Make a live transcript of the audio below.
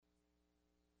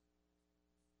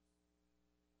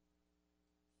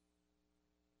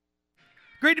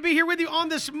Great to be here with you on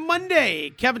this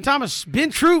Monday. Kevin Thomas, Ben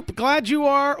Troop, glad you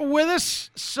are with us.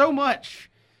 So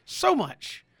much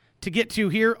to get to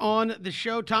here on the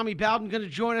show. Tommy Bowden going to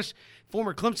join us,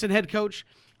 former Clemson head coach.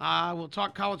 We'll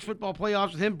talk college football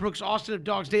playoffs with him. Brooks Austin of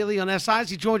Dogs Daily on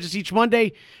SIs. He joins us each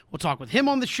Monday. We'll talk with him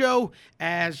on the show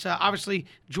as obviously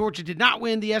Georgia did not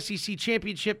win the SEC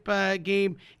championship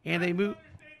game, and they move.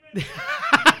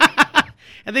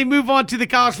 And they move on to the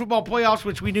college football playoffs,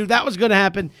 which we knew that was going to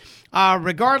happen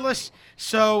regardless.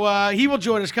 So he will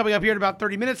join us coming up here in about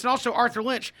 30 minutes. And also Arthur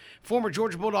Lynch, former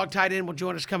Georgia Bulldog tight end, will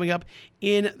join us coming up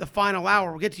in the final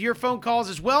hour. We'll get to your phone calls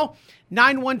as well.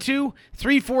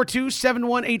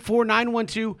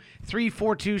 912-342-7184,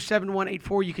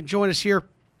 912-342-7184. You can join us here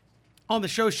on the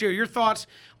show. Share your thoughts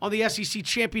on the SEC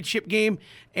championship game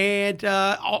and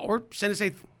or send us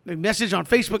a message on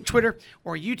Facebook, Twitter,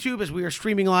 or YouTube as we are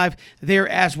streaming live there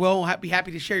as well. We'll be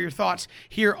happy to share your thoughts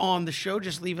here on the show.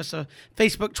 Just leave us a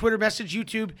Facebook, Twitter message,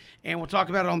 YouTube, and we'll talk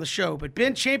about it on the show. But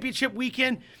Ben, championship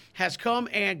weekend has come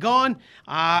and gone.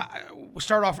 We'll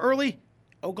start off early.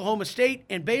 Oklahoma State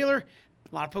and Baylor.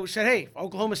 A lot of folks said, hey, if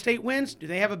Oklahoma State wins, do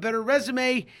they have a better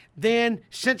resume than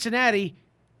Cincinnati?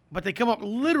 But they come up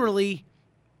literally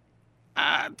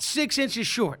 6 inches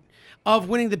short of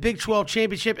winning the Big 12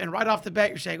 championship, and right off the bat,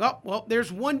 you're saying, oh, well,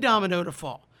 there's one domino to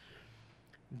fall.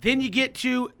 Then you get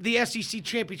to the SEC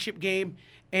championship game,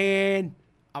 and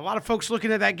a lot of folks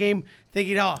looking at that game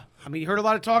thinking, you heard a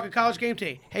lot of talk at College Game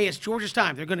Day. Hey, it's Georgia's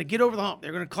time. They're going to get over the hump.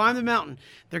 They're going to climb the mountain.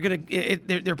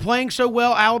 They're playing so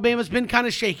well. Alabama's been kind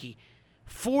of shaky.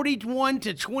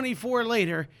 41-24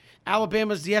 later,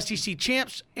 Alabama's the SEC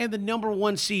champs and the number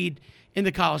one seed in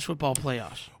the college football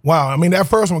playoffs. Wow. I mean, that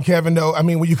first one, Kevin, though,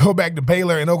 when you go back to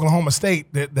Baylor and Oklahoma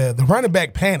State, the running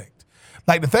back panicked.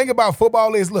 Like, the thing about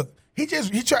football is, look, he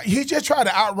just tried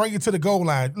to outrun you to the goal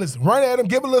line. Listen, run at him,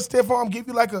 give a little stiff arm, give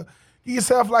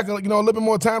yourself a little bit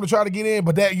more time to try to get in.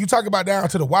 But that you talk about down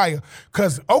to the wire,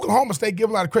 because Oklahoma State, give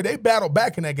a lot of credit, they battled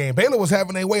back in that game. Baylor was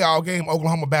having their way all game.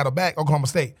 Oklahoma battled back. Oklahoma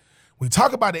State. We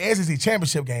talk about the SEC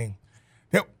championship game.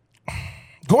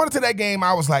 Going into that game,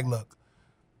 I was like, look,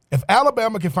 if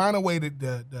Alabama can find a way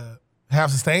to have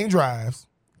sustained drives,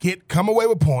 come away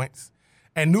with points,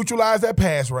 and neutralize that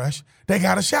pass rush, they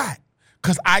got a shot.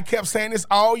 Because I kept saying this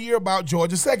all year about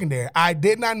Georgia's secondary. I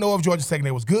did not know if Georgia's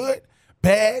secondary was good,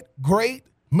 bad, great,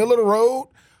 middle of the road.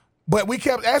 But we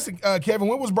kept asking Kevin,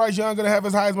 when was Bryce Young going to have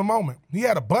his Heisman moment? He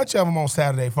had a bunch of them on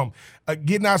Saturday, from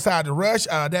getting outside the rush,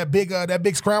 that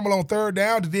big scramble on third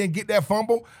down to then get that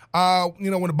fumble.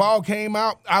 When the ball came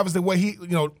out, obviously what he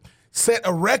set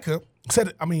a record.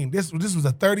 This was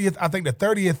the 30th, I think the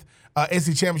 30th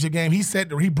SEC championship game.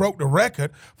 He broke the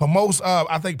record for most,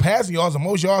 passing yards or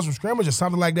most yards from scrimmage or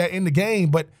something like that in the game.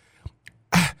 But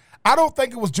I don't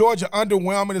think it was Georgia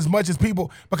underwhelming as much as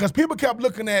people, because people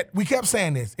we kept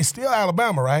saying this. It's still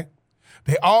Alabama, right?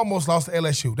 They almost lost to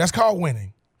LSU. That's called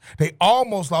winning. They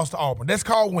almost lost to Auburn. That's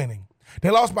called winning.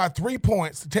 They lost by 3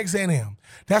 points to Texas A&M.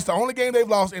 That's the only game they've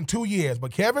lost in 2 years.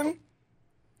 But Kevin,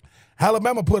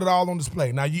 Alabama put it all on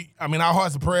display. Now, our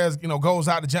hearts and prayers, goes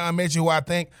out to John Mechie, who I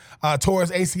think tore his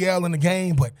ACL in the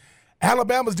game. But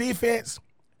Alabama's defense,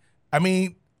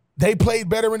 they played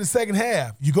better in the second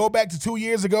half. You go back to 2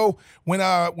 years ago when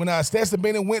Stetson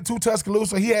Bennett went to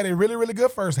Tuscaloosa, he had a really, really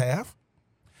good first half.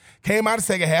 Came out the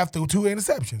second half through 2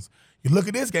 interceptions. You look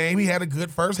at this game, he had a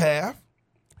good first half.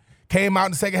 Came out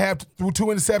in the second half through 2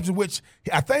 interceptions, which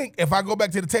I think, if I go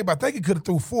back to the tape, I think he could have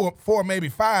threw four, maybe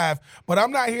 5. But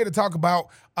I'm not here to talk about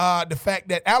the fact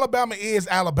that Alabama is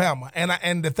Alabama.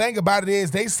 And the thing about it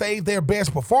is they saved their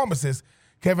best performances,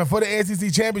 Kevin, for the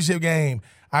SEC championship game.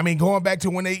 Going back to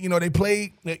when they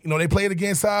played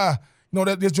against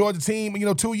this Georgia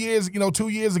team, 2 years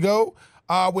ago,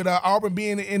 with Auburn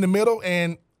being in the middle.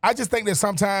 And I just think that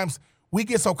sometimes we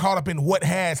get so caught up in what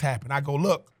has happened. I go,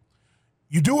 look,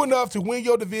 you do enough to win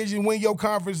your division, win your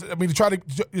conference. To try to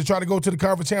go to the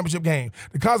conference championship game.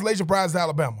 The consolation prize is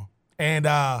Alabama, and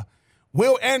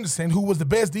Will Anderson, who was the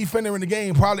best defender in the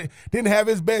game, probably didn't have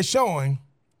his best showing.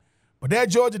 But that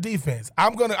Georgia defense,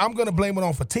 I'm gonna blame it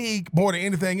on fatigue more than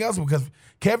anything else, because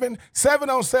Kevin,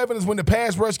 7-on-7 is when the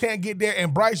pass rush can't get there,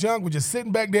 and Bryce Young was just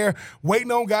sitting back there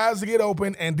waiting on guys to get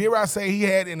open. And dare I say, he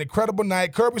had an incredible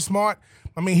night. Kirby Smart,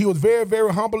 he was very,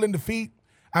 very humble in defeat.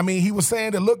 He was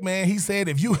saying that, look, man, he said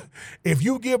if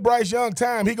you give Bryce Young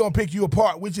time, he gonna pick you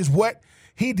apart, which is what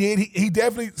he did. He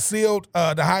definitely sealed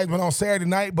the Heisman on Saturday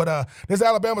night. But this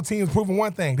Alabama team is proving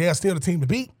one thing: they are still the team to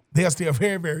beat. They are still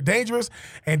very, very dangerous.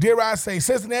 And dare I say,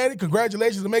 Cincinnati,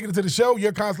 congratulations on making it to the show.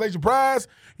 Your consolation prize,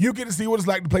 you get to see what it's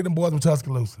like to play them boys from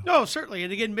Tuscaloosa. No, certainly.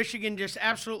 And again, Michigan just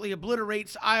absolutely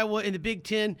obliterates Iowa in the Big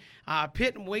Ten.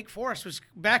 Pitt and Wake Forest was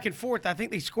back and forth. I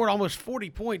think they scored almost 40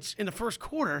 points in the first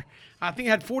quarter. I think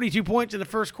they had 42 points in the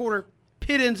first quarter.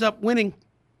 Pitt ends up winning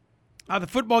the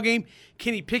football game.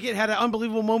 Kenny Pickett had an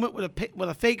unbelievable moment with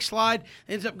a fake slide.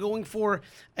 Ends up going for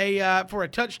a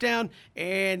touchdown,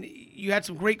 and you had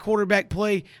some great quarterback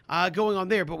play going on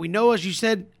there. But we know, as you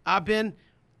said, Ben,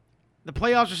 the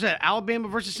playoffs are set. Alabama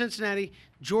versus Cincinnati,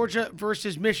 Georgia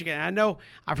versus Michigan. And I know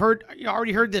you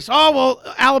already heard this. Oh,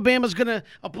 well, Alabama's going to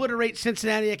obliterate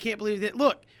Cincinnati. I can't believe that.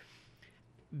 Look,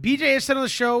 BJ has said on the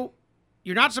show,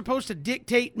 you're not supposed to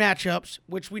dictate matchups,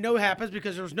 which we know happens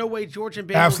because there was no way Georgia and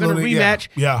Bama were going to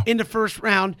rematch in the first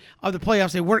round of the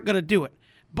playoffs. They weren't going to do it.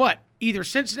 But either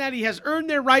Cincinnati has earned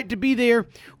their right to be there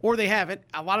or they haven't.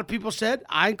 A lot of people said,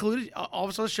 I included, all of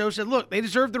us on the show said, look, they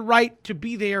deserve the right to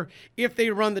be there if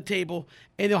they run the table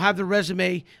and they'll have the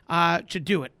resume to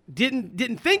do it.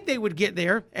 Didn't think they would get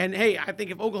there. And, hey, I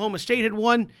think if Oklahoma State had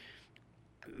won,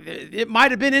 it might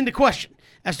have been into question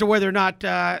as to whether or not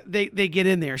they get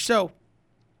in there. So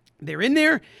they're in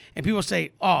there, and people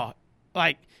say, oh,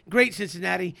 like, great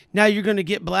Cincinnati, now you're going to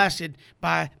get blasted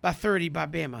by 30 by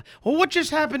Bama. Well, what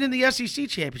just happened in the SEC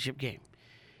championship game?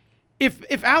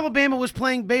 If Alabama was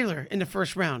playing Baylor in the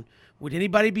first round, would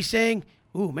anybody be saying,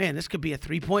 ooh, man, this could be a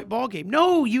 3-point ball game?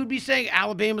 No, you'd be saying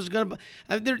Alabama's going to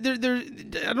I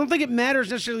don't think it matters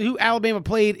necessarily who Alabama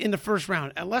played in the first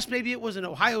round, unless maybe it was an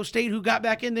Ohio State who got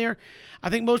back in there.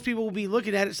 I think most people will be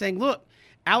looking at it saying, look,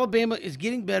 Alabama is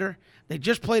getting better. They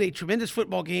just played a tremendous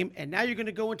football game, and now you're going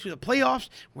to go into the playoffs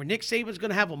where Nick Saban's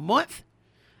going to have a month,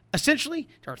 essentially,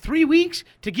 or 3 weeks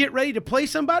to get ready to play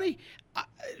somebody.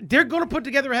 They're going to put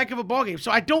together a heck of a ball game.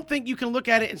 So I don't think you can look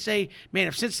at it and say, man,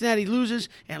 if Cincinnati loses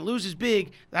and loses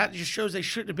big, that just shows they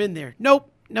shouldn't have been there.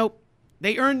 Nope.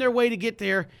 They earned their way to get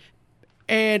there.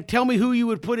 And tell me who you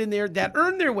would put in there that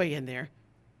earned their way in there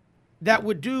that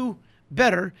would do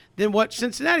better than what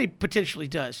Cincinnati potentially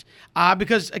does.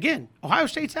 Because, again, Ohio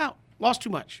State's out. Lost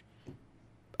too much.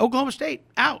 Oklahoma State,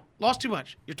 out. Lost too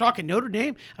much. You're talking Notre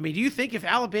Dame. I mean, do you think if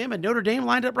Alabama and Notre Dame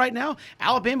lined up right now,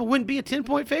 Alabama wouldn't be a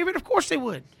 10-point favorite? Of course they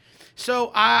would.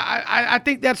 So I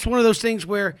think that's one of those things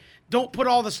where don't put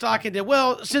all the stock into,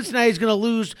 well, Cincinnati's going to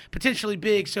lose potentially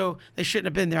big, so they shouldn't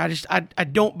have been there. I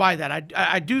don't buy that.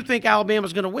 I do think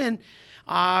Alabama's going to win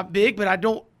big, but I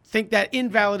don't think that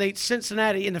invalidates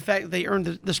Cincinnati in the fact that they earned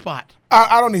the spot.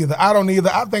 I don't either.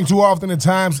 I think too often at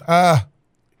times,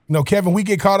 Kevin, we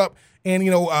get caught up in,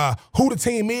 who the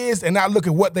team is and not look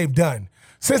at what they've done.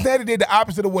 Cincinnati did the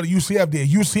opposite of what UCF did.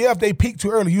 UCF, they peaked too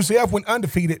early. UCF went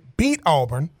undefeated, beat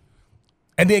Auburn,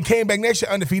 and then came back next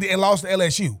year undefeated and lost to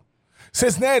LSU.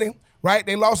 Cincinnati, right,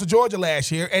 they lost to Georgia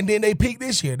last year, and then they peaked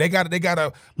this year. They got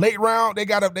a late round. They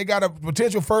got a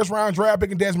potential first-round draft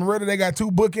pick in Desmond Ridder. They got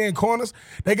 2 bookend corners.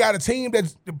 They got a team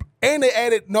and they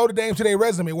added Notre Dame to their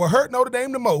resume. What hurt Notre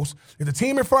Dame the most is the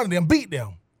team in front of them beat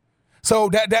them.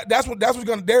 So that's what's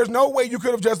going to. There's no way you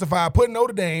could have justified putting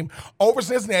Notre Dame over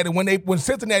Cincinnati when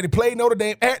Cincinnati played Notre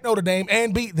Dame at Notre Dame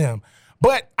and beat them.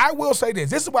 But I will say this: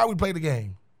 this is why we play the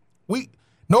game.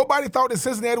 Nobody thought that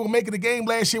Cincinnati would make it a game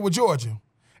last year with Georgia,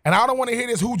 and I don't want to hear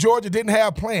this who Georgia didn't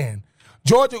have planned.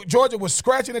 Georgia was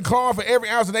scratching and clawing for every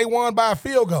ounce, and they won by a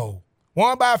field goal.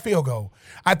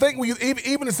 I think when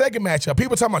even the second matchup,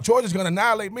 people talking about Georgia's going to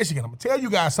annihilate Michigan. I'm going to tell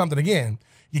you guys something again.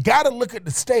 You got to look at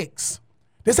the stakes.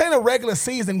 This ain't a regular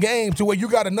season game to where you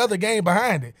got another game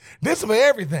behind it. This is for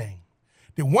everything.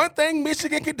 The one thing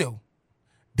Michigan can do,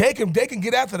 they can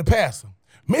get after the passer.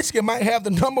 Michigan might have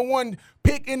the number one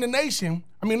pick in the nation.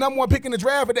 Number one pick in the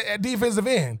draft at defensive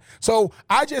end. So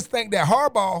I just think that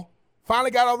Harbaugh finally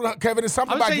got over Kevin. It's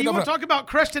something about you want to talk about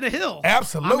cresting a hill.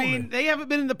 Absolutely. They haven't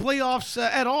been in the playoffs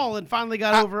at all and finally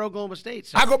got over Oklahoma State.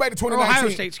 So. I go back to 2019. Ohio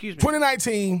State, excuse me.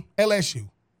 2019 LSU.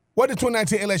 What did the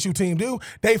 2019 LSU team do?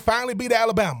 They finally beat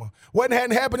Alabama. What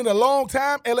hadn't happened in a long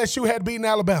time, LSU had beaten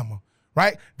Alabama,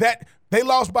 right? That they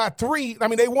lost by 3.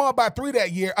 They won by 3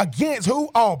 that year against who?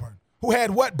 Auburn, who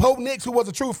had what? Bo Nix, who was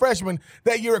a true freshman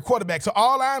that year at quarterback. So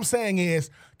all I'm saying is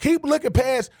keep looking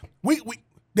past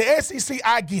the SEC.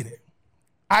 I get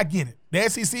it. The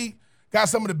SEC got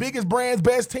some of the biggest brands,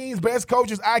 best teams, best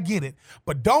coaches. I get it.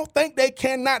 But don't think they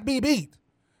cannot be beat.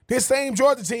 This same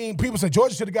Georgia team, people say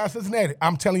Georgia should have got Cincinnati.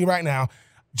 I'm telling you right now,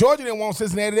 Georgia didn't want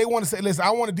Cincinnati. They want to say, listen,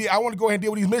 I want to go ahead and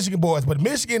deal with these Michigan boys. But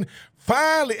Michigan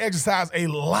finally exercised a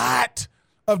lot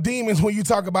of demons when you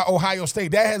talk about Ohio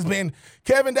State. That has been,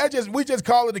 Kevin, we just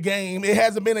call it a game. It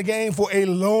hasn't been a game for a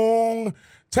long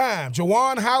time.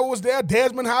 Jawan Howard was there.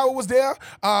 Desmond Howard was there.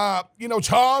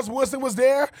 Charles Woodson was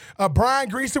there. Brian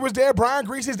Greasy was there. Brian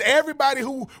Greasy. Everybody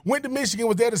who went to Michigan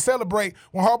was there to celebrate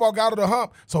when Harbaugh got over the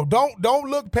hump. So don't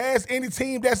look past any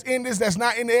team that's in this that's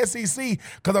not in the SEC,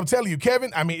 because I'm telling you,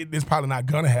 Kevin, I mean, it's probably not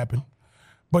going to happen.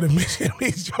 But if Michigan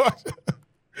beats Georgia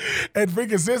and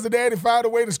freaking Cincinnati found a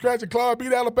way to scratch a claw and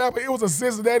beat Alabama, it was a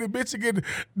Cincinnati-Michigan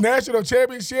national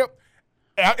championship.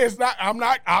 It's not. I'm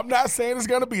not saying it's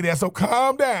going to be there. So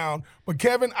calm down. But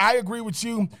Kevin, I agree with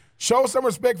you. Show some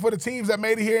respect for the teams that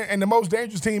made it here, and the most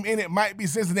dangerous team in it might be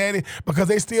Cincinnati, because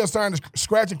they still starting to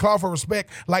scratch and claw for respect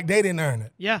like they didn't earn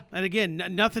it. Yeah, and again,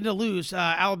 nothing to lose.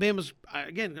 Alabama's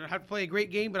again going to have to play a great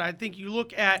game, but I think you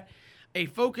look at a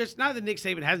focus. Not that Nick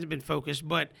Saban hasn't been focused,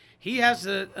 but he has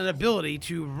an ability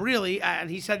to really. And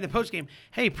he said in the postgame,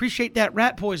 "Hey, appreciate that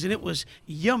rat poison. It was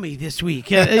yummy this week."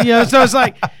 So it's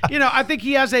like, I think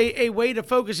he has a way to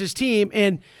focus his team.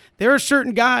 And there are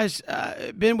certain guys,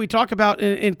 Ben, we talk about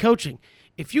in coaching.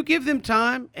 If you give them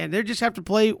time and they just have to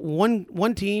play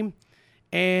one team,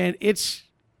 and it's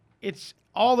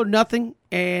all or nothing,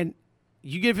 and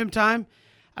you give him time.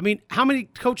 I mean, how many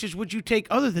coaches would you take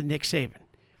other than Nick Saban?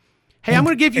 Hey, I'm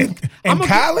going to give you in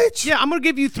college. I'm going to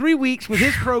give you 3 weeks with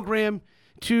his program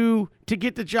to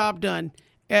get the job done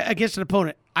against an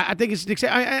opponent. I think it's Nick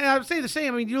Saban. I would say the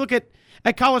same. I mean, you look at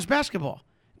college basketball.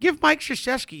 Give Mike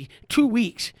Krzyzewski 2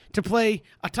 weeks to play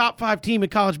a top 5 team in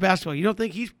college basketball. You don't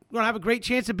think he's going to have a great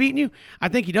chance of beating you? I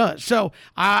think he does. So,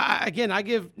 again, I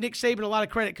give Nick Saban a lot of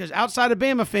credit, because outside of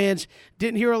Bama fans,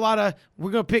 didn't hear a lot of,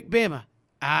 we're going to pick Bama.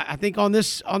 I think on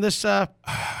this, I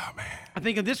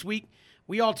think in this week,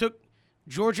 we all took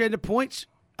Georgia into points.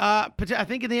 I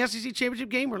think in the SEC championship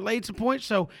game, we laid some points.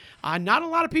 So not a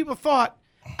lot of people thought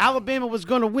Alabama was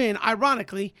going to win.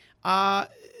 Ironically,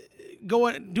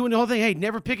 doing the whole thing, hey,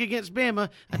 never pick against Bama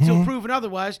until proven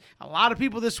otherwise. A lot of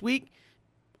people this week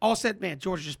all said, man,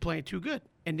 Georgia's just playing too good.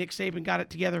 And Nick Saban got it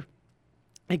together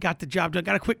and got the job done.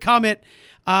 Got a quick comment,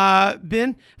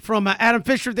 Ben, from Adam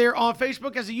Fisher there on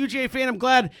Facebook. As a UGA fan, I'm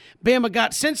glad Bama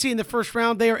got Cincy in the first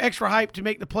round. They are extra hyped to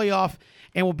make the playoff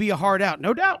and will be a hard out.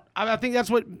 No doubt. I think that's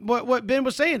what Ben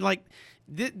was saying. Like,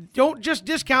 don't just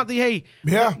discount the, hey.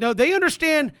 Yeah. No, they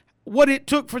understand what it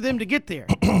took for them to get there.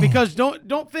 Because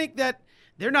don't think that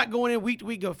they're not going in week to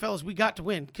week, go, fellas, we got to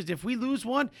win. Because if we lose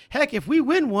one, heck, if we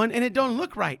win one and it don't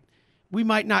look right, we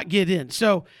might not get in.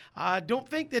 So don't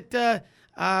think that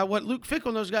what Luke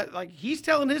Fickell knows, like, he's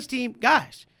telling his team,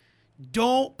 guys,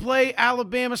 don't play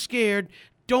Alabama scared.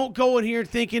 Don't go in here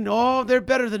thinking, oh, they're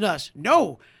better than us.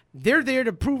 No, they're there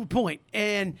to prove a point.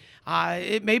 And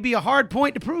it may be a hard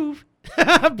point to prove,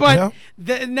 but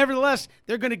nevertheless,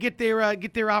 they're going to get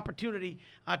their opportunity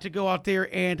to go out there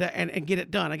and get it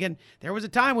done. Again, there was a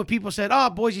time when people said, oh,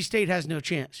 Boise State has no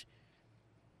chance.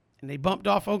 And they bumped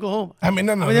off Oklahoma. I mean,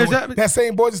 that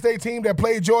same Boise State team that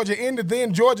played Georgia in the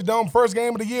then Georgia Dome first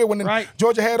game of the year when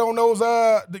Georgia had on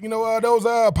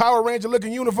those Power Ranger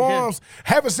looking uniforms.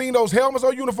 Yeah. Haven't seen those helmets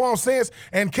or uniforms since.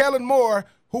 And Kellen Moore,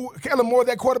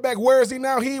 that quarterback, where is he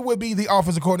now? He would be the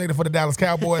offensive coordinator for the Dallas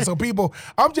Cowboys. So people,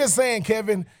 I'm just saying,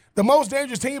 Kevin, the most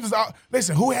dangerous teams is,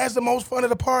 listen, who has the most fun at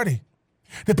the party?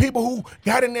 The people who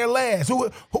got in there last.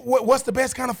 What's the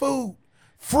best kind of food?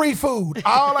 Free food.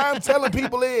 All I'm telling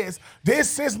people is this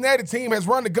Cincinnati team has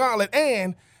run the gauntlet,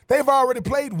 and they've already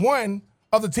played one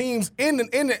of the teams in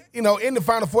the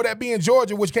Final Four, that being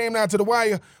Georgia, which came down to the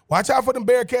wire. Watch out for them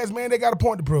Bearcats, man. They got a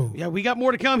point to prove. Yeah, we got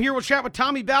more to come here. We'll chat with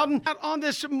Tommy Bowden on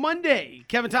this Monday.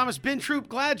 Kevin Thomas, Ben Troop,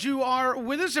 glad you are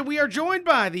with us, and we are joined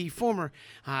by the former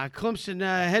Clemson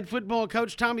head football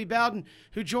coach, Tommy Bowden,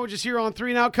 who joins us here on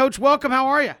 3 and Out. Coach, welcome. How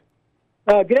are you?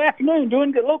 Good afternoon.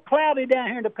 Doing good. A little cloudy down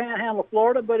here in the Panhandle of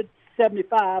Florida, but it's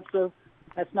 75, so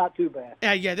that's not too bad.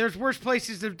 Yeah. There's worse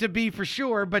places to be for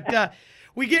sure, but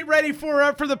we get ready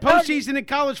for the postseason in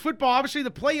college football. Obviously,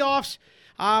 the playoffs: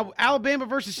 Alabama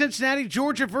versus Cincinnati,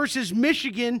 Georgia versus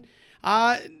Michigan.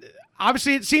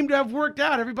 Obviously, it seemed to have worked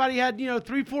out. Everybody had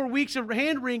 3-4 weeks of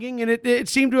hand wringing, and it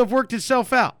seemed to have worked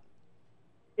itself out.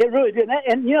 It really did,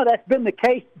 and that's been the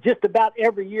case just about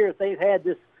every year that they've had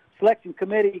this selection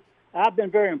committee. I've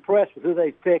been very impressed with who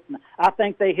they've picked. And I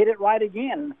think they hit it right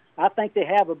again. I think they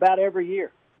have about every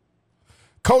year.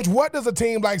 Coach, what does a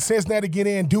team like Cincinnati get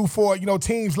in do for,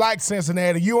 teams like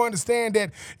Cincinnati? You understand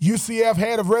that UCF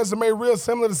had a resume real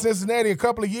similar to Cincinnati a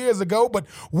couple of years ago, but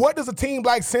what does a team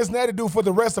like Cincinnati do for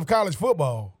the rest of college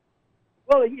football?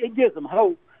 Well, it gives them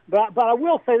hope. But I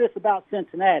will say this about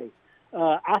Cincinnati.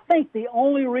 I think the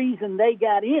only reason they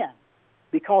got in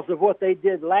because of what they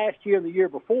did last year and the year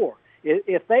before.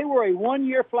 If they were a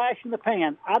one-year flash in the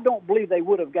pan, I don't believe they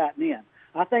would have gotten in.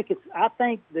 I think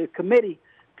the committee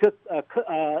took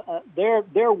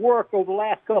their work over the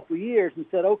last couple of years and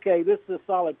said, okay, this is a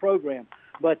solid program.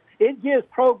 But it gives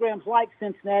programs like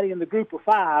Cincinnati and the Group of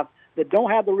Five that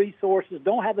don't have the resources,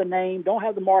 don't have the name, don't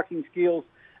have the marketing skills,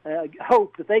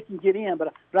 hope that they can get in.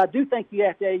 But I do think you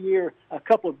have to have a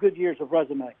couple of good years of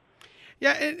resume.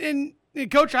 Yeah, and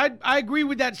Coach, I agree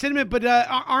with that sentiment, but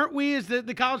aren't we, as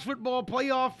the college football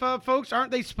playoff folks, aren't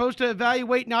they supposed to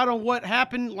evaluate not on what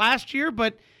happened last year,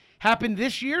 but happened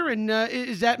this year? And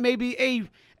is that maybe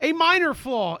a minor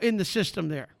flaw in the system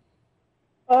there?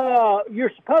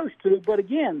 You're supposed to, but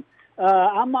again,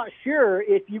 I'm not sure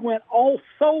if you went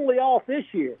solely off this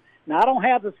year. Now, I don't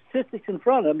have the statistics in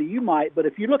front of me. You might, but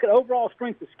if you look at overall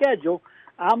strength of schedule,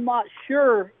 I'm not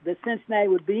sure that Cincinnati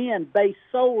would be in based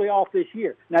solely off this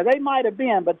year. Now, they might have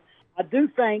been, but I do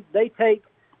think they take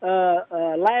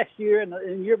last year and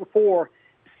the year before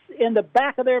in the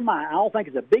back of their mind. I don't think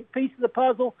it's a big piece of the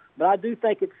puzzle, but I do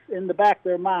think it's in the back of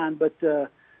their mind. But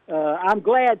I'm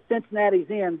glad Cincinnati's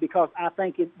in because I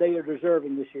think they are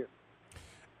deserving this year.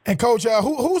 And, Coach,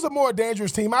 who's a more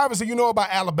dangerous team? Obviously, you know about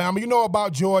Alabama, you know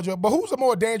about Georgia, but who's a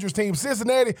more dangerous team?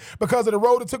 Cincinnati, because of the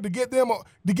road it took to get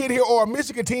here, or a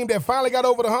Michigan team that finally got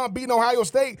over the hump, beating Ohio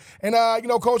State, and,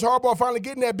 Coach Harbaugh finally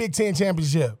getting that Big Ten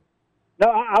championship?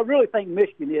 No, I really think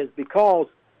Michigan is because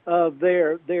of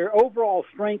their overall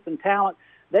strength and talent.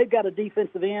 They've got a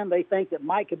defensive end. They think that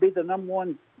Mike could be the number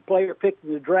one player picked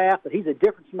in the draft, that he's a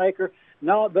difference maker.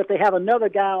 No, but they have another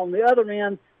guy on the other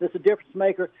end that's a difference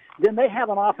maker. Then they have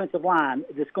an offensive line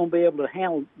that's going to be able to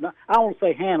handle, I don't want to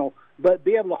say handle, but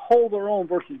be able to hold their own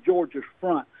versus Georgia's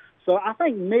front. So I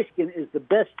think Michigan is the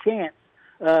best chance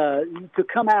to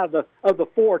come out of the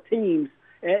four teams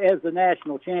as the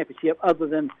national championship other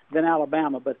than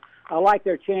Alabama. But I like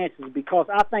their chances because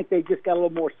I think they've just got a little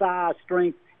more size,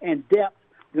 strength, and depth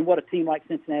than what a team like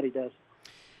Cincinnati does.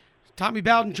 Tommy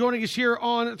Bowden joining us here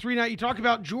on 3 Night. You talk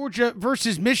about Georgia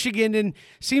versus Michigan, and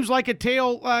seems like a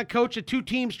tale, Coach, of two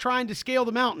teams trying to scale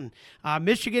the mountain.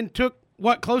 Michigan took,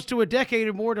 close to a decade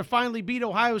or more to finally beat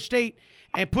Ohio State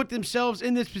and put themselves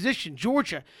in this position.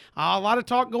 Georgia, a lot of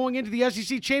talk going into the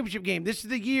SEC championship game. This is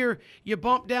the year you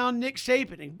bump down Nick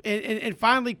Saban and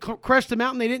finally crest the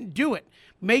mountain. They didn't do it.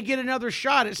 May get another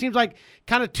shot. It seems like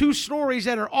kind of two stories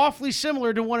that are awfully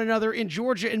similar to one another in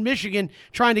Georgia and Michigan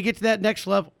trying to get to that next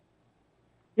level.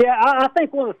 Yeah, I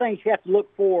think one of the things you have to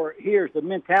look for here is the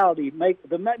mentality,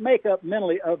 the makeup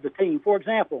mentally of the team. For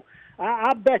example,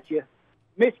 I bet you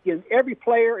Michigan, every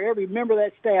player, every member of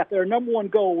that staff, their number one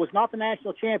goal was not the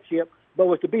national championship, but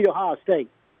was to beat Ohio State.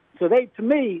 So to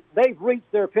me, they've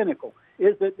reached their pinnacle.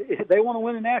 Is that they want to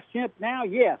win the national championship now?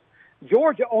 Yes.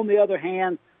 Georgia, on the other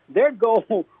hand, their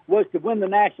goal was to win the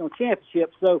national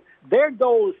championship. So their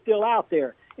goal is still out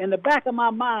there. In the back of my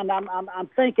mind, I'm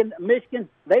thinking Michigan,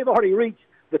 they've already reached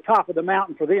the top of the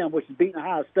mountain for them, which is beating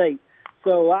Ohio State.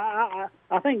 So I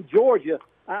think Georgia,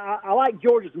 I like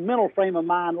Georgia's mental frame of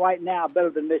mind right now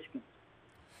better than Michigan.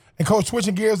 And, Coach,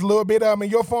 switching gears a little bit,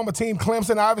 your former team,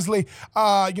 Clemson, obviously,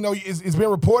 it's been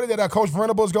reported that Coach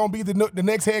Venable is going to be the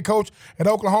next head coach at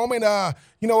Oklahoma. And,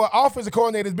 offensive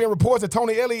coordinator, has been reports that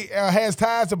Tony Elliott has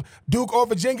ties to Duke or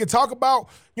Virginia. Talk about,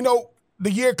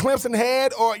 the year Clemson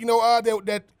had or,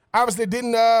 that obviously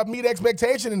didn't meet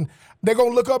expectation, and they're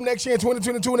going to look up next year in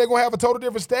 2022, and they're going to have a total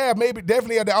different staff, maybe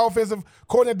definitely at the offensive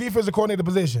coordinator, defensive coordinator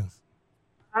positions.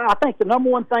 I think the number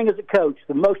one thing as a coach,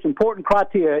 the most important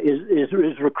criteria is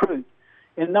recruit.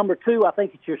 And number two, I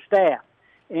think it's your staff.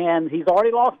 And he's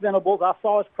already lost Venables. I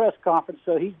saw his press conference,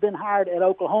 so he's been hired at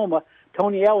Oklahoma.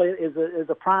 Tony Elliott is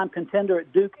a prime contender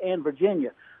at Duke and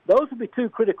Virginia. Those would be two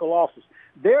critical losses.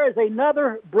 There is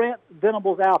another Brent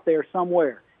Venables out there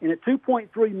somewhere. And at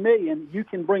 $2.3 million, you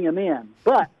can bring him in.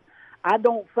 But I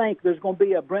don't think there's going to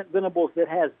be a Brent Venables that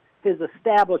has his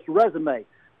established resume.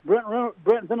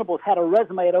 Brent Venables had a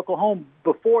resume at Oklahoma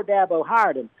before Dabo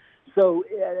hired him. So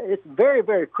it's a very,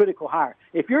 very critical hire.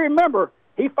 If you remember,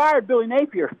 he fired Billy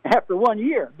Napier after 1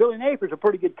 year. Billy Napier's a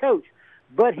pretty good coach.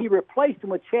 But he replaced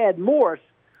him with Chad Morris,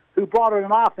 who brought in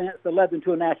an offense that led them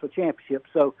to a national championship.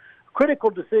 So critical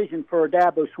decision for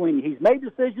Dabo Swinney. He's made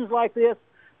decisions like this,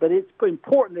 but it's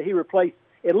important that he replace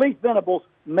at least Venables,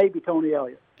 maybe Tony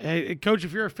Elliott. Hey, Coach,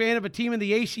 if you're a fan of a team in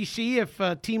the ACC, if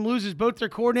a team loses both their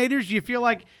coordinators, do you feel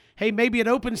like, hey, maybe it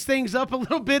opens things up a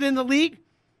little bit in the league?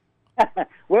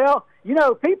 Well,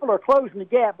 people are closing the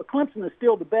gap, but Clemson is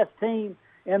still the best team,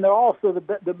 and they're also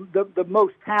the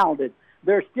most talented.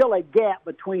 There's still a gap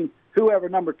between whoever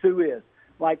number two is.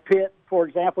 Like Pitt, for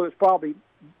example, it's probably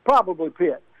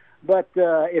Pitt. But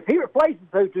if he replaces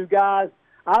those two guys,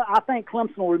 I think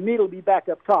Clemson will immediately be back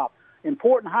up top.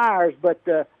 Important hires, but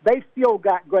they've still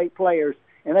got great players.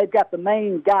 and they've got the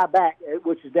main guy back,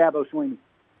 which is Dabo Swinney.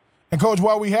 And, Coach,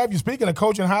 while we have you, speaking of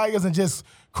coaching hires and just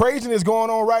craziness going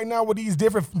on right now with these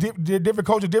different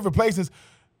coaches, different places,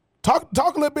 talk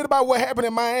a little bit about what happened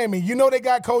in Miami. You know they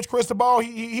got Coach Cristobal.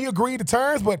 He agreed to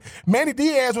terms, but Manny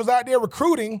Diaz was out there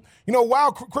recruiting,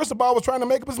 while Cristobal was trying to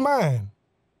make up his mind.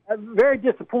 I'm very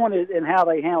disappointed in how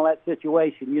they handle that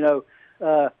situation.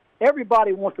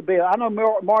 Everybody wants to be – I know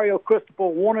Mario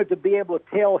Cristobal wanted to be able to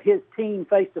tell his team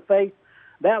face-to-face.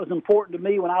 That was important to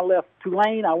me when I left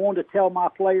Tulane. I wanted to tell my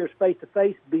players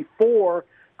face-to-face before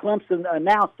Clemson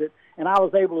announced it, and I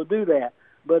was able to do that.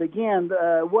 But again,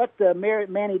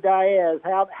 Manny Diaz,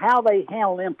 how they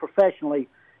handle him professionally,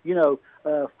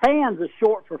 fans is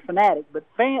short for fanatic, but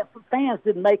fans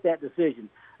didn't make that decision.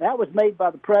 That was made by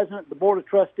the president, the board of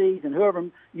trustees, and whoever,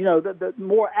 the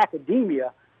more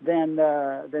academia than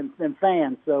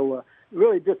fans. So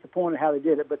really disappointed how they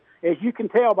did it. But as you can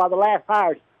tell by the last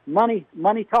hires, money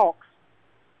talks.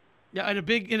 Yeah, in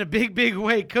a big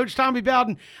way. Coach Tommy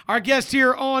Bowden, our guest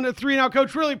here on 3 and Out.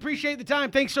 Coach, really appreciate the time.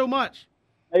 Thanks so much.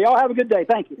 Hey, y'all have a good day.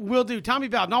 Thank you. Will do. Tommy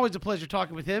Bowden, always a pleasure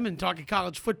talking with him and talking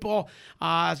college football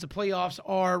as the playoffs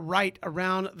are right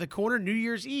around the corner. New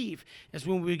Year's Eve is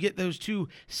when we get those 2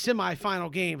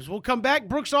 semifinal games. We'll come back.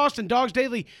 Brooks Austin, Dogs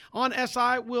Daily on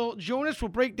SI will join us. We'll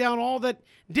break down all that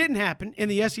didn't happen in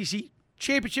the SEC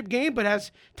championship game, but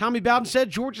as Tommy Bowden said,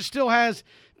 Georgia still has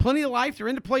plenty of life. They're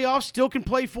in the playoffs, still can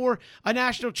play for a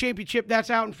national championship. That's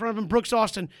out in front of them. Brooks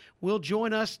Austin will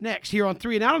join us next here on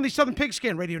 3 and Out on the Southern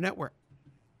Pigskin Radio Network.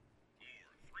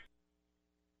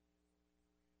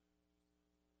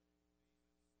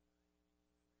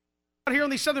 Here on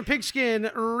the Southern Pigskin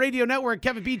Radio Network,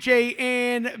 Kevin, BJ,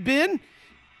 and Ben.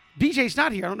 BJ's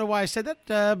not here. I don't know why I said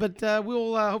that, but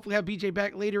we'll hopefully have BJ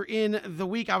back later in the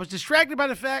week. I was distracted by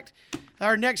the fact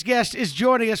our next guest is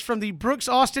joining us from the Brooks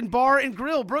Austin Bar and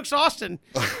Grill. Brooks Austin,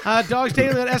 Dogs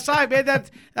Daily at SI. Man,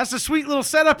 that's a sweet little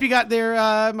setup you got there,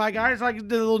 my guy. It's like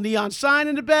the little neon sign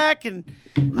in the back, and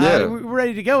we're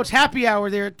ready to go. It's happy hour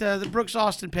there at the Brooks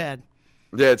Austin pad.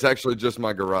 Yeah, it's actually just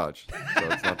my garage, so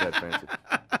it's not that fancy.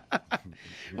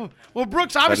 Well,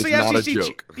 Brooks, obviously that is SEC. not a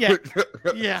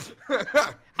joke. Yeah.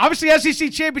 Obviously,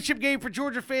 SEC championship game for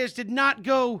Georgia fans did not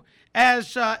go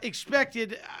as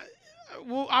expected.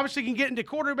 We'll obviously can get into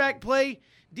quarterback play,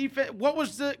 defense. What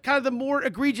was the kind of the more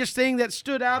egregious thing that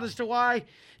stood out as to why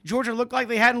Georgia looked like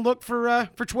they hadn't looked for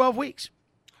 12 weeks?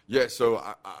 Yeah, so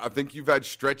I think you've had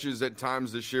stretches at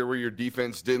times this year where your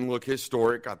defense didn't look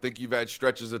historic. I think you've had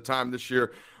stretches of time this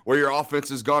year where your offense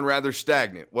has gone rather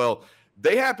stagnant. Well,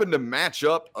 they happen to match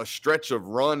up a stretch of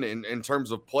run in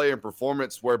terms of play and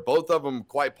performance where both of them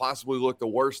quite possibly looked the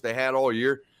worst they had all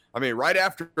year. I mean, right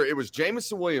after it was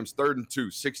Jamison Williams, 3rd and 2,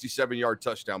 67-yard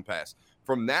touchdown pass.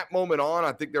 From that moment on,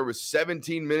 I think there was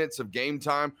 17 minutes of game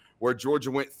time where Georgia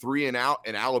went 3 and out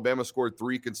and Alabama scored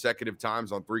 3 consecutive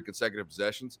times on 3 consecutive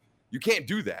possessions. You can't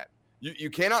do that. You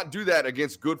cannot do that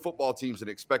against good football teams and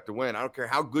expect to win. I don't care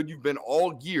how good you've been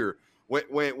all year.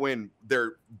 When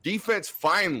their defense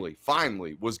finally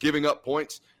was giving up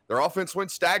points, their offense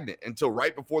went stagnant until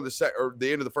right before the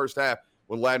end of the first half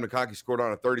when Ladd McConkey scored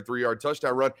on a 33-yard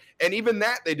touchdown run. And even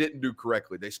that they didn't do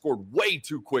correctly. They scored way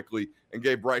too quickly and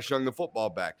gave Bryce Young the football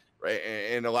back, right,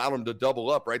 and allowed him to double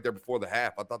up right there before the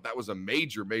half. I thought that was a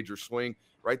major swing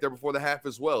right there before the half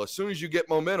as well. As soon as you get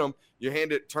momentum, you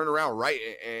turn around right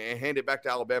and hand it back to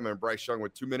Alabama and Bryce Young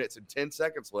with 2 minutes and 10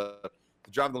 seconds left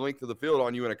to drive the length of the field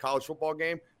on you in a college football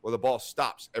game where the ball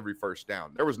stops every first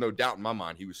down. There was no doubt in my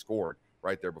mind he was scoring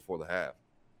right there before the half.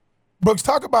 Brooks,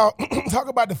 talk about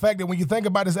the fact that when you think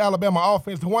about this Alabama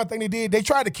offense, the one thing they did, they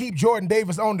tried to keep Jordan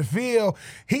Davis on the field.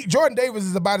 Jordan Davis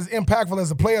is about as impactful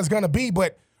as a player is going to be,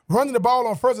 but running the ball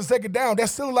on 1st and 2nd down,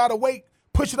 that's still a lot of weight.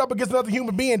 Push it up against another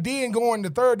human being, then going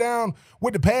to 3rd down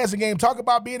with the passing game. Talk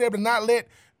about being able to not let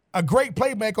a great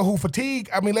playmaker who fatigued,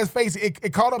 I mean, let's face it,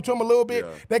 it caught up to him a little bit.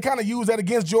 Yeah. They kind of used that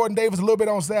against Jordan Davis a little bit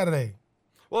on Saturday.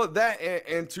 Well, that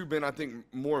and too, Ben, I think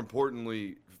more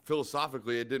importantly,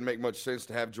 philosophically, it didn't make much sense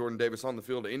to have Jordan Davis on the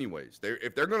field anyways.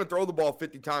 If they're going to throw the ball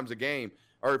 50 times a game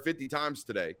or 50 times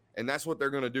today, and that's what they're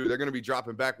going to do, they're going to be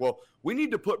dropping back. Well, we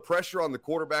need to put pressure on the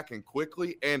quarterback and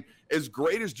quickly. And as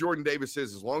great as Jordan Davis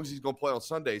is, as long as he's going to play on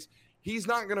Sundays, he's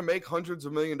not going to make hundreds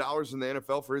of $1 million in the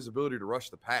NFL for his ability to rush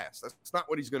the pass. That's not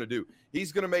what he's going to do.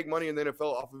 He's going to make money in the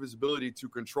NFL off of his ability to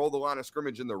control the line of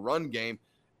scrimmage in the run game.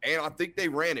 And I think they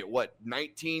ran it,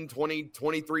 19, 20,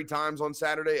 23 times on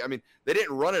Saturday? I mean, they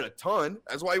didn't run it a ton.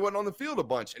 That's why he wasn't on the field a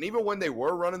bunch. And even when they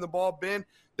were running the ball, Ben,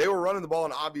 they were running the ball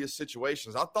in obvious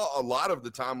situations. I thought a lot of the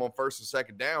time on 1st and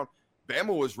 2nd down,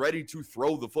 Bama was ready to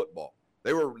throw the football.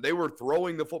 They were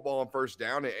throwing the football on first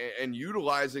down and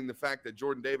utilizing the fact that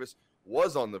Jordan Davis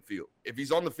was on the field. If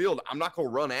he's on the field, I'm not going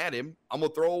to run at him. I'm going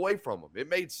to throw away from him. It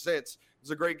made sense. It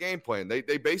was a great game plan. They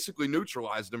basically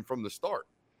neutralized him from the start.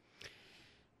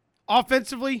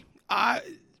 Offensively,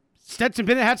 Stetson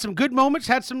Bennett had some good moments,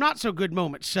 had some not so good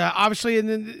moments. Obviously, and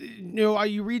then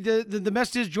you read the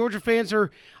messages. Georgia fans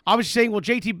are obviously saying, "Well,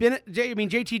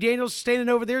 JT Daniels standing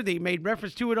over there." They made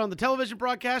reference to it on the television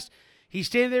broadcast. He's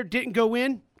standing there, didn't go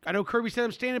in. I know Kirby said,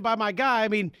 "I'm standing by my guy." I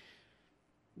mean,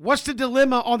 what's the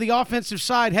dilemma on the offensive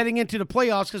side heading into the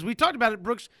playoffs? Because we talked about it,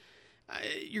 Brooks.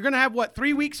 You're going to have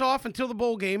 3 weeks off until the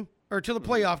bowl game or till the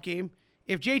playoff game.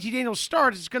 If JT Daniels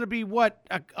starts, it's going to be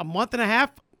a month and a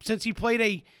half since he played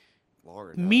a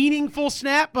meaningful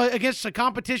snap against a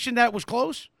competition that was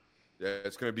close. Yeah,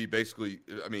 it's going to be basically.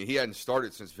 I mean, he hadn't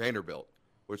started since Vanderbilt,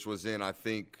 which was in I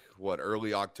think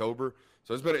early October.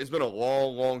 So it's been a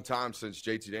long time since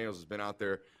JT Daniels has been out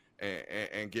there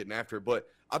and getting after it. But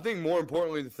I think more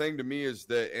importantly, the thing to me is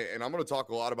that, and I'm going to talk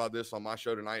a lot about this on my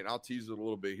show tonight, and I'll tease it a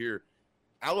little bit here.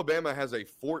 Alabama has a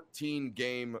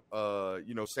 14-game,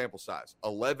 sample size,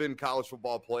 11 college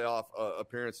football playoff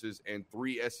appearances, and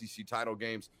 3 SEC title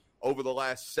games over the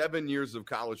last 7 years of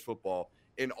college football.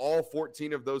 In all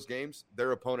 14 of those games,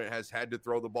 their opponent has had to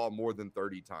throw the ball more than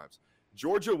 30 times.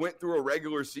 Georgia went through a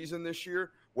regular season this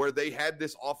year where they had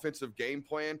this offensive game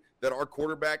plan that our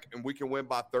quarterback, and we can win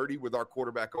by 30 with our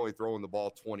quarterback only throwing the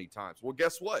ball 20 times. Well,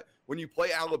 guess what? When you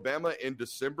play Alabama in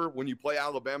December, when you play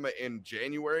Alabama in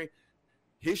January,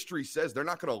 history says they're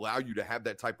not going to allow you to have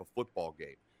that type of football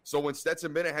game. So when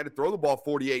Stetson Bennett had to throw the ball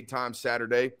 48 times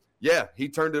Saturday, yeah, he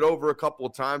turned it over a couple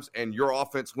of times, and your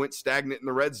offense went stagnant in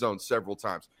the red zone several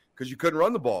times because you couldn't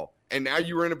run the ball. And now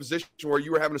you were in a position where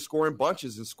you were having to score in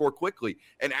bunches and score quickly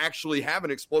and actually have an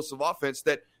explosive offense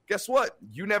that, guess what?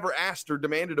 You never asked or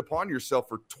demanded upon yourself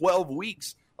for 12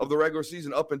 weeks of the regular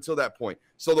season up until that point.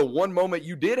 So the one moment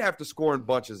you did have to score in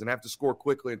bunches and have to score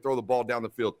quickly and throw the ball down the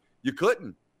field, you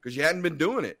couldn't because you hadn't been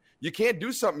doing it. You can't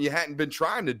do something you hadn't been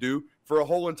trying to do for a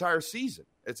whole entire season.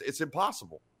 It's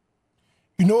impossible.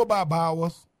 You know about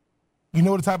Bowers. You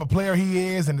know the type of player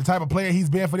he is and the type of player he's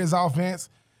been for this offense.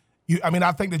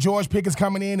 I think the George Pickens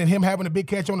coming in and him having a big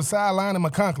catch on the sideline and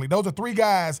McConkey. Those are 3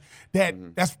 guys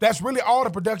that's really all the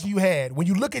production you had. When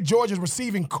you look at Georgia's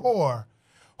receiving core,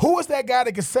 who is that guy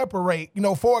that can separate,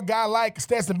 for a guy like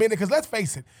Stetson Bennett? Because let's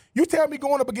face it, you tell me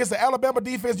going up against the Alabama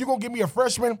defense, you're gonna give me a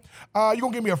freshman. You're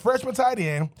gonna give me a freshman tight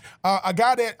end, a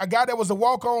guy that was a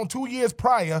walk-on 2 years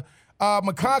prior,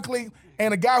 McConkey,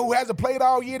 and a guy who hasn't played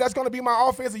all year. That's going to be my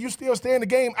offense, and you still stay in the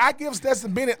game. I give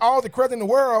Stetson Bennett all the credit in the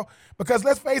world because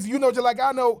let's face it, just like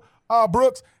I know,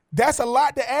 Brooks, that's a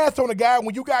lot to ask on a guy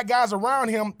when you got guys around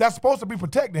him that's supposed to be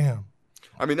protecting him.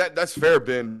 I mean, that's fair,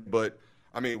 Ben, but,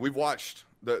 we've watched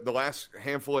the last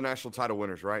handful of national title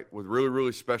winners, right, with really,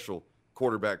 really special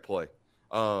quarterback play.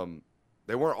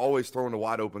 They weren't always throwing to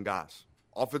wide-open guys.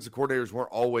 Offensive coordinators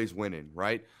weren't always winning,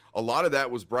 right? A lot of that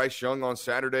was Bryce Young on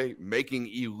Saturday making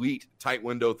elite tight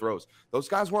window throws. Those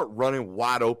guys weren't running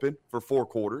wide open for 4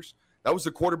 quarters. That was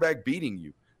the quarterback beating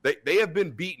you. They have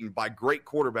been beaten by great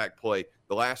quarterback play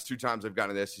the last 2 times they've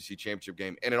gotten to the SEC championship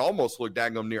game, and it almost looked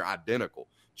daggum near identical.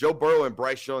 Joe Burrow and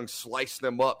Bryce Young sliced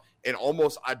them up in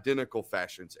almost identical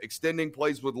fashions, extending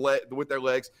plays with their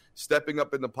legs, stepping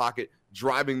up in the pocket,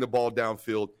 driving the ball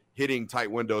downfield, hitting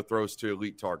tight window throws to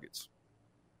elite targets.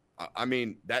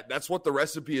 That's what the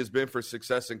recipe has been for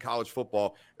success in college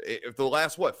football. If the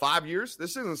last, 5 years,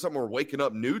 this isn't something we're waking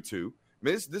up new to.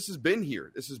 This has been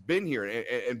here. This has been here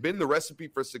and been the recipe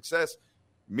for success.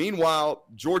 Meanwhile,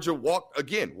 Georgia walked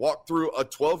through a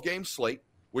 12-game slate,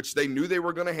 which they knew they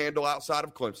were going to handle outside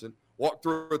of Clemson, walked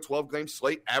through a 12-game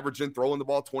slate, averaging throwing the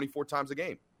ball 24 times a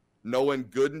game, knowing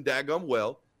good and daggum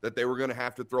well that they were going to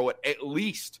have to throw it at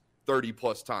least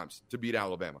 30-plus times to beat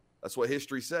Alabama. That's what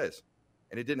history says.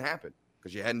 And it didn't happen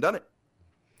because you hadn't done it.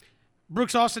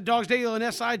 Brooks Austin, Dogs Daily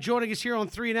and SI joining us here on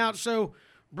 3 and Out. So,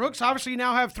 Brooks, obviously you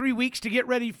now have 3 weeks to get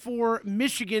ready for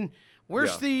Michigan.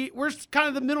 Where's kind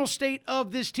of the middle state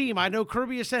of this team? I know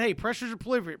Kirby has said, hey, pressures are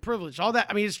privilege, all that.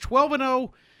 It's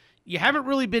 12-0. You haven't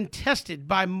really been tested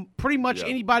by pretty much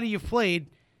anybody you've played.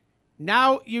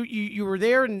 Now you were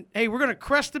there and, hey, we're going to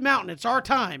crest the mountain. It's our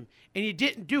time. And you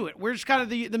didn't do it. Where's kind of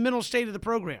the middle state of the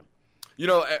program?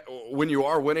 When you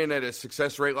are winning at a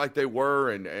success rate like they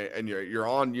were and you're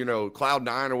on, cloud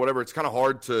 9 or whatever, it's kind of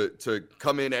hard to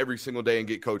come in every single day and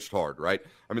get coached hard, right?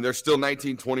 They're still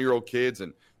 19, 20-year-old kids,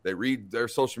 and they read their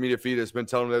social media feed that's been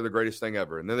telling them they're the greatest thing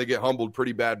ever. And then they get humbled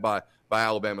pretty bad by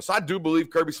Alabama. So I do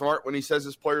believe Kirby Smart when he says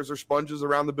his players are sponges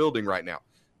around the building right now.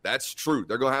 That's true.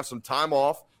 They're going to have some time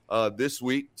off. this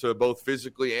week to both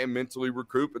physically and mentally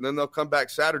recoup, and then they'll come back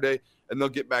Saturday and they'll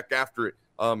get back after it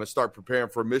and start preparing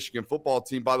for a Michigan football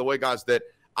team. By the way, guys, that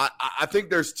I think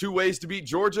there's two ways to beat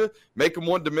Georgia. Make them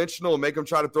one-dimensional and make them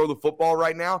try to throw the football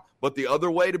right now. But the other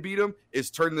way to beat them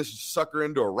is turn this sucker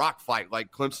into a rock fight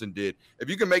like Clemson did. If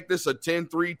you can make this a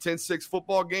 10-3, 10-6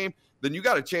 football game, then you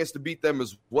got a chance to beat them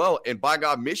as well. And by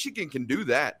God, Michigan can do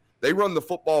that. They run the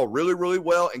football really, really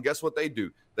well, and guess what they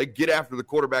do? They get after the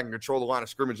quarterback and control the line of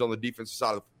scrimmage on the defensive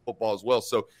side of the football as well.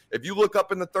 So if you look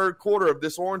up in the third quarter of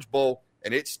this Orange Bowl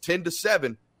and it's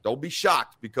 10-7, don't be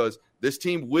shocked because this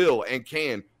team will and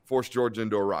can force Georgia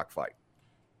into a rock fight.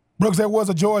 Brooks, there was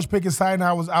a George Pickens sighting.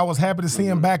 I was happy to see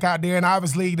him back out there, and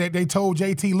obviously they told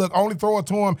JT, look, only throw it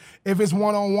to him if it's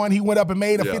one-on-one. He went up and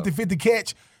made a 50-50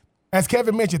 catch. As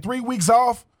Kevin mentioned, 3 weeks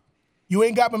off. You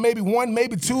ain't got but maybe one,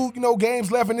 maybe two,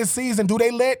 games left in this season. Do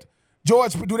they let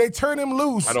George? Do they turn him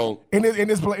loose? I don't in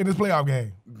this playoff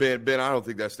game. Ben, I don't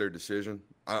think that's their decision.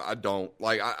 I don't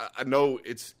like. I know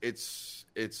it's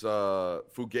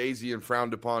fugazi and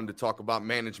frowned upon to talk about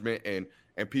management and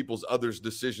people's others'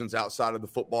 decisions outside of the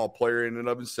football player in and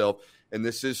of himself. And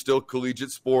this is still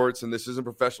collegiate sports, and this isn't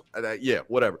professional.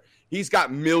 Whatever. He's got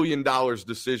 $1 million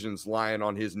decisions lying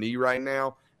on his knee right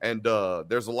now. And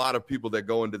there's a lot of people that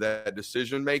go into that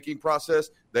decision-making process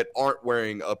that aren't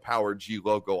wearing a Power G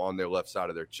logo on their left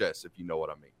side of their chest, if you know what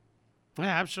I mean.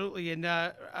 Yeah, absolutely. And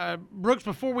Brooks,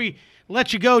 before we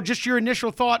let you go, just your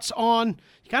initial thoughts on,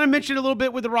 you kind of mentioned a little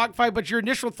bit with the rock fight, but your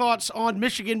initial thoughts on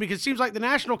Michigan, because it seems like the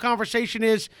national conversation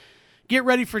is get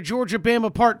ready for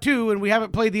Georgia-Bama Part 2, and we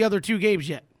haven't played the other two games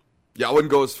yet. Yeah, I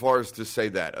wouldn't go as far as to say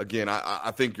that. Again,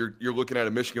 I think you're looking at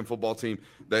a Michigan football team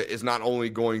that is not only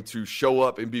going to show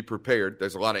up and be prepared.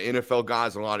 There's a lot of NFL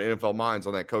guys and a lot of NFL minds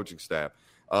on that coaching staff.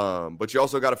 But you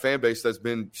also got a fan base that's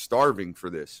been starving for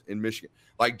this in Michigan.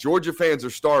 Like Georgia fans are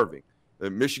starving. The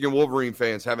Michigan Wolverine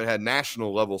fans haven't had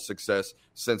national level success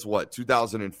since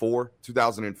 2004,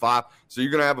 2005. So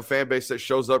you're going to have a fan base that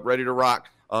shows up ready to rock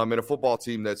and a football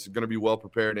team that's going to be well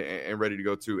prepared and ready to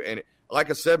go too. And like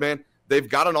I said, man, they've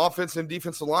got an offense and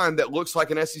defensive line that looks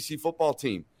like an SEC football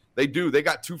team. They do. They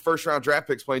got 2 first-round draft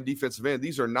picks playing defensive end.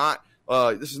 These are not.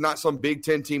 This is not some Big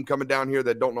Ten team coming down here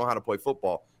that don't know how to play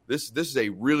football. This is a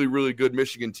really, really good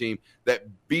Michigan team that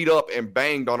beat up and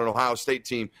banged on an Ohio State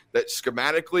team that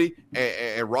schematically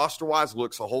and roster-wise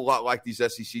looks a whole lot like these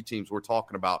SEC teams we're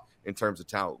talking about in terms of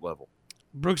talent level.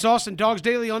 Brooks Austin, Dogs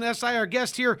Daily on SI, our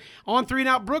guest here on 3 and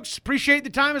Out. Brooks, appreciate the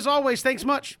time as always. Thanks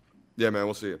much. Yeah, man,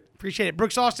 we'll see you. Appreciate it.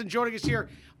 Brooks Austin joining us here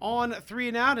on 3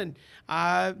 and Out, and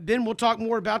then we'll talk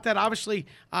more about that, obviously,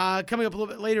 coming up a little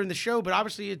bit later in the show. But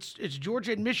obviously, it's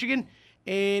Georgia and Michigan,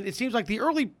 and it seems like the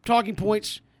early talking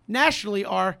points nationally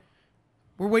are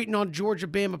we're waiting on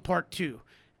Georgia-Bama Part 2.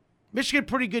 Michigan,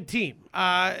 pretty good team.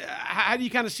 How do you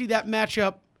kind of see that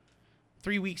matchup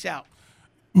 3 weeks out?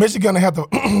 Michigan they're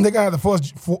gonna have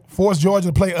to force Georgia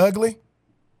to play ugly.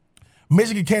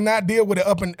 Michigan cannot deal with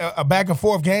a back and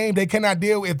forth game. They cannot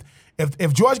deal with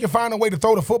if Georgia can find a way to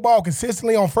throw the football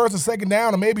consistently on first or second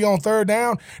down, or maybe on third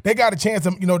down, they got a chance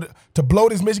to blow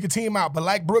this Michigan team out. But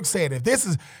like Brooks said, if this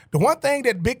is the one thing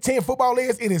that Big Ten football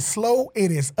is, it is slow,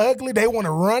 it is ugly. They want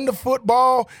to run the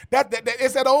football.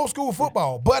 It's that old school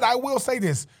football. But I will say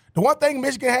this: the one thing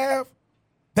Michigan have.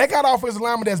 They got offensive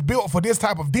linemen that's built for this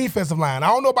type of defensive line. I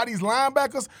don't know about these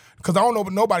linebackers because I don't know,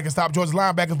 but nobody can stop Georgia's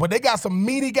linebackers. But they got some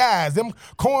meaty guys. Them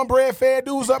cornbread-fed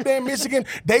dudes up there in Michigan.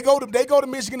 They go to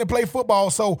Michigan to play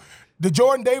football. So the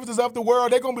Jordan Davises of the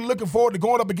world, they're gonna be looking forward to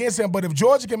going up against him. But if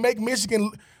Georgia can make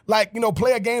Michigan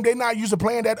play a game they're not used to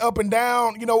playing that up and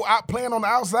down, playing on the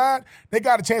outside, they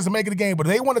got a chance to make it a game. But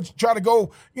if they want to try to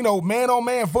go,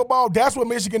 man-on-man football, that's what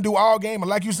Michigan do all game. And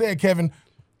like you said, Kevin,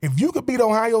 if you could beat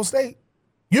Ohio State,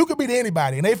 you could beat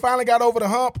anybody, and they finally got over the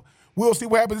hump. We'll see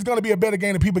what happens. It's going to be a better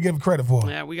game than people give it credit for.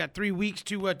 Yeah, we got 3 weeks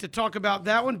to talk about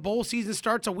that one. Bowl season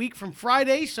starts a week from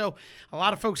Friday, so a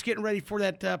lot of folks getting ready for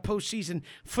that postseason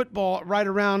football right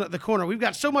around the corner. We've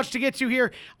got so much to get to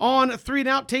here on 3 and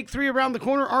Out. Take 3 around the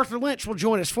corner. Arthur Lynch will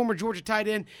join us, former Georgia tight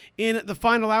end, in the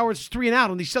final hour. It's 3 and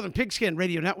Out on the Southern Pigskin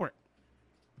Radio Network.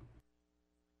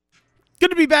 Good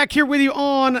to be back here with you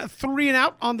on 3 and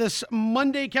Out on this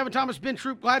Monday. Kevin Thomas, Ben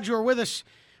Troop, glad you are with us.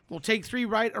 We'll take 3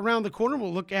 right around the corner.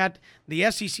 We'll look at the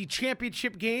SEC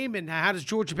championship game and how does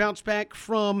Georgia bounce back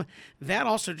from that.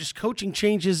 Also, just coaching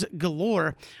changes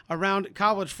galore around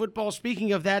college football.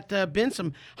 Speaking of that, Ben,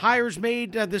 some hires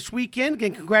made this weekend.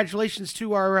 Again, congratulations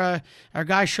to our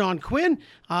guy Sean Quinn,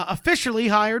 officially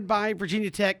hired by Virginia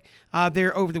Tech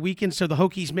there over the weekend. So the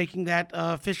Hokies making that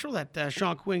official, that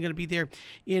Sean Quinn going to be there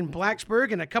in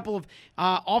Blacksburg. And a couple of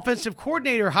offensive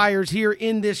coordinator hires here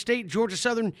in this state. Georgia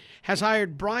Southern has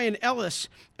hired Brian Ellis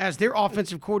as their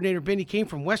offensive coordinator. Benny came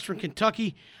from Western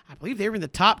Kentucky. I believe they were in the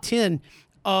top 10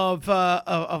 of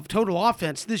total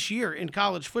offense this year in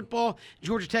college football.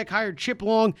 Georgia Tech hired Chip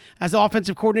Long as the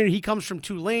offensive coordinator. He comes from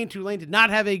Tulane. Tulane did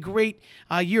not have a great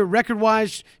year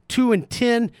record-wise,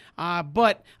 2-10,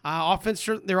 but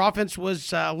their offense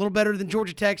was a little better than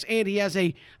Georgia Tech's, and he has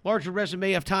a larger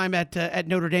resume of time at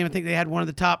Notre Dame. I think they had one of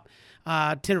the top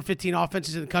 10 or 15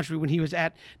 offenses in the country when he was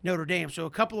at Notre Dame. So a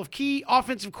couple of key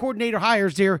offensive coordinator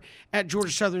hires there at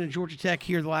Georgia Southern and Georgia Tech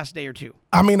here the last day or two.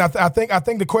 I mean, I think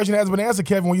the question has been answered,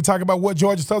 Kevin, when you talk about what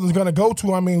Georgia Southern's going to go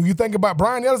to. I mean, you think about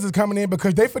Brian Ellis is coming in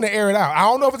because they finna air it out. I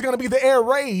don't know if it's going to be the air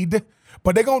raid,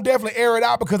 but they're going to definitely air it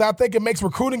out because I think it makes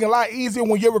recruiting a lot easier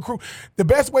when you recruit. The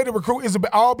best way to recruit is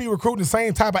to all be recruiting the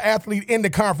same type of athlete in the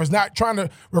conference, not trying to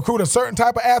recruit a certain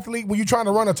type of athlete when you're trying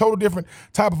to run a total different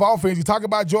type of offense. You talk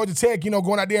about Georgia Tech,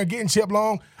 going out there and getting Chip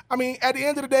Long. I mean, at the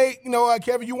end of the day,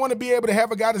 Kevin, you want to be able to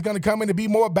have a guy that's going to come in and be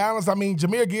more balanced. I mean,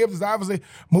 Jahmyr Gibbs has obviously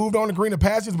moved on to greener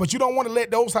pastures, but you don't want to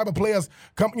let those type of players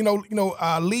come,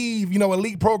 leave,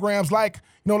 elite programs like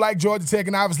Georgia Tech.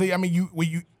 And obviously, I mean,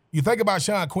 you think about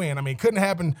Sean Quinn. I mean, couldn't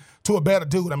happen to a better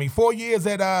dude. I mean, 4 years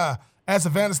at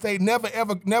Savannah State, never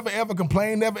ever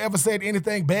complained, never ever said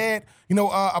anything bad,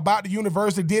 about the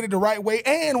university. Did it the right way,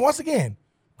 and once again,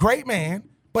 great man.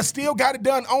 But still got it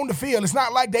done on the field. It's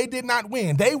not like they did not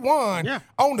win. They won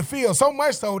on the field. So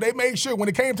much so, they made sure when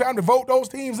it came time to vote those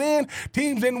teams in,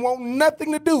 teams didn't want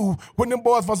nothing to do with them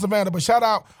boys from Savannah. But shout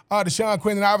out to Sean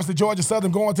Quinn and obviously Georgia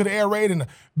Southern going to the air raid and a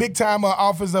big-time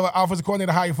offensive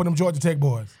coordinator hire for them Georgia Tech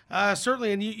boys.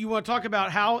 Certainly, and you want to talk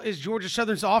about how is Georgia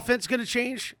Southern's offense going to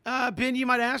change? Ben, you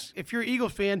might ask. If you're an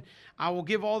Eagles fan, I will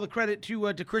give all the credit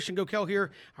to Christian Gokel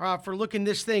here for looking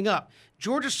this thing up.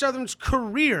 Georgia Southern's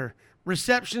career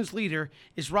receptions leader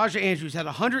is Raja Andrews. Had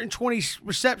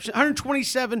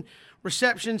 127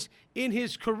 receptions in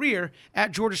his career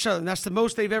at Georgia Southern. That's the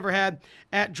most they've ever had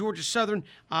at Georgia Southern.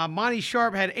 Monty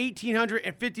Sharp had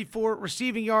 1,854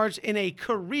 receiving yards in a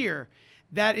career.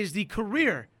 That is the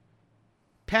career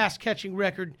pass catching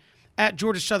record at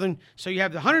Georgia Southern. So you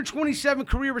have the 127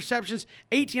 career receptions,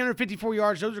 1,854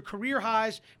 yards. Those are career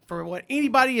highs for what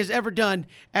anybody has ever done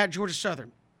at Georgia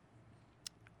Southern.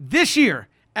 This year,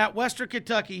 at Western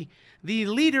Kentucky, the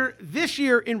leader this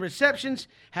year in receptions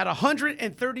had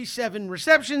 137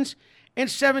 receptions and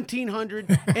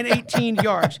 1,718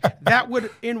 yards. That would,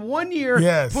 in 1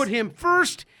 year, put him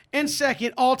first and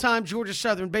second all-time Georgia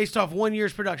Southern based off 1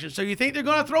 year's production. So you think they're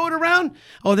going to throw it around?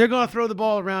 Oh, they're going to throw the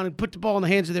ball around and put the ball in the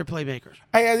hands of their playmakers.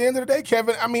 Hey, at the end of the day,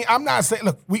 Kevin, I mean, I'm not saying,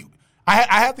 look, I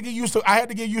had to get used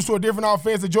to a different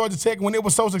offense at Georgia Tech when it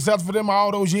was so successful for them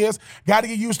all those years. Got to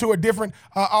get used to a different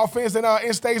offense in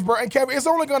Statesboro. And Kevin, it's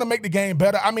only going to make the game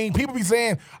better. I mean, people be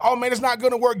saying, "Oh man, it's not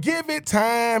going to work." Give it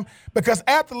time because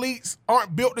athletes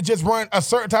aren't built to just run a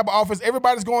certain type of offense.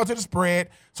 Everybody's going to the spread,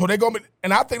 so they're going to.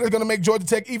 And I think it's going to make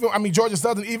Georgia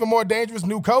Southern even more dangerous.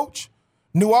 New coach,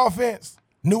 new offense,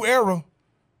 new era.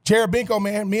 Jared Binko,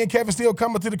 man. Me and Kevin still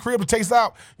coming to the crib to taste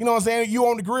out. You know what I'm saying? You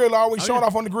on the grill, always showing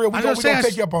off on the grill. We're going to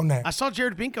take you up on that. I saw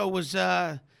Jared Binko was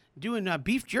doing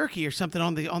beef jerky or something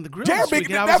on the grill Jared this week.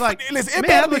 Binko, I was like, listen, it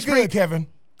better be good, Kevin.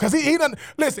 Because he doesn't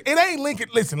 – listen, it ain't Lincoln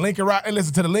 – listen, Lincoln Riley –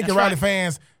 listen to the Lincoln Riley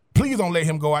fans. Please don't let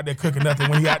him go out there cooking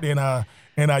nothing when he out there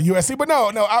in USC. But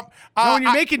no, when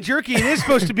you're making jerky, it is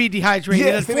supposed to be dehydrated.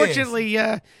 Yes, unfortunately,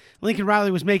 Lincoln Riley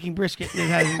was making brisket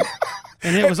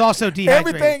and it was also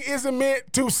dehydrated. Everything isn't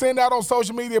meant to send out on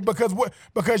social media because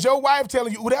your wife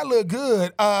telling you, "Oh, that look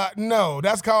good." No,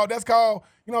 that's called.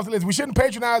 You know, listen, we shouldn't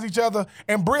patronize each other.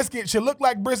 And brisket should look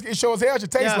like brisket. It sure as hell should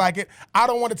taste like it. I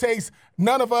don't want to taste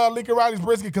none of Lincoln Riley's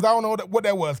brisket because I don't know what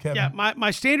that was, Kevin. Yeah,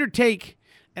 my standard take.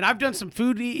 And I've done some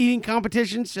food eating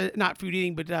competitions, not food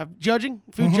eating, but judging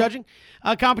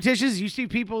competitions. You see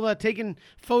people taking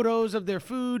photos of their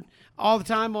food all the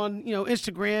time on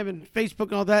Instagram and Facebook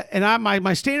and all that. And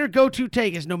my standard go-to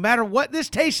take is no matter what this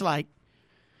tastes like,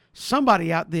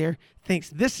 somebody out there thinks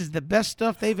this is the best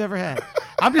stuff they've ever had.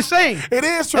 I'm just saying. It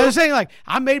is true. I'm saying, like,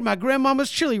 I made my grandmama's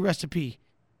chili recipe.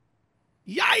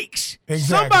 Yikes! Exactly.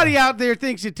 Somebody out there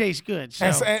thinks it tastes good. So.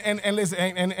 And listen,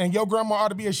 and your grandma ought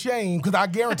to be ashamed because I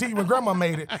guarantee you when grandma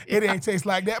made it, it ain't taste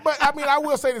like that. But I mean, I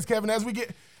will say this, Kevin, as we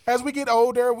get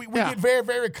older, we get very,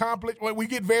 very accomplished. We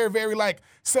get very, very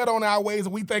set on our ways,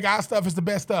 and we think our stuff is the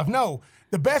best stuff. No,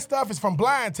 the best stuff is from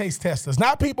blind taste testers,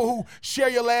 not people who share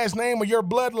your last name or your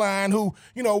bloodline who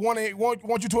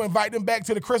want you to invite them back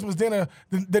to the Christmas dinner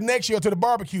the next year to the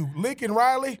barbecue. Lincoln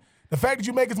Riley. The fact that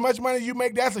you make as much money as you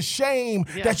make, that's a shame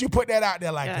that you put that out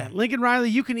there like that. Lincoln Riley,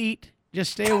 you can eat.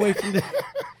 Just stay away from the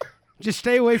just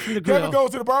stay away from the grill. Kevin goes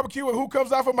to the barbecue, and who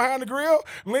comes out from behind the grill?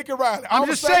 Lincoln Riley. I'm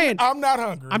just saying. I'm not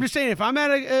hungry. I'm just saying, if I'm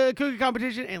at a cooking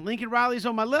competition and Lincoln Riley's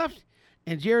on my left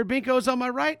and Jared Binko's on my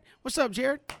right, what's up,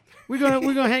 Jared? We're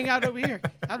gonna hang out over here.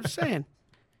 I'm just saying.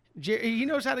 He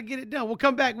knows how to get it done. We'll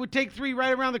come back. We'll take 3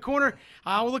 right around the corner.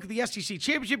 We'll look at the SEC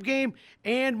championship game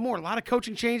and more. A lot of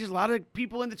coaching changes, a lot of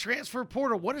people in the transfer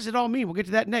portal. What does it all mean? We'll get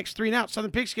to that next. 3 and Out,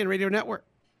 Southern Pigskin Radio Network.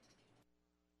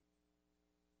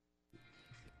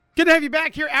 Good to have you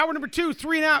back here. Hour number 2,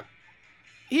 3 and Out.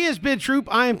 He is Ben Troop.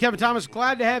 I am Kevin Thomas.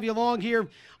 Glad to have you along here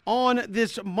on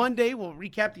this Monday. We'll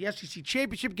recap the SEC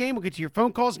championship game. We'll get to your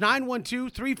phone calls.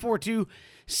 912-342-7184,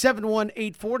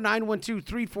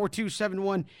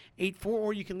 912-342-7184,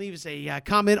 or you can leave us a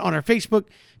comment on our Facebook,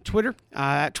 Twitter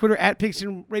at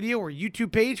Pigskin Radio, or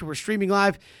YouTube page. We're streaming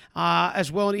live as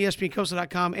well on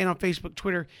ESPNCoastal.com and on Facebook,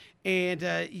 Twitter, and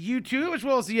YouTube, as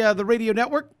well as the radio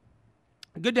network.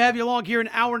 Good to have you along here in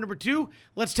hour number 2.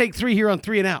 Let's take 3 here on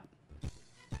 3 and Out.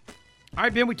 All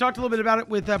right, Ben, we talked a little bit about it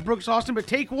with Brooks Austin, but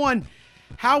take 1.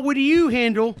 How would you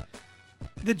handle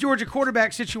the Georgia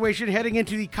quarterback situation heading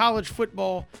into the college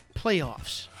football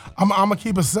playoffs? I'm going to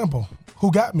keep it simple.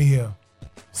 Who got me here?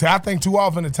 See, I think too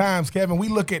often at times, Kevin, we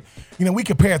look at, we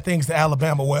compare things to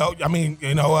Alabama. Well,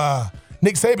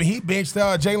 Nick Saban, he benched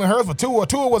Jalen Hurts for Tua.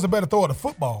 Tua was a better thrower of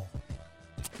football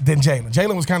than Jalen.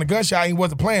 Jalen was kind of gun-shy. He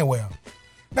wasn't playing well.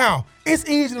 Now, it's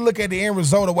easy to look at the end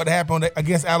result of what happened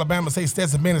against Alabama and say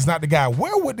Stetson Bennett's not the guy.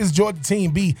 Where would this Georgia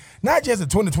team be, not just in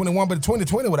 2021, but in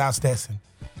 2020 without Stetson?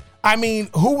 I mean,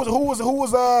 who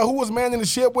was manning the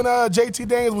ship when JT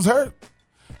Daniels was hurt?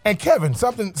 And Kevin,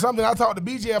 something I talked to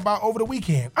BJ about over the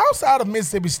weekend. Outside of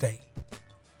Mississippi State,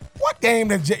 what game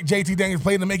did JT Daniels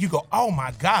play to make you go, oh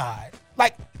my God?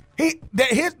 Like his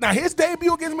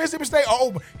debut against Mississippi State,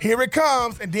 oh, here it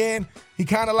comes, and then he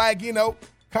kind of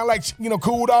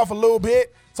cooled off a little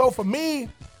bit. So for me,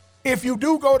 if you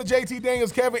do go to JT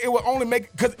Daniels, Kevin, it will only make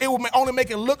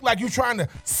it look like you're trying to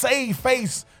save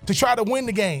face to try to win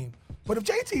the game. But if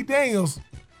JT Daniels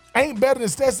ain't better than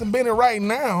Stetson Bennett right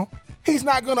now, he's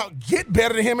not going to get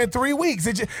better than him in 3 weeks.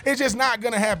 It's just not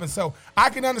going to happen. So I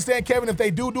can understand, Kevin, if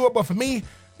they do it. But for me,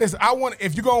 listen,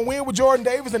 if you're going to win with Jordan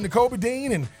Davis and Nakobe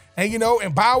Dean and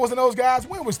Bowers and those guys,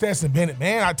 win with Stetson Bennett,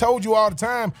 man. I told you all the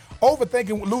time,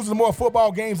 overthinking loses more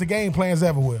football games than game plans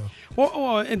ever will.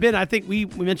 Well, and Ben, I think we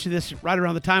mentioned this right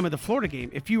around the time of the Florida game.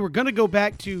 If you were going to go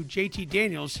back to JT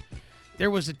Daniels,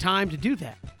 there was a time to do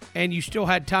that. And you still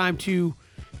had time to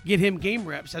get him game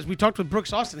reps. As we talked with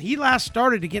Brooks Austin, he last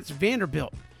started against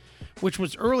Vanderbilt, which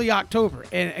was early October.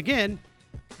 And again,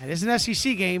 it is an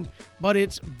SEC game, but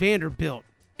it's Vanderbilt.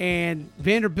 And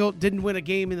Vanderbilt didn't win a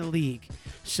game in the league.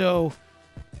 So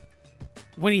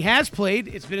when he has played,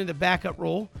 it's been in the backup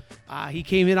role. He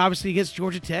came in, obviously, against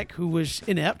Georgia Tech, who was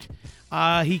inept.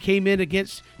 He came in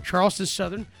against Charleston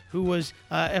Southern, who was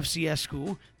FCS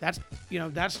school. That's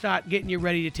not getting you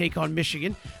ready to take on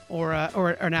Michigan or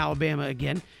an Alabama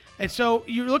again. And so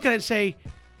you look at it and say,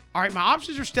 all right, my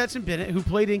options are Stetson Bennett, who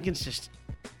played inconsistent.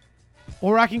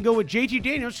 Or I can go with JT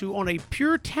Daniels, who on a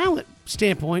pure talent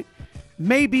standpoint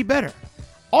may be better.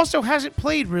 Also hasn't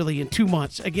played really in 2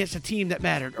 months against a team that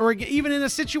mattered, or even in a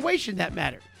situation that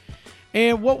mattered.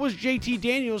 And what was JT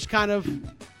Daniels' kind of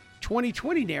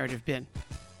 2020 narrative been?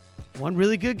 One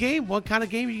really good game, one kind of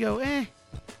game you go,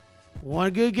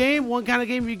 One good game, one kind of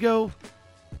game you go,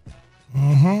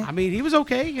 I mean, he was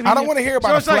okay. I don't want to hear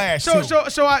about a flash.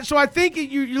 So I think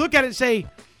you look at it and say,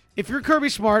 if you're Kirby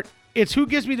Smart, it's who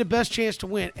gives me the best chance to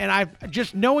win. And I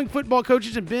just knowing football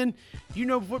coaches, and Ben, you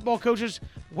know football coaches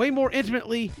way more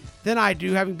intimately than I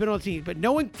do, having been on the team. But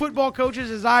knowing football coaches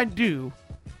as I do,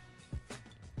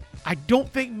 I don't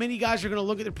think many guys are going to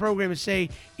look at the program and say,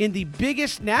 in the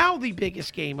biggest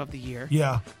game of the year,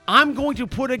 I'm going to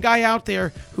put a guy out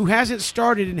there who hasn't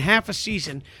started in half a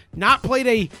season, not played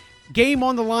a game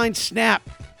on the line snap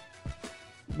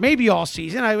maybe all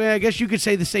season. I guess you could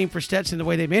say the same for Stetson, the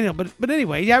way they made him. But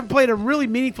anyway, you haven't played a really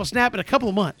meaningful snap in a couple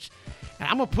of months. And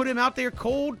I'm going to put him out there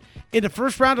cold in the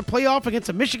first round of playoff against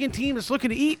a Michigan team that's looking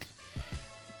to eat.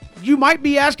 You might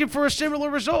be asking for a similar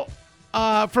result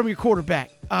from your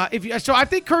quarterback. So I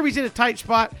think Kirby's in a tight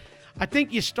spot. I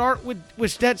think you start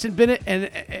with Stetson Bennett. And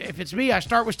if it's me, I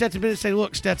start with Stetson Bennett and say,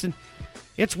 look, Stetson,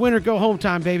 it's win or go home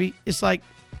time, baby. It's like,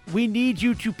 we need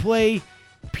you to play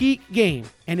peak game.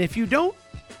 And if you don't,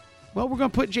 well, we're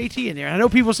going to put JT in there. And I know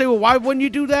people say, well, why wouldn't you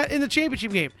do that in the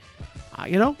championship game?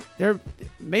 There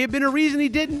may have been a reason he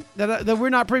didn't that we're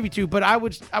not privy to, but I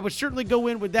would certainly go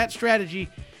in with that strategy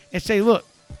and say, look,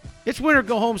 It's win or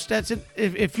go home, Stetson.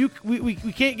 If we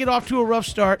can't get off to a rough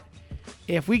start,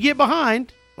 if we get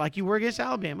behind, like you were against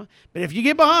Alabama, but if you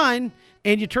get behind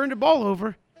and you turn the ball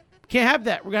over, can't have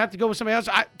that. We're going to have to go with somebody else.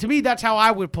 To me, that's how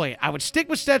I would play it. I would stick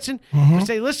with Stetson and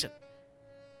say, listen,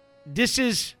 this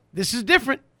is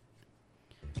different.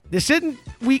 This isn't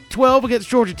week 12 against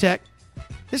Georgia Tech.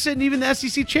 This isn't even the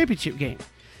SEC championship game.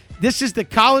 This is the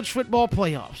college football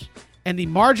playoffs. And the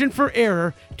margin for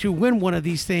error to win one of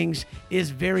these things is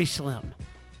very slim.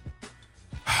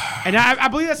 And I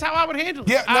believe that's how I would handle it.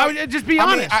 Yeah, no, I would just be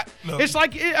honest. look. It's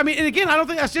like, and again, I don't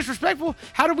think that's disrespectful.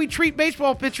 How do we treat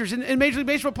baseball pitchers in Major League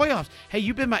Baseball playoffs? Hey,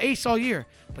 you've been my ace all year,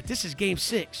 but this is game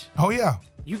 6. Oh, yeah.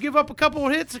 You give up a couple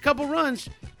of hits, a couple of runs,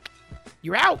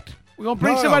 you're out. We're going to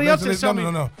bring somebody else in.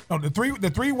 No.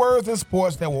 The three words in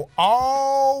sports that will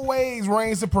always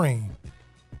reign supreme.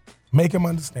 Make them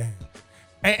understand.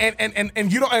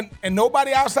 And you don't and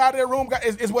nobody outside of their room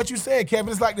is what you said,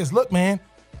 Kevin. It's like this. Look, man,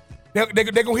 they're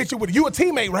gonna hit you with you a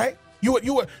teammate, right?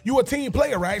 You a team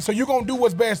player, right? So you're gonna do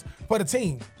what's best for the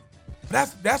team.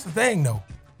 That's the thing, though.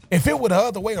 If it were the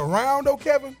other way around, though,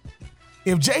 Kevin,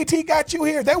 if JT got you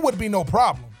here, there would be no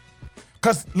problem.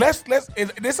 Cause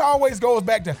this always goes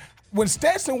back to when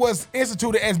Stetson was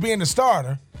instituted as being the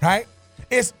starter, right?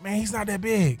 It's he's not that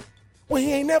big. Well,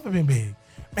 he ain't never been big.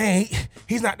 Man,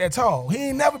 he's not that tall. He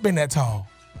ain't never been that tall.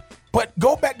 But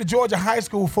go back to Georgia high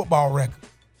school football record.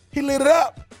 He lit it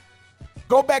up.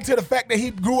 Go back to the fact that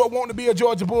he grew up wanting to be a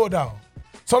Georgia Bulldog.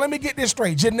 So let me get this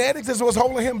straight. Genetics is what's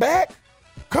holding him back?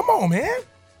 Come on, man.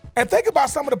 And think about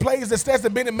some of the plays that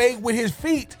Stetson Bennett made with his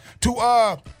feet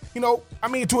to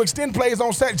extend plays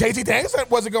on set. JT Daniels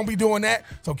wasn't going to be doing that.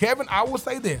 So, Kevin, I will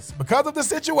say this. Because of the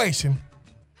situation,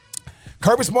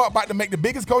 Kirby Smart about to make the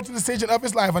biggest coaching decision of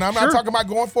his life. And I'm not talking about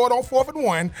going for it on 4th and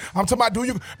 1. I'm talking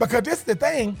about because this is the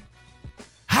thing.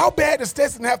 How bad does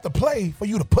Stetson have to play for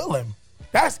you to pull him?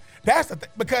 That's the thing.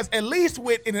 Because at least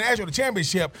in the national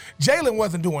championship, Jalen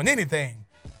wasn't doing anything.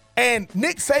 And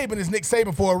Nick Saban is Nick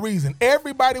Saban for a reason.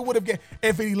 Everybody would have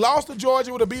if he lost to Georgia,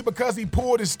 it would have been because he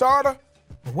pulled his starter.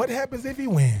 But what happens if he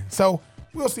wins? So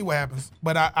we'll see what happens.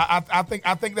 But I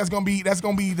think that's gonna be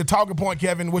the talking point,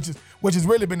 Kevin, which has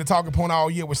really been the talking point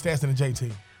all year with Stetson and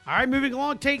JT. All right, moving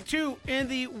along, take 2. In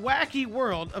the wacky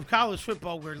world of college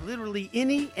football, where literally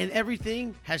any and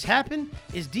everything has happened,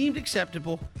 is deemed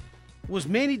acceptable, was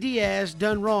Manny Diaz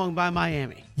done wrong by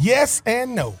Miami? Yes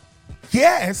and no.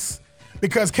 Yes,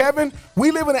 because Kevin,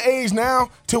 we live in an age now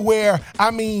to where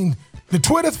the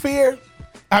Twitter sphere.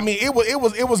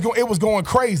 It was going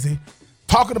crazy,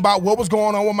 talking about what was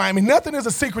going on with Miami. Nothing is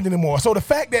a secret anymore. So the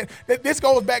fact that this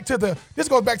goes back to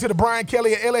the Brian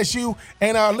Kelly at LSU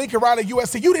and Lincoln Riley at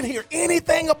USC. You didn't hear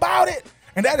anything about it,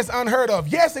 and that is unheard of.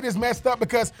 Yes, it is messed up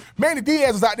because Manny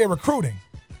Diaz was out there recruiting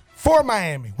for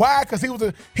Miami. Why? Because he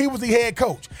was the head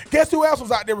coach. Guess who else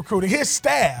was out there recruiting? His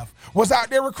staff was out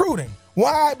there recruiting.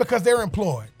 Why? Because they're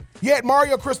employed. Yet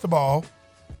Mario Cristobal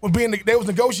was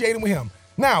negotiating with him.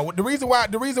 Now, the reason why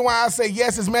I say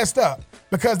yes is messed up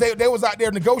because they was out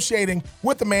there negotiating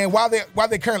with the man while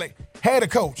they currently had a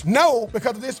coach. No,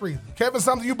 because of this reason. Kevin,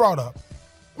 something you brought up.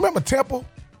 Remember Temple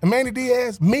and Manny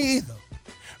Diaz? Me either.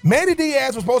 Manny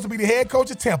Diaz was supposed to be the head coach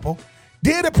at Temple,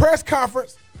 did a press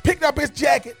conference, picked up his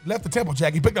jacket, left the Temple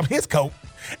jacket, he picked up his coat,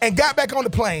 and got back on the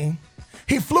plane.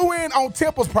 He flew in on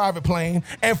Temple's private plane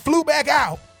and flew back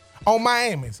out on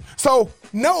Miami's. So,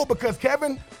 no, because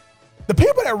Kevin, the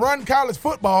people that run college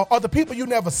football are the people you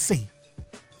never see.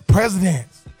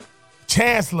 Presidents,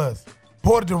 chancellors,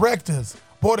 board of directors,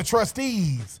 board of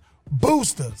trustees,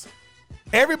 boosters.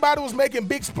 Everybody was making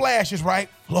big splashes, right?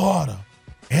 Florida,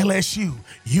 LSU,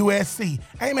 USC.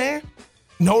 Hey, man,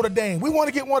 Notre Dame. We want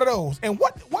to get one of those. And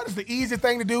what is the easy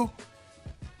thing to do?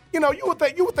 You know, you would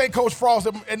think Coach Frost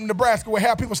in Nebraska would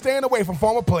have people staying away from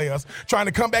former players trying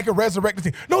to come back and resurrect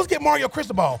the team. No, let's get Mario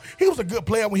Cristobal. He was a good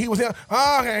player when he was here.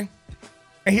 Okay.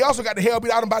 And he also got the hell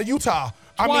beat out of him by Utah.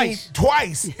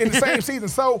 Twice in the same season.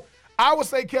 So I would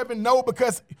say, Kevin, no,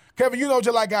 because, Kevin, you know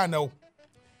just like I know.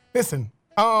 Listen,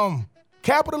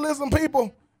 capitalism,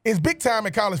 people, is big time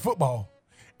in college football.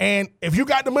 And if you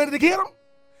got the money to get them,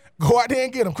 go out there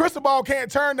and get them. Cristobal can't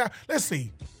turn down. Let's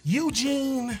see.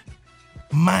 Eugene,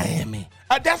 Miami.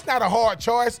 That's not a hard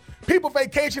choice. People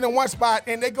vacation in one spot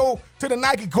and they go to the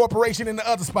Nike Corporation in the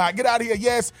other spot. Get out of here.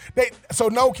 Yes. So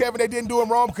no, Kevin, they didn't do him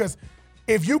wrong because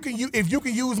if you can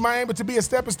use Miami to be a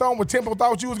stepping stone when Temple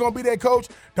thought you was going to be their coach,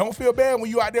 don't feel bad when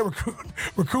you out there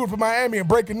recruiting for Miami and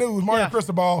breaking news. Mario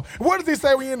Cristobal. What does he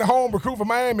say when you're in the home recruit for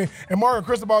Miami and Mario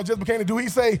Cristobal just became the dude? He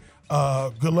say,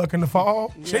 good luck in the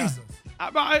fall? Yeah. Jesus.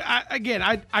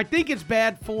 I think it's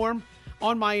bad form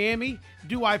on Miami.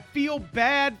 Do I feel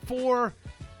bad for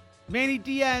Manny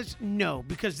Diaz, no,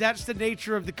 because that's the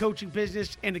nature of the coaching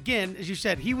business. And again, as you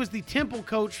said, he was the Temple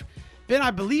coach, Ben,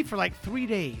 I believe, for like 3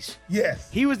 days.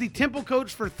 Yes. He was the Temple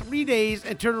coach for 3 days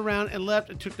and turned around and left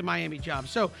and took the Miami job.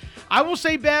 So I will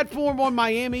say bad form on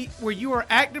Miami, where you are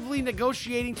actively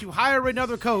negotiating to hire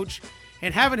another coach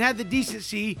and haven't had the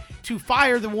decency to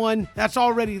fire the one that's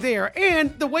already there.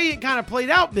 And the way it kind of played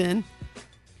out, Ben,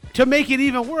 to make it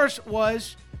even worse,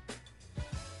 was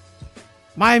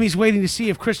Miami's waiting to see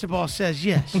if Cristobal says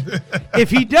yes. If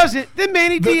he doesn't, then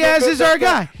Manny Diaz is our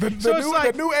guy.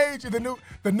 The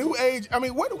new age. I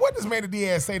mean, what does Manny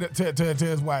Diaz say to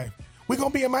his wife? We're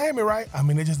gonna be in Miami, right? I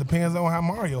mean, it just depends on how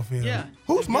Mario feels. Yeah.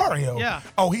 Who's Mario? Yeah.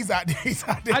 Oh, he's out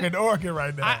there in Oregon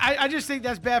right now. I just think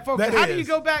that's bad focus. How do you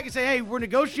go back and say, hey, we're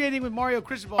negotiating with Mario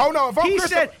Cristobal? Oh no, if I'm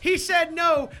he said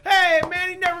no. Hey, man,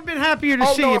 he never been happier to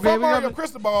see you, if baby. I'm Mario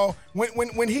Cristobal,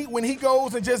 when he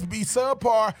goes and just be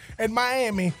subpar in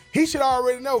Miami, he should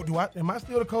already know. Am I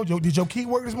still the coach? Did your key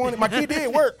work this morning? My key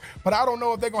did work, but I don't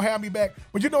know if they're gonna have me back.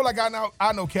 But you know, like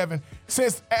I know, Kevin.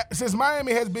 Since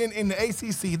Miami has been in the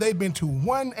ACC, they've been to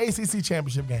one ACC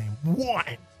championship game. One.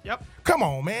 Yep. Come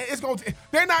on, man.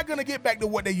 They're not going to get back to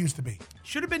what they used to be.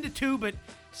 Should have been to 2, but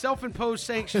self-imposed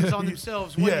sanctions on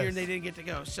themselves one year and they didn't get to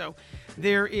go. So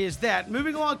there is that.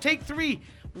 Moving along, take 3.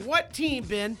 What team,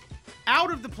 Ben,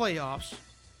 out of the playoffs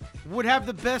would have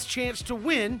the best chance to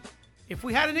win if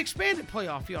we had an expanded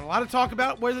playoff field? A lot of talk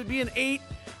about whether it be an 8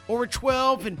 or a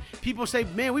 12, and people say,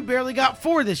 man, we barely got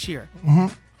 4 this year. Mm-hmm.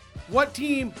 What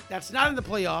team that's not in the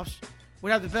playoffs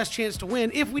would have the best chance to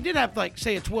win if we did have, like,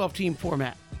 say, a 12-team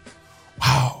format?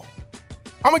 Wow.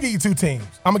 I'm gonna give you 2 teams.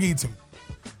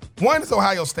 One is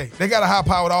Ohio State. They got a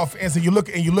high-powered offense, and you look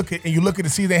at the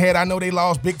season ahead. I know they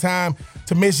lost big time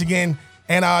to Michigan,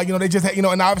 and they just had,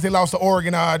 and obviously they lost to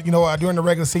Oregon, during the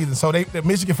regular season. So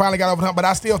Michigan finally got over the hump, but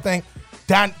I still think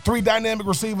 3 dynamic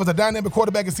receivers, a dynamic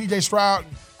quarterback, and C.J. Stroud,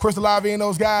 Chris Olave, and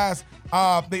those guys.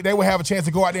 They will have a chance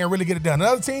to go out there and really get it done.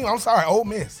 Another team, Ole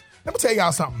Miss. Let me tell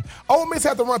y'all something. Ole Miss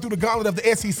have to run through the gauntlet of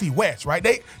the SEC West, right?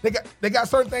 They got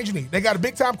certain things you need. They got a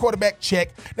big-time quarterback, check.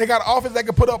 They got an offense that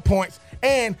can put up points.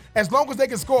 And as long as they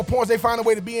can score points, they find a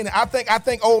way to be in it. I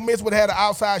think Ole Miss would have had an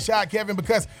outside shot, Kevin,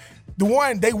 because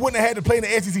they wouldn't have had to play in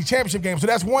the SEC championship game. So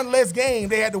that's one less game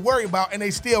they had to worry about, and they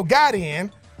still got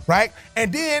in, right?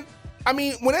 And then,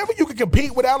 whenever you can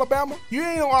compete with Alabama, you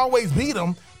ain't gonna always beat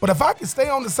them. But if I can stay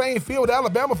on the same field with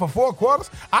Alabama for 4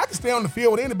 quarters, I can stay on the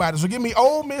field with anybody. So give me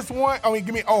Ole Miss 1.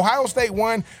 Give me Ohio State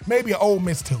 1, maybe an Ole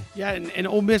Miss 2. Yeah, and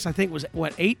Ole Miss, I think, was,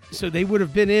 8? So they would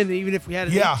have been in even if we had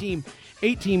an 8-team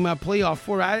playoff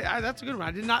format. That's a good one.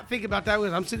 I did not think about that.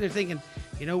 I'm sitting there thinking,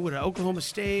 would an Oklahoma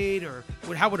State or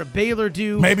how would a Baylor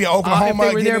do? Maybe Oklahoma.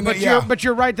 If they were there. But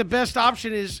you're right. The best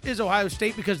option is Ohio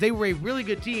State because they were a really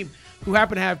good team who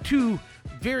happen to have 2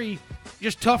 very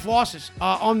just tough losses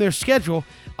on their schedule.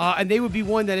 And they would be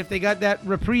one that if they got that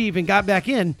reprieve and got back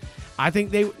in, I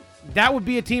think that would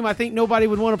be a team I think nobody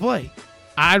would want to play.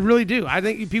 I really do. I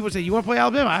think people say, you want to play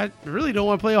Alabama? I really don't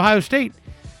want to play Ohio State.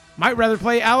 Might rather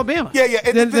play Alabama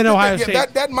than Ohio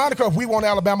State. That moniker of we want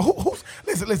Alabama,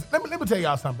 listen, let me tell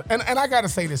y'all something. And I got to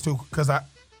say this too, because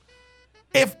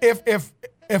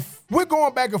if we're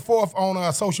going back and forth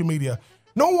on social media,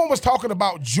 no one was talking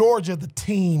about Georgia, the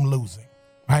team, losing,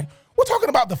 right? We're talking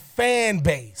about the fan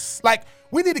base. Like,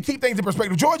 we need to keep things in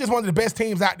perspective. Georgia's one of the best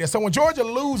teams out there. So when Georgia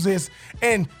loses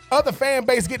and other fan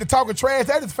base get to talking trash,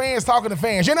 that is fans talking to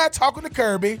fans. You're not talking to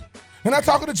Kirby. You're not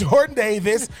talking to Jordan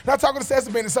Davis. You're not talking to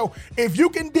Stetson Bennett. So if you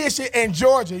can dish it in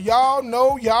Georgia, y'all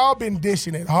know y'all been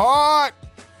dishing it hard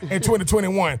in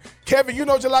 2021. Kevin, you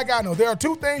know just like I know, there are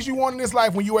 2 things you want in this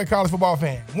life when you're a college football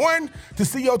fan. 1, to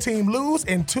see your team lose,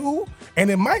 and 2,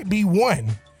 and it might be 1,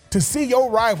 to see your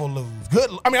rival lose.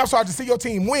 To see your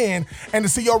team win and to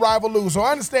see your rival lose. So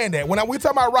I understand that. When we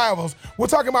talk about rivals, we're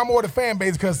talking about more the fan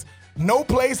base because no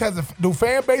place has the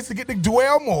fan base to get to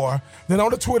dwell more than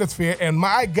on the Twitter sphere. And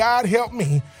my God help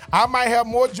me, I might have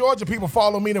more Georgia people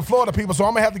follow me than Florida people, so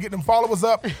I'm gonna have to get them followers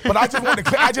up. But I just want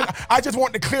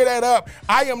to clear that up.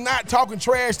 I am not talking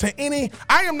trash to any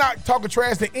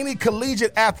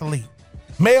collegiate athlete,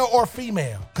 male or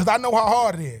female, because I know how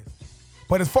hard it is.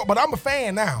 But I'm a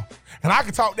fan now, and I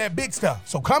can talk that big stuff.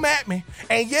 So come at me.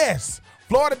 And yes,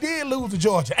 Florida did lose to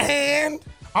Georgia, and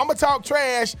I'm gonna talk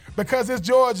trash because it's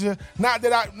Georgia. Not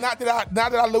that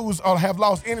I lose or have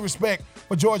lost any respect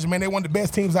for Georgia, man. They're one of the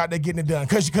best teams out there getting it done.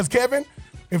 Because Kevin,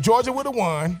 if Georgia would have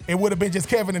won, it would have been just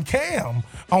Kevin and Cam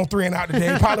on 3 and out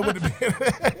today. Probably would have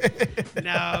been.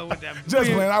 No, it would have just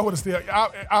man, I would have still.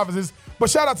 Obviously. But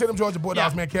shout out to them Georgia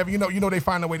Bulldogs, man, Kevin. You know they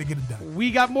find a way to get it done.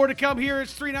 We got more to come here.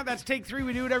 It's 3 now. That's take 3.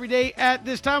 We do it every day at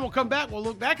this time. We'll come back. We'll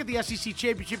look back at the SEC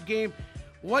championship game.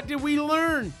 What did we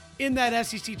learn in that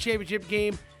SEC championship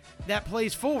game that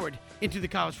plays forward into the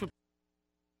college football?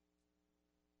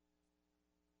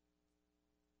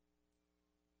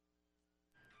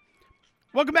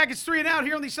 Welcome back. It's 3 and Out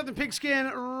here on the Southern Pigskin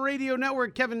Radio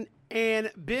Network. Kevin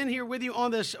and Ben here with you on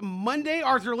this Monday.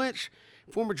 Arthur Lynch,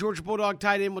 former Georgia Bulldog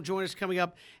tight end, will join us coming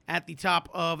up at the top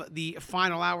of the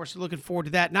final hour. So looking forward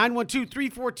to that.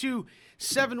 912-342-7184.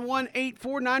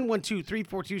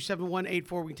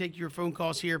 912-342-7184. We can take your phone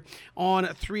calls here on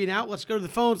 3 and Out. Let's go to the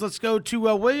phones. Let's go to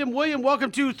William. William,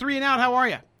 welcome to 3 and Out. How are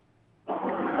you?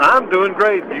 I'm doing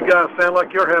great. You guys sound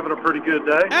like you're having a pretty good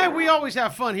day. And we always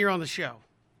have fun here on the show.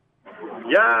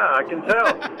 Yeah, I can tell.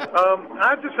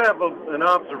 I just have an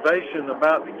observation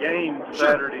about the game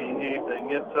Saturday evening.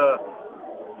 It's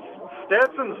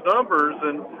Stetson's numbers,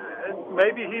 and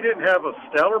maybe he didn't have a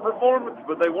stellar performance,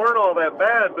 but they weren't all that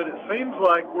bad. But it seems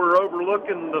like we're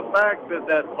overlooking the fact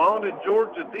that vaunted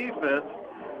Georgia defense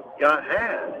got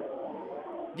had.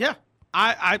 Yeah.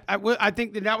 I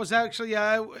think that was actually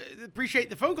appreciate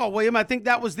the phone call, William. I think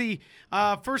that was the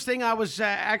first thing I was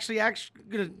actually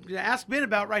going to ask Ben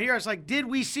about right here. I was like, did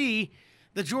we see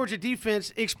the Georgia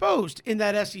defense exposed in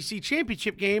that SEC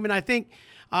championship game? And I think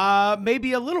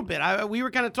maybe a little bit. We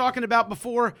were kind of talking about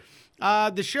before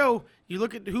the show. You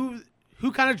look at who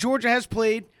kind of Georgia has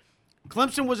played.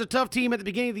 Clemson was a tough team at the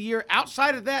beginning of the year.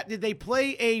 Outside of that, did they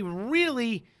play a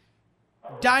really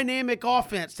dynamic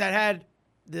offense that had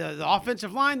the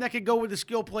offensive line that could go with the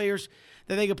skill players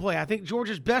that they could play? I think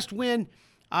Georgia's best win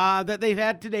that they've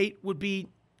had to date would be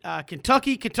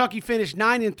Kentucky. Kentucky finished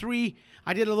 9-3.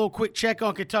 I did a little quick check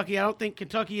on Kentucky. I don't think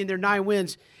Kentucky in their 9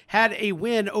 wins had a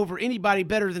win over anybody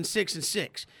better than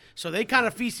 6-6. So they kind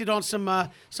of feasted on some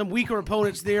weaker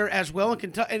opponents there as well.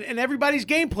 And everybody's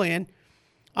game plan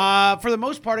for the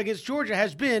most part against Georgia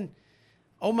has been,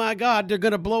 oh my God, they're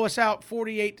going to blow us out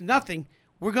 48-0.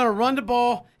 We're going to run the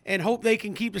ball and hope they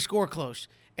can keep the score close.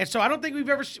 And so I don't think we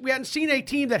hadn't seen a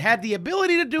team that had the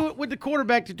ability to do it with the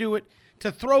quarterback to do it,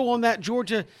 to throw on that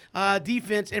Georgia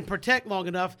defense and protect long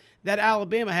enough that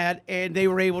Alabama had, and they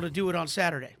were able to do it on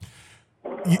Saturday.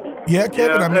 Yeah,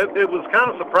 Kevin. Yeah, it was kind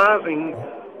of surprising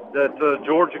that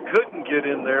Georgia couldn't get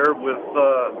in there with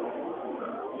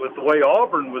the way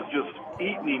Auburn was just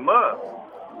eating him up.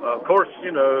 Of course,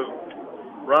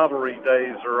 rivalry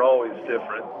days are always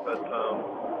different, but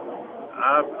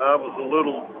I was a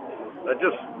little. I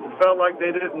just felt like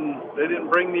they didn't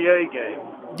bring the A game.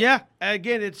 Yeah,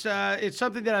 again, it's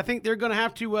something that I think they're going to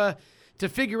have to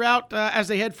figure out as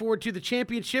they head forward to the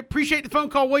championship. Appreciate the phone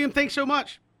call, William. Thanks so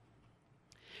much.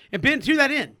 And Ben, to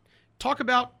that end, talk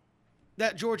about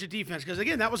that Georgia defense, because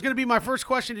again, that was going to be my first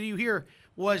question to you here: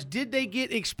 was did they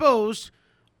get exposed,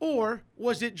 or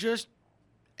was it just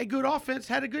a good offense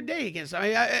had a good day against?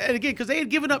 And again, because they had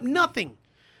given up nothing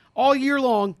all year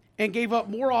long and gave up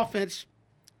more offense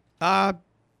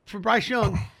for Bryce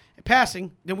Young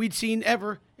passing than we'd seen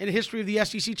ever in the history of the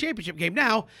SEC championship game.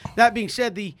 Now, that being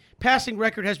said, the passing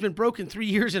record has been broken 3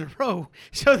 years in a row,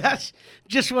 so that's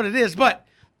just what it is. But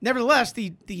nevertheless,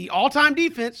 the all-time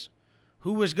defense,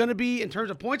 who was going to be, in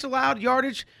terms of points allowed,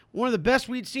 yardage, one of the best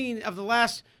we'd seen of the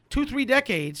last 2-3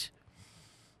 decades,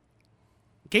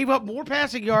 gave up more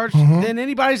passing yards than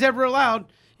anybody's ever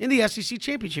allowed in the SEC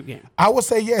championship game. I would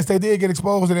say, yes, they did get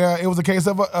exposed. It was a case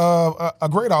of a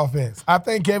great offense. I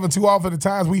think, Kevin, too often at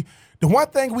times, the one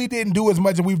thing we didn't do as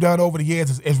much as we've done over the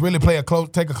years is really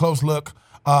take a close look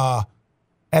at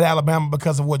Alabama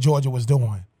because of what Georgia was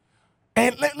doing.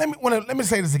 And let me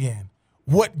say this again.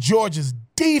 What Georgia's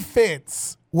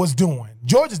defense was doing.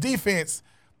 Georgia's defense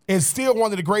is still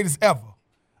one of the greatest ever.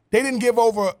 They didn't give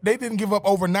up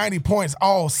over 90 points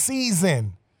all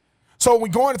season. So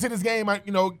when going into this game, I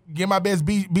get my best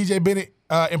BJ Bennett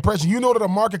impression. That a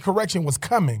market correction was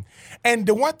coming. And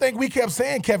the one thing we kept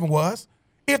saying, Kevin, was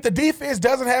if the defense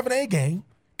doesn't have an A game,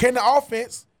 can the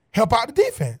offense help out the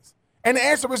defense? And the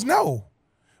answer is no.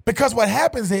 Because what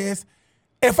happens is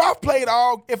if I'm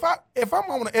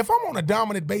on a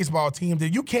dominant baseball team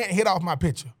that you can't hit off my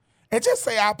pitcher, and just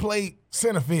say I play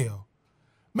center field,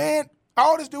 man,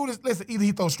 all this dude is, listen, either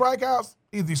he throws strikeouts,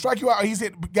 either he strike you out, or he's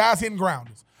hitting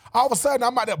grounders. All of a sudden,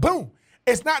 I'm out there, boom.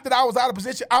 It's not that I was out of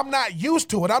position. I'm not used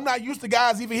to it. I'm not used to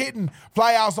guys even hitting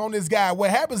flyouts on this guy. What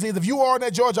happens is if you are on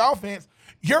that Georgia offense,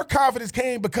 your confidence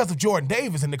came because of Jordan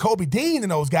Davis and Nakobe Dean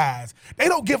and those guys. They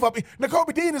don't give up.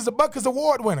 Nakobe Dean is a Butkus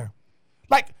Award winner.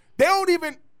 Like, I don't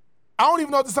even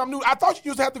know if this is something new. I thought you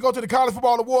used to have to go to the College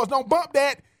Football Awards. Don't bump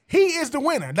that. He is the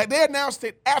winner. Like, they announced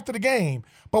it after the game.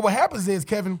 But what happens is,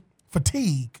 Kevin,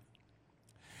 fatigue.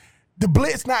 The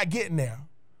blitz not getting there.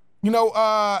 And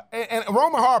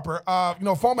Roman Harper,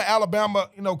 former Alabama,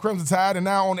 Crimson Tide, and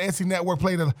now on the SC Network,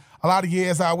 played a lot of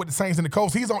years with the Saints and the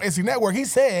Colts. He's on SC Network. He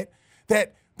said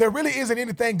that there really isn't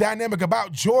anything dynamic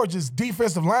about Georgia's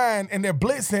defensive line and their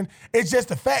blitzing. It's just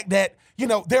the fact that,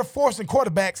 they're forcing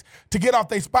quarterbacks to get off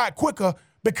their spot quicker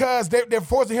because they're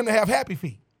forcing him to have happy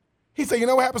feet. He said, you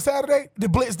know what happened Saturday? The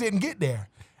blitz didn't get there.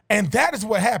 And that is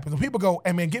what happens. When people go,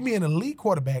 hey, man, give me an elite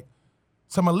quarterback,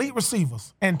 some elite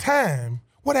receivers, and time,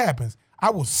 what happens?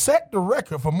 I will set the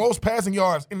record for most passing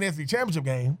yards in the SEC championship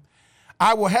game.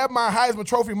 I will have my Heisman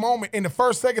Trophy moment in the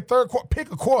first, second, third quarter,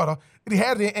 pick a quarter that he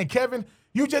had it in. And, Kevin,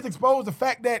 you just exposed the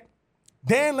fact that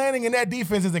Dan Lanning and that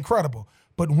defense is incredible.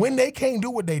 But when they can't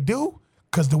do what they do,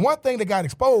 because the one thing that got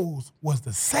exposed was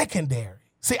the secondary.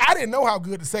 See, I didn't know how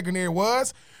good the secondary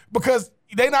was because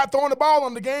they not throwing the ball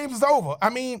on the games is over. I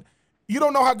mean, you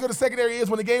don't know how good the secondary is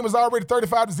when the game is already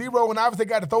 35-0 and obviously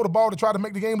got to throw the ball to try to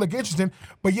make the game look interesting.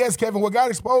 But yes, Kevin, what got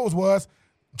exposed was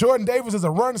Jordan Davis is a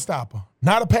run stopper,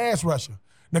 not a pass rusher.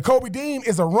 Nakobe Dean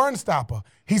is a run stopper.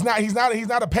 He's not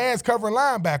a pass covering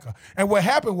linebacker. And what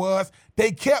happened was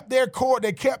they kept their core,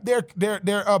 they kept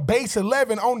their base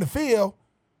 11 on the field.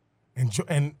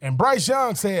 And Bryce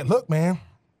Young said, look, man,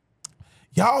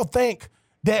 y'all think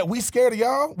that we scared of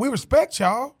y'all? We respect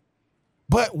y'all.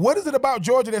 But what is it about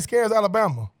Georgia that scares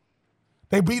Alabama?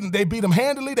 They beat them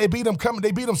handily. They beat them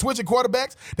switching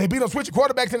quarterbacks. They beat them switching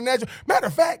quarterbacks in the national. Matter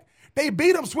of fact, they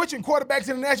beat them switching quarterbacks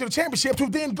in the national championship to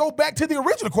then go back to the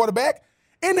original quarterback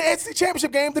in the SEC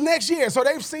championship game the next year. So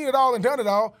they've seen it all and done it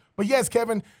all. But yes,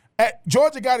 Kevin,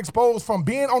 Georgia got exposed from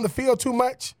being on the field too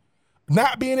much,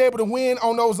 not being able to win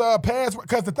on those pass.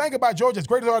 Because the thing about Georgia, as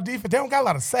great as our defense, they don't got a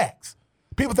lot of sacks.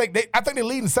 People think I think their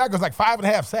leading sack was like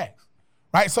 5.5 sacks,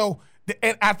 right? So,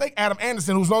 and I think Adam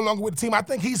Anderson, who's no longer with the team, I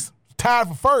think he's tied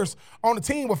for first on the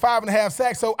team with 5.5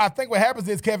 sacks. So I think what happens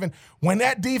is, Kevin, when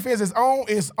that defense is on,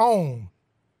 it's on.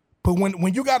 But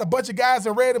when you got a bunch of guys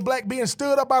in red and black being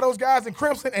stood up by those guys in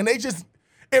crimson, and they just,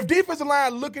 if defensive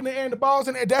line look in the air and the ball's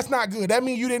in there, that's not good. That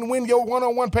means you didn't win your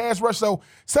one-on-one pass rush. So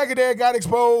secondary got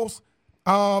exposed.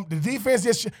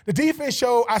 The defense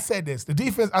showed, I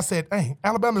said, hey,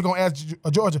 Alabama's going to ask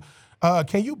Georgia,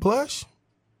 can you blush?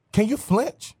 Can you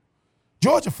flinch?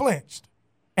 Georgia flinched.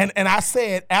 And I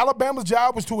said Alabama's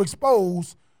job was to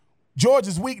expose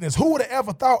Georgia's weakness. Who would have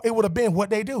ever thought it would have been what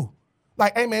they do?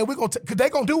 Like, hey, man, they're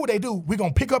going to do what they do. We're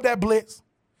going to pick up that blitz.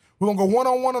 We're going to go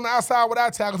one-on-one on the outside with our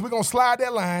tackles. We're going to slide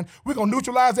that line. We're going to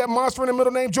neutralize that monster in the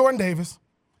middle named Jordan Davis.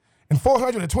 And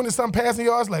 420-something passing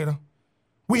yards later,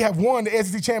 we have won the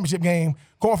SEC championship game,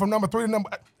 going from number 3 to number.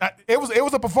 It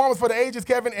was a performance for the ages,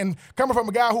 Kevin, and coming from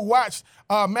a guy who watched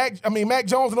Mac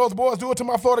Jones and those boys do it to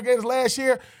my Florida Gators last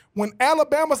year. When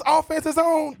Alabama's offense is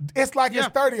on, it's like There's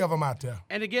 30 of them out there.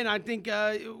 And again, I think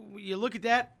you look at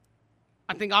that.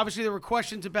 I think obviously there were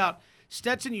questions about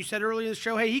Stetson. You said earlier in the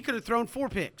show, hey, he could have thrown 4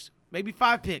 picks, maybe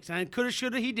 5 picks, and coulda,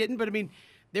 shoulda, he didn't. But I mean,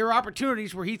 there were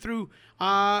opportunities where he threw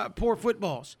poor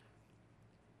footballs.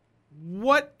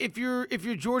 What, if you're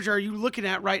Georgia, are you looking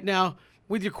at right now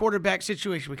with your quarterback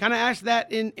situation? We kind of asked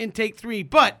that in take 3,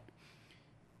 but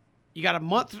you got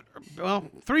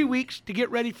 3 weeks to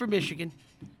get ready for Michigan,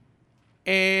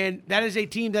 and that is a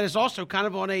team that is also kind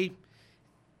of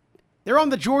they're on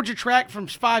the Georgia track from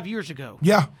 5 years ago.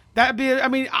 Yeah.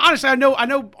 Honestly, I know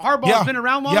Harbaugh's been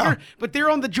around longer, but they're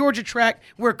on the Georgia track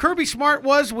where Kirby Smart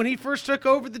was when he first took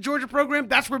over the Georgia program.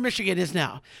 That's where Michigan is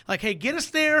now. Like, hey, get us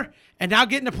there, and now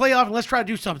get in the playoff, and let's try to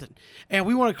do something. And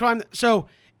we want to climb. So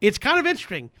it's kind of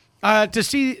interesting to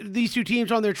see these two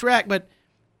teams on their track. But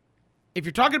if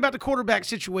you're talking about the quarterback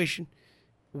situation,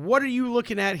 what are you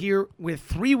looking at here with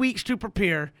 3 weeks to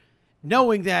prepare,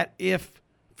 knowing that if,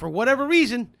 for whatever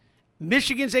reason,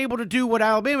 Michigan's able to do what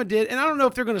Alabama did, and I don't know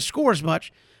if they're going to score as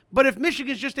much, but if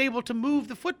Michigan's just able to move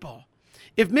the football,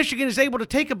 if Michigan is able to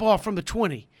take a ball from the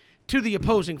 20 to the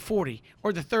opposing 40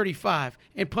 or the 35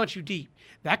 and punch you deep,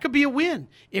 that could be a win.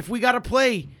 If we got to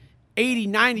play 80,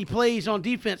 90 plays on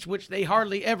defense, which they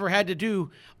hardly ever had to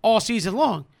do all season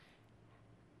long,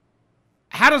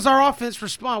 how does our offense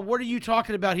respond? What are you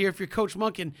talking about here if you're Coach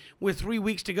Monken with 3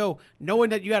 weeks to go,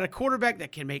 knowing that you got a quarterback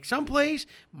that can make some plays,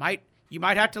 you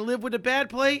might have to live with a bad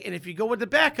play, and if you go with the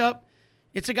backup,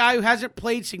 it's a guy who hasn't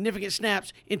played significant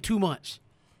snaps in 2 months.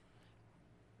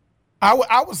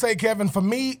 I would say, Kevin, for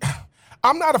me,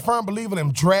 I'm not a firm believer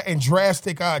in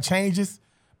drastic changes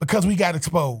because we got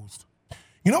exposed.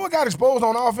 You know what got exposed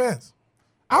on offense?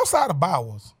 Outside of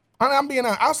Bowers. I'm being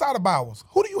honest, outside of Bowers,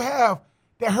 who do you have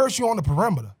that hurts you on the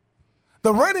perimeter?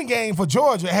 The running game for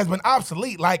Georgia has been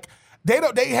obsolete. Like, they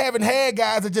haven't had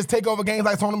guys that just take over games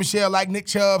like Tony Michel, like Nick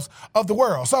Chubbs of the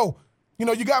world. So, You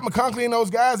know, you got McConkley and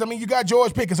those guys. I mean, you got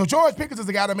George Pickens. So George Pickens is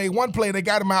a guy that made one play. They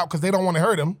got him out because they don't want to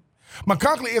hurt him.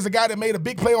 McConkley is a guy that made a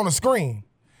big play on the screen.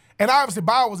 And obviously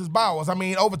Bowers is Bowers. I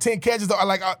mean, over 10 catches,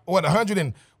 like 100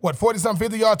 and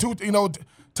 40-something, 50-yard,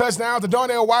 touchdowns. And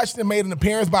Darnell Washington made an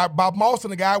appearance by Moss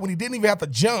and the guy when he didn't even have to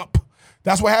jump.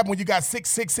 That's what happened when you got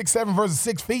 6'6", 6'7" versus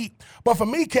 6 feet. But for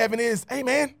me, Kevin, is, hey,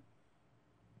 man,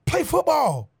 play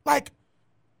football. Like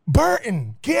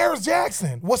Burton, Kearis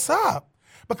Jackson, what's up?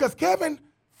 Because, Kevin,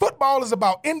 football is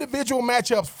about individual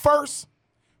matchups first,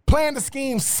 playing the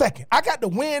scheme second. I got to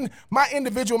win my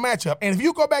individual matchup. And if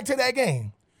you go back to that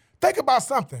game, think about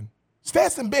something.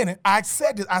 Stetson Bennett, I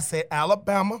said this. I said,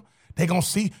 Alabama, they're going to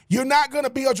see. You're not going to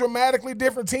be a dramatically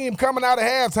different team coming out of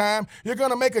halftime. You're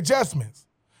going to make adjustments.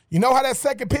 You know how that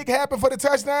second pick happened for the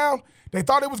touchdown? They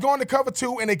thought it was going to cover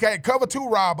 2, and they got cover 2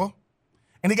 robber,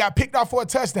 and he got picked off for a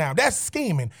touchdown. That's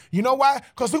scheming. You know why?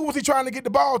 Because who was he trying to get the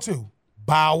ball to?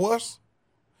 Bowers.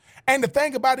 And the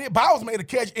thing about it, Bowers made a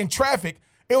catch in traffic.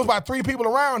 It was about 3 people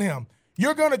around him.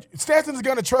 Stetson's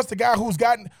gonna trust the guy who's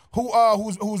been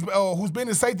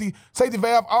in safety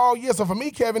valve all year. So for me,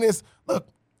 Kevin, is look,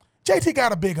 JT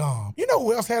got a big arm. You know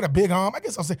who else had a big arm? I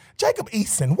guess I'll say Jacob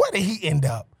Eason. Where did he end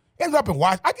up? Ended up in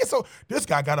Washington. I guess so. This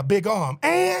guy got a big arm.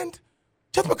 And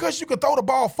just because you can throw the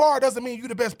ball far doesn't mean you're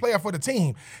the best player for the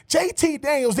team. JT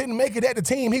Daniels didn't make it at the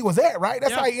team he was at, right?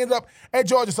 That's how he ended up at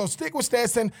Georgia. So stick with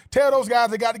Stetson. Tell those guys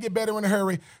they got to get better in a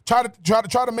hurry. Try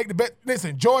to make the best.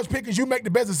 Listen, George Pickens, you make the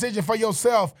best decision for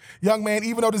yourself, young man.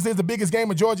 Even though this is the biggest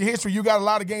game of Georgia history, you got a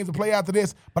lot of games to play after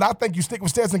this. But I think you stick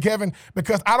with Stetson, Kevin,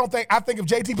 because I think if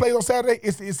JT plays on Saturday,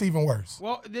 it's even worse.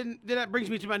 Well, then that brings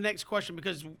me to my next question,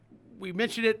 because we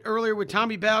mentioned it earlier with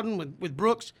Tommy Bowden, with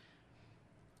Brooks.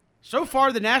 So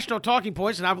far, the national talking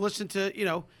points, and I've listened to,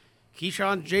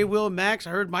 Keyshawn, J. Will, and Max. I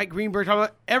heard Mike Greenberg talk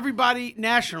about everybody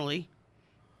nationally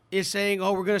is saying,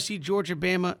 oh, we're going to see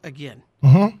Georgia-Bama again.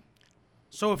 Mm-hmm.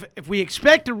 So if we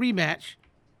expect a rematch,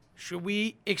 should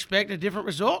we expect a different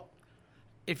result?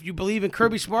 If you believe in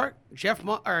Kirby Smart, Todd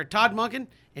Monken,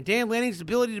 and Dan Lanning's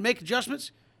ability to make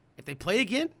adjustments, if they play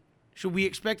again, should we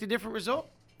expect a different result?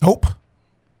 Nope.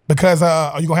 Because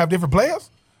are you going to have different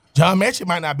players? John Mechie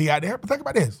might not be out there, but think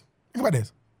about this. You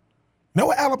know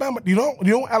what Alabama, you know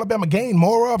what Alabama gained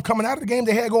more of coming out of the game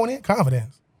they had going in?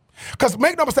 Confidence. Because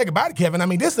make no mistake about it, Kevin, I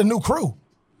mean, this is a new crew.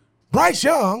 Bryce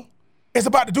Young is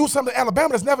about to do something to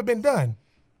Alabama that's never been done.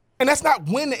 And that's not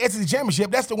win the SEC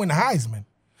championship, that's to win the Heisman.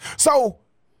 So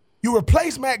you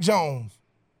replace Mac Jones,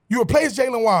 you replace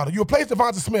Jalen Waddle, you replace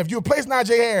Devonta Smith, you replace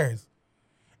Najee Harris,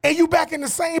 and you back in the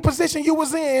same position you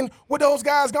was in with those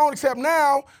guys gone, except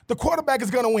now the quarterback is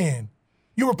going to win.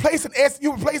 You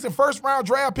replacing first-round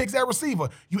draft picks at receiver.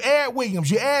 You add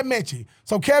Williams, you add Mechie.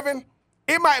 So, Kevin,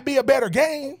 it might be a better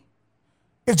game.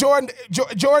 Is Jordan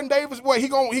Davis, he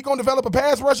gonna develop a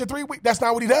pass rush in 3 weeks? That's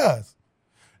not what he does.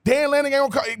 Dan Lanning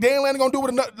gonna do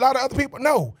it with a lot of other people?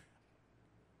 No.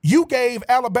 You gave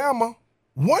Alabama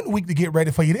 1 week to get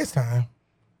ready for you this time.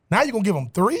 Now you're gonna give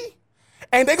them 3?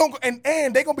 And they're gonna be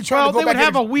trying to go back. Well, they would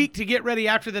have a week to get ready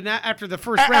after the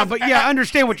first round. But I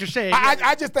understand what you're saying.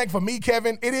 I just think for me,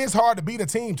 Kevin, it is hard to beat a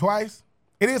team twice.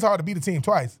 But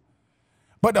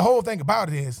the whole thing about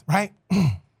it is, right?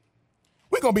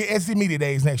 We're gonna be at SEC Media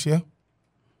Days next year.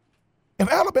 If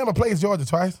Alabama plays Georgia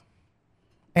twice,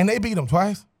 and they beat them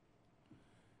twice,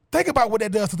 think about what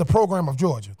that does to the program of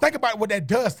Georgia. Think about what that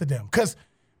does to them, because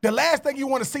the last thing you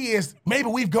want to see is maybe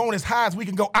we've gone as high as we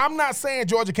can go. I'm not saying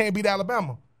Georgia can't beat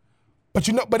Alabama, but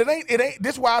it ain't.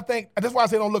 This is why I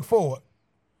say don't look forward.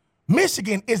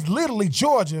 Michigan is literally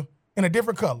Georgia in a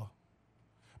different color,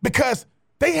 because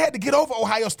they had to get over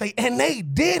Ohio State and they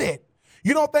did it.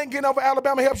 You don't think getting over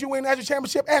Alabama helps you win the national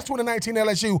championship? Ask 2019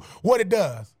 LSU what it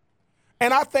does.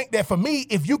 And I think that for me,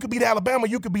 if you could beat Alabama,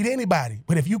 you could beat anybody.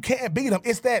 But if you can't beat them,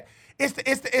 it's that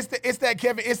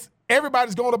Kevin. It's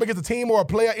everybody's going up against a team or a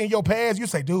player in your past. You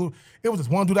say, dude, it was this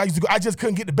one dude I used to go. I just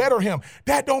couldn't get the better of him.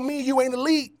 That don't mean you ain't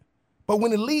elite. But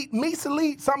when elite meets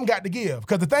elite, something got to give.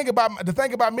 Because the thing about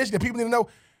Michigan, people need to know,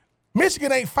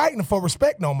 Michigan ain't fighting for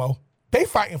respect no more. They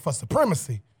fighting for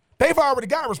supremacy. They've already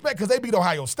got respect because they beat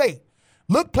Ohio State.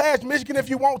 Look past Michigan if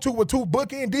you want to with 2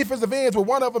 bookend defensive ends, with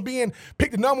one of them being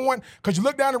picked the number 1. Because you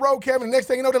look down the road, Kevin, the next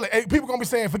thing you know, like, hey, people going to be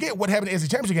saying, forget what happened in the SEC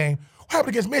championship game. What happened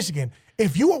against Michigan?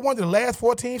 If you are one of the last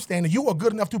 4 teams standing, you are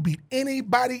good enough to beat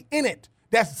anybody in it.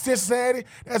 That's Cincinnati.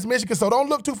 That's Michigan. So don't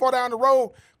look too far down the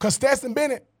road, because Stetson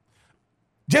Bennett,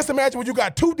 just imagine when you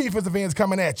got 2 defensive ends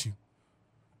coming at you,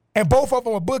 and both of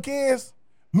them are bookends.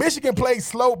 Michigan plays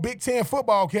slow Big Ten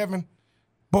football, Kevin.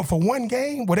 But for one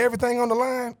game with everything on the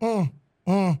line,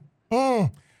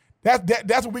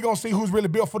 that's what we're going to see who's really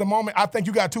built for the moment. I think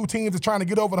you got 2 teams that's trying to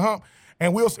get over the hump.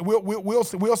 and we'll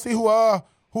see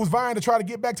who's vying to try to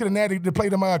get back to the Natty to play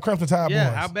them Crimson Tide boys.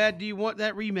 Yeah, how bad do you want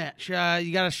that rematch?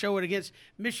 You got to show it against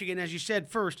Michigan, as you said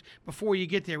first, before you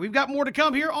get there. We've got more to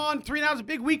come here on 3 and Out. It's a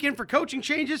big weekend for coaching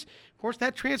changes. Of course,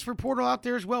 that transfer portal out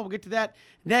there as well. We'll get to that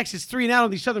next. It's 3 and Out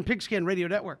on the Southern Pigskin Radio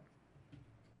Network.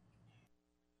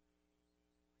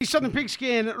 Southern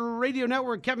Pigskin Radio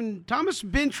Network. Kevin Thomas,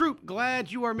 Ben Troop,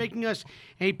 glad you are making us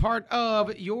a part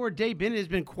of your day. Ben, it has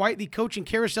been quite the coaching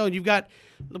carousel, and you've got,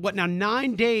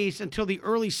 9 days until the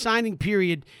early signing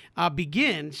period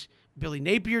begins. Billy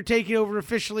Napier taking over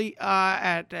officially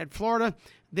at Florida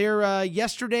there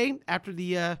yesterday after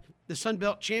the Sun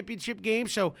Belt Championship game.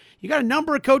 So you got a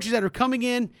number of coaches that are coming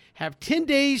in, have 10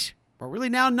 days, or really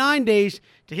now 9 days,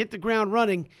 to hit the ground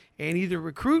running and either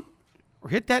recruit or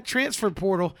hit that transfer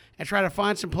portal and try to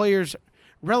find some players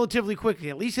relatively quickly.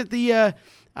 At least at the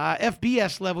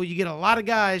FBS level, you get a lot of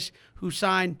guys who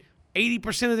sign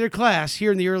 80% of their class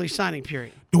here in the early signing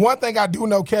period. The one thing I do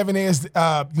know, Kevin, is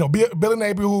Billy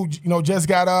Napier, who just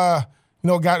got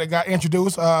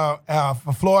introduced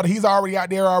for Florida. He's already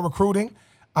out there recruiting,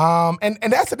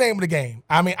 and that's the name of the game.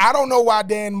 I mean, I don't know why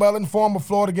Dan Mullen, former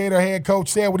Florida Gator head coach,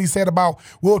 said what he said about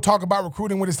we'll talk about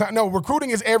recruiting when it's time. No, recruiting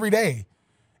is every day.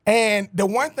 And the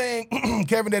one thing,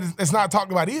 Kevin, that is not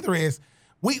talked about either is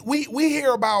we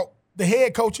hear about the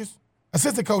head coaches,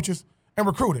 assistant coaches, and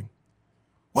recruiting.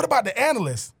 What about the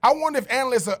analysts? I wonder if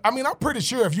analysts I'm pretty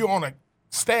sure if you're on a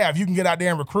staff, you can get out there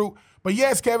and recruit. But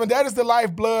yes, Kevin, that is the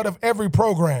lifeblood of every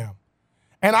program.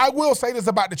 And I will say this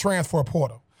about the transfer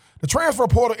portal. The transfer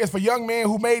portal is for young men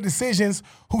who made decisions,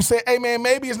 who said, hey, man,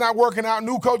 maybe it's not working out.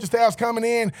 New coaching staff's coming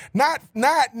in. Not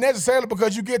necessarily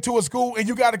because you get to a school and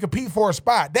you got to compete for a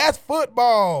spot. That's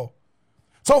football.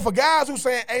 So for guys who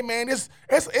saying, hey, man, this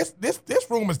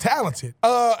room is talented.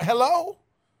 Hello?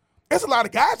 There's a lot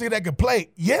of guys here that can play.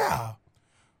 Yeah.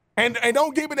 And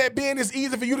don't give me that being it's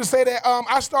easy for you to say that.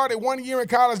 I started 1 year in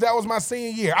college. That was my senior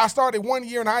year. I started 1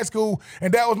 year in high school,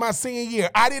 and that was my senior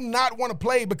year. I did not want to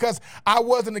play because I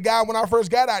wasn't the guy when I first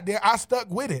got out there. I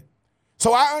stuck with it.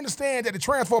 So I understand that the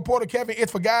transfer portal, Kevin, is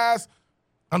for guys,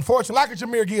 unfortunately, like a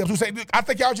Jahmyr Gibbs, who say, I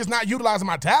think y'all just not utilizing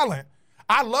my talent.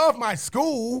 I love my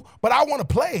school, but I want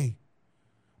to play.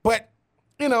 But,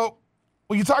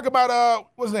 when you talk about,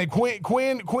 what's his name,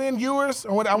 Quinn Ewers,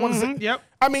 or what I want to say. Yep.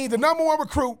 I mean, the number one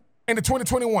recruit in the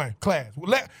 2021 class.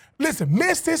 Listen,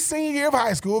 missed his senior year of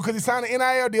high school because he signed an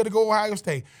NIL deal to go to Ohio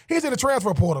State. He's in the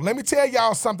transfer portal. Let me tell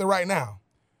y'all something right now.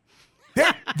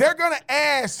 They're going to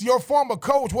ask your former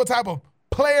coach what type of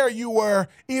player you were,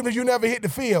 even if you never hit the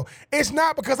field. It's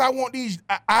not because I want these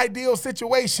ideal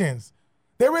situations.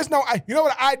 There is no, you know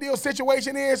what an ideal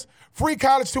situation is? Free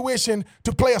college tuition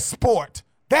to play a sport.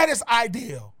 That is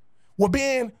ideal. Well,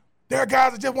 Ben, there are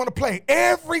guys that just want to play.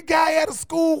 Every guy at a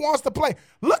school wants to play.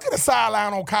 Look at the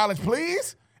sideline on college,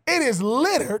 please. It is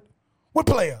littered with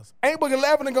players. Ain't but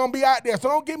 11 are going to be out there. So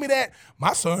don't give me that,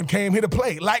 my son came here to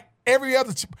play. Like every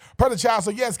other child.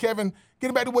 So, yes, Kevin,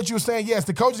 getting back to what you were saying, yes,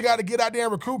 the coaches got to get out there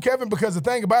and recruit, Kevin, because the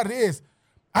thing about it is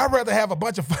I'd rather have a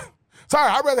bunch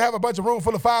of room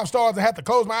full of 5 stars and have to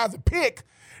close my eyes and pick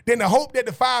than to hope that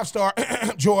the 5-star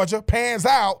Georgia pans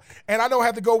out, and I don't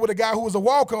have to go with a guy who was a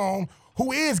walk-on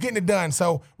who is getting it done.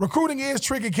 So recruiting is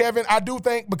tricky, Kevin. I do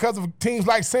think because of teams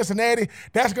like Cincinnati,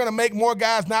 that's going to make more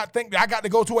guys not think that I got to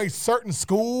go to a certain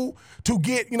school to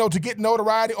get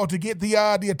notoriety or to get the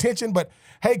attention. But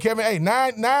hey, Kevin,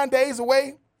 9 days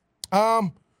away.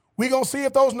 We're going to see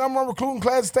if those number one recruiting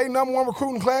classes stay number one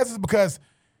recruiting classes, because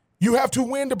you have to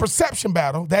win the perception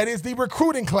battle, that is the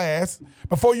recruiting class,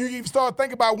 before you even start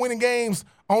thinking about winning games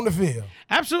on the field.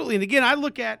 Absolutely. And again, I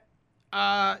look at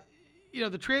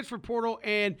the transfer portal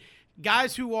and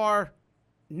guys who are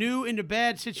new into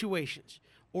bad situations,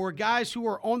 or guys who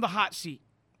are on the hot seat,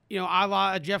 a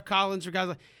la Jeff Collins, or guys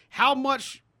like, how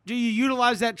much do you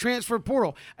utilize that transfer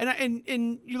portal? And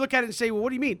you look at it and say, well, what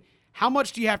do you mean? How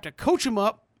much do you have to coach them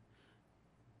up,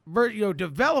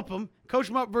 develop them, coach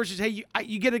them up, versus, hey,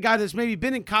 you get a guy that's maybe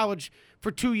been in college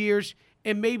for 2 years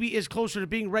and maybe is closer to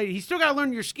being ready. He's still got to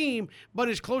learn your scheme, but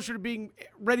is closer to being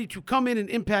ready to come in and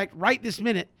impact right this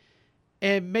minute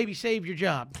and maybe save your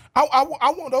job. I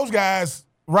want those guys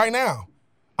right now.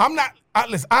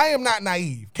 Listen, I am not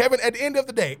naive, Kevin. At the end of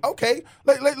the day, okay,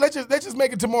 let's just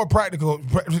make it to more practical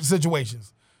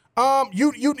situations.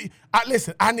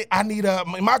 Listen. I need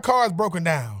my car is broken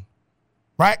down,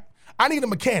 right? I need a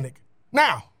mechanic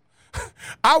now.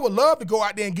 I would love to go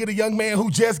out there and get a young man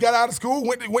who just got out of school,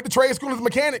 went to trade school as a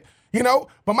mechanic,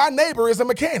 but my neighbor is a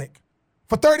mechanic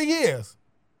for 30 years,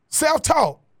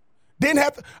 self-taught. Didn't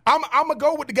have to. I'm gonna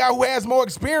go with the guy who has more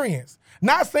experience.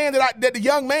 Not saying that the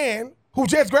young man who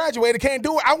just graduated can't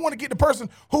do it. I want to get the person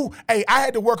who, hey, I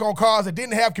had to work on cars that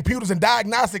didn't have computers and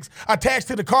diagnostics attached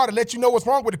to the car to let you know what's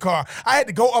wrong with the car. I had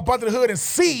to go up under the hood and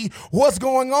see what's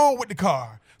going on with the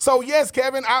car. So, yes,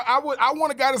 Kevin, I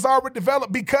want a guy that's already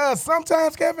developed because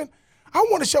sometimes, Kevin, I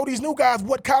want to show these new guys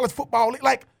what college football is.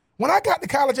 Like, when I got to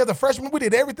college as a freshman, we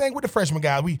did everything with the freshman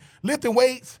guys. We lifting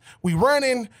weights, we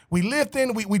running, we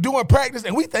lifting, we doing practice,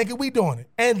 and we thinking we doing it.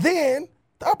 And then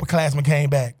the upperclassmen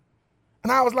came back.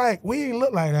 And I was like, we ain't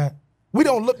look like that. We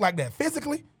don't look like that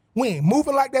physically. We ain't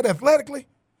moving like that athletically.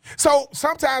 So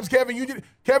sometimes, Kevin,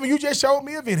 you just showed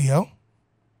me a video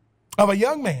of a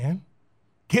young man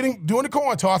doing the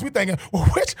coin toss. We thinking,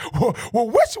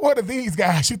 which one of these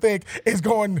guys you think is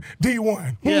going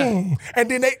D1? Yeah. And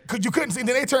then because you couldn't see,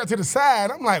 then they turned to the side.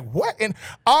 I'm like, what? And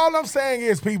all I'm saying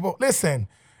is, people, listen,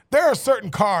 there are certain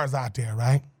cars out there,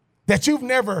 right, that you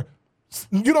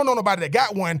don't know nobody that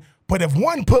got one. But if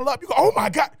one pull up, you go, oh, my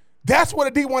God, that's what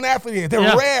a D1 athlete is.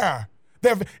 They're rare.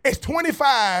 It's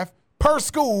 25 per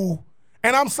school,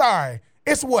 and I'm sorry,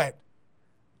 it's what?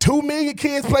 2 million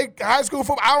kids play high school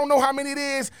football. I don't know how many it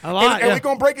is. A lot, and we're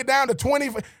going to break it down to 20.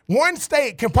 One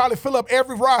state can probably fill up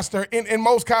every roster in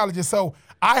most colleges. So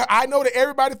I know that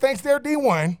everybody thinks they're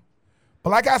D1.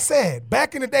 But like I said,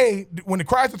 back in the day, when the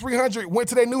Chrysler 300 went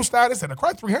to their new style, they said the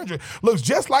Chrysler 300 looks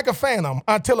just like a Phantom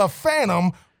until a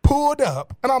Phantom pulled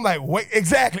up, and I'm like, wait,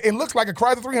 exactly. It looks like a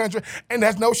Chrysler 300, and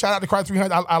that's no shout out to Chrysler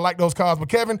 300. I like those cars. But,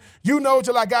 Kevin, you know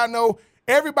till like I know,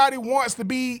 everybody wants to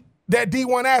be that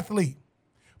D1 athlete.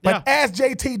 But as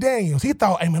JT Daniels, he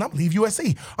thought, hey, man, I'm going to leave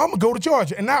USC. I'm going to go to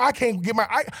Georgia. And now I can't get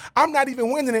I'm not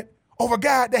even winning it over a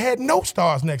guy that had no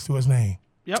stars next to his name.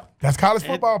 Yep. That's college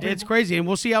football, people. It's crazy, and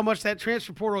we'll see how much that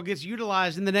transfer portal gets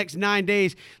utilized in the next 9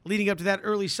 days leading up to that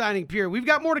early signing period. We've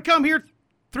got more to come here.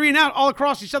 3 and Out all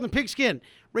across the Southern Pigskin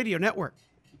Radio Network.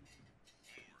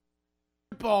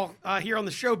 Football here on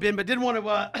the show, Ben, but didn't want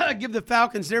to give the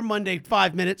Falcons their Monday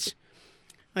 5 minutes.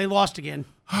 They lost again.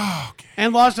 Okay.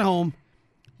 And lost at home.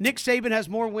 Nick Saban has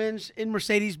more wins in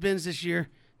Mercedes-Benz this year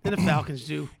than the Falcons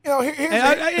do. You know,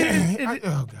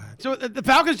 oh, God. So the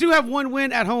Falcons do have one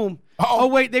win at home. Oh,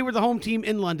 wait, they were the home team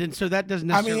in London, so that doesn't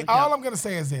necessarily count. All I'm going to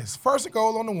say is this. First and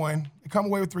goal on the one, they come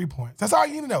away with 3 points. That's all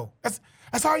you need to know. That's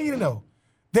all you need to know.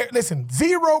 Listen,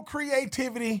 zero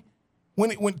creativity.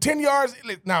 When 10 yards,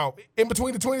 now, in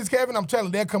between the 20s, Kevin, I'm telling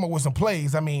you, they'll come up with some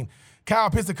plays. I mean,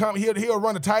 Kyle Pitts will come, he'll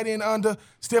run a tight end under,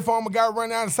 stiff arm a guy run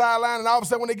down the sideline, and all of a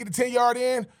sudden when they get the 10-yard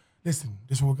in, listen,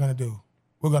 this is what we're going to do.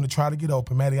 We're going to try to get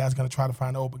open. Matty I's going to try to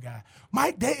find the open guy.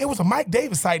 It was a Mike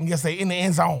Davis sighting yesterday in the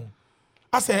end zone.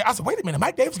 I said, wait a minute,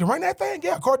 Mike Davis can run that thing?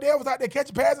 Yeah, Cordell was out there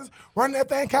catching passes, running that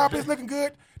thing. Kyle Pitts looking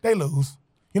good. They lose.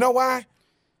 You know why?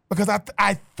 Because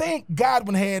I think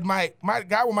Godwin might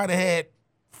have had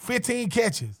 15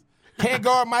 catches. Can't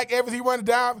guard Mike Evans. He run it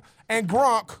down. And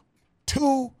Gronk,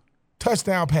 2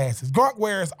 touchdown passes. Gronk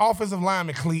wears offensive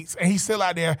lineman cleats, and he's still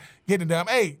out there getting them.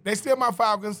 Hey, they still my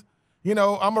Falcons. You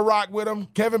know, I'm a rock with them,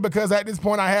 Kevin, because at this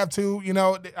point I have to. You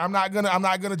know, I'm not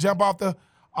gonna jump off the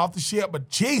ship. But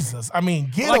Jesus, I mean,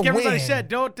 get a win. Like everybody said,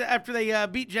 don't after they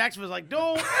beat Jacksonville, was like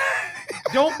don't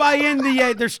buy in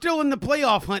they're still in the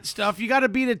playoff hunt stuff. You got to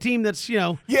beat a team that's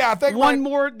I think won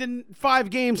more than 5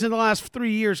 games in the last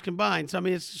 3 years combined. So I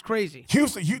mean, it's just crazy.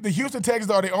 The Houston Texans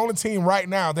are the only team right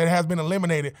now that has been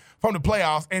eliminated from the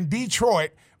playoffs, and Detroit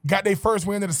got their first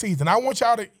win of the season. I want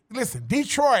y'all to listen.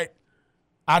 Detroit,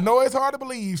 I know it's hard to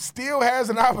believe, still has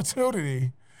an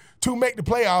opportunity to make the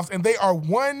playoffs, and they are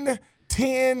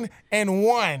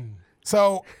 1-10-1.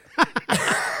 So,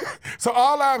 so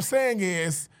all I'm saying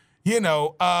is,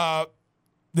 the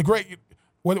great,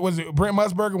 what was it, Brent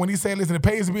Musburger, when he said, listen, it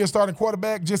pays to be a starting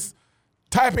quarterback, just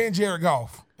type in Jared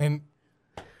Goff, and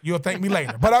you'll thank me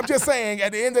later. But I'm just saying,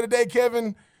 at the end of the day,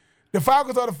 Kevin, the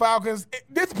Falcons are the Falcons.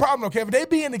 This is the problem, though, Kevin. They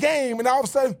be in the game, and all of a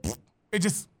sudden, it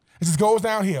just goes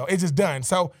downhill. It's just done.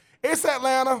 So it's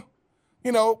Atlanta.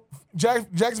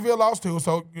 Jacksonville lost too,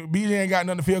 so BJ ain't got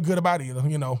nothing to feel good about either.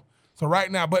 So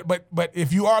right now, but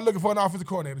if you are looking for an offensive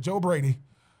coordinator, Joe Brady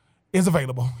is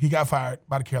available. He got fired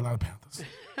by the Carolina Panthers.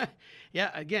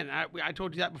 Yeah, again, I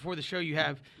told you that before the show. You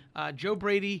have Joe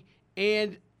Brady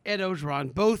and Ed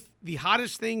Orgeron, both the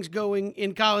hottest things going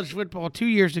in college football 2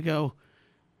 years ago,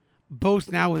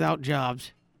 both now without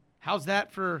jobs. How's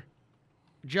that for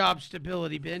job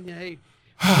stability, Ben? Hey,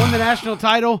 won the national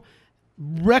title,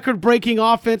 record-breaking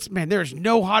offense. Man, there's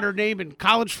no hotter name in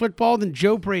college football than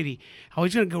Joe Brady. How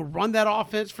he's going to go run that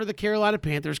offense for the Carolina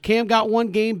Panthers. Cam got 1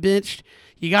 game benched.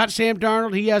 You got Sam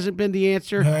Darnold. He hasn't been the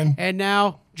answer. Done. And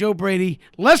now Joe Brady,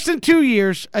 less than 2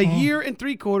 years, a year and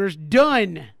 3 quarters,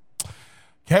 done.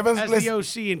 Kevin's as the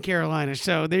OC in Carolina.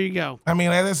 So there you go. I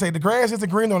mean, as I say, the grass isn't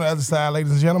green on the other side,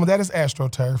 ladies and gentlemen. That is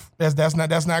AstroTurf.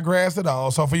 That's not grass at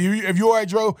all. So for you, if you are a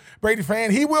Joe Brady fan,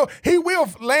 he will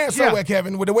land somewhere,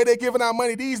 Kevin. With the way they're giving out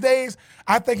money these days,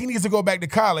 I think he needs to go back to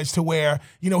college to where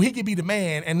he could be the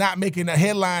man and not making the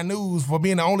headline news for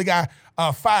being the only guy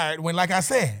fired. When, like I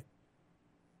said,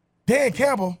 Dan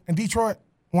Campbell in Detroit,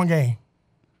 one game.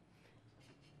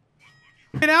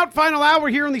 And out, final hour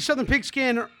here on the Southern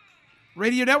Pigskin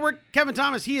Radio Network. Kevin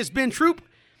Thomas, he has been Troop.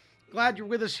 Glad you're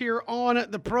with us here on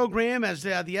the program as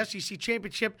the SEC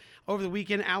Championship over the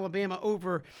weekend, Alabama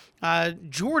over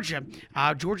Georgia.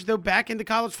 Georgia, though, back in the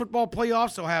college football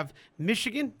playoffs. They'll have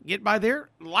Michigan get by there.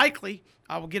 Likely,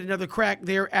 we'll get another crack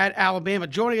there at Alabama.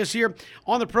 Joining us here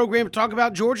on the program to talk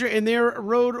about Georgia and their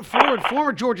road forward,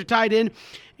 former Georgia tight end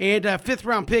and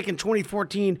fifth-round pick in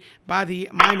 2014 by the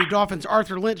Miami Dolphins.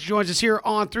 Arthur Lynch joins us here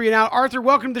on 3 and Out. Arthur,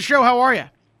 welcome to the show. How are you?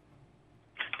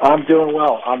 I'm doing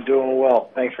well.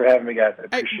 Thanks for having me, guys. I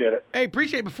appreciate it. Hey,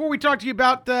 appreciate it. Before we talk to you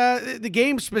about the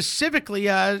game specifically,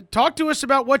 talk to us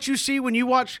about what you see when you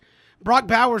watch Brock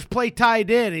Bowers play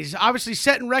tight end. He's obviously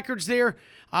setting records there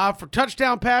for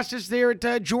touchdown passes there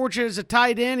at Georgia as a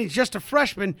tight end. He's just a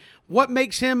freshman. What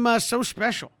makes him so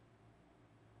special?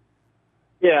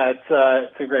 Yeah,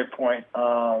 it's a great point.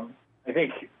 I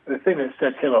think the thing that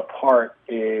sets him apart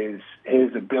is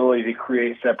his ability to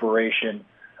create separation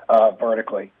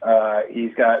vertically.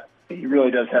 He really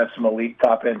does have some elite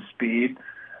top end speed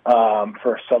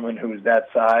for someone who's that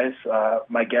size.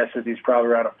 My guess is he's probably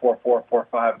around a 4'4",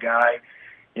 4'5" guy.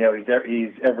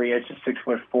 He's every inch of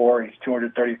 6'4". He's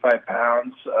 235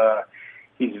 pounds.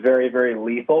 He's very, very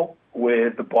lethal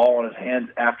with the ball in his hands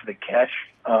after the catch.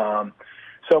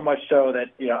 So much so that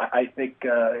I think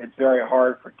it's very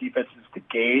hard for defenses to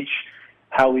gauge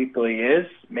how lethal he is.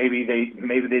 Maybe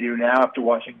they do now after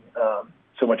watching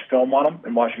so much film on him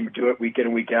and watching him do it week in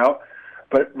and week out.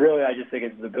 But really, I just think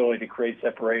it's his ability to create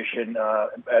separation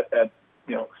at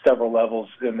several levels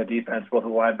in the defense, both the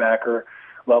linebacker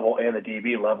level and the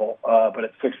DB level. But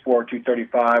at 6'4",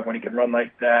 235, when he can run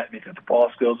like that and he's got the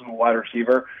ball skills of a wide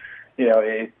receiver,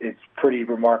 it's pretty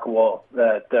remarkable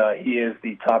that he is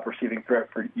the top receiving threat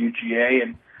for UGA.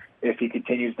 And if he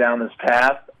continues down this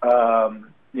path,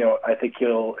 I think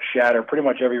he'll shatter pretty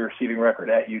much every receiving record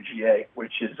at UGA,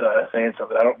 which is saying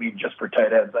something. I don't mean just for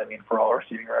tight ends. I mean for all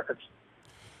receiving records.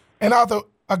 And Arthur,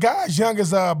 a guy as young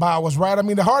as Bowers, right? I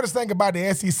mean, the hardest thing about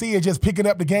the SEC is just picking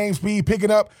up the game speed,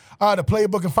 picking up the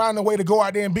playbook, and finding a way to go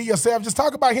out there and be yourself. Just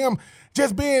talk about him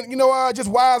just being, just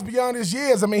wise beyond his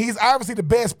years. I mean, he's obviously the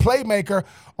best playmaker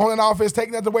on an offense,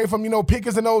 taking that away from,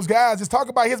 Pickens and those guys. Just talk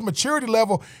about his maturity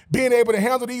level, being able to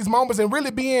handle these moments and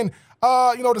really being,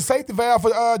 the safety valve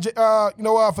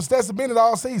for Stetson Bennett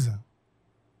all season.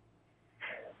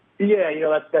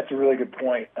 Yeah, that's a really good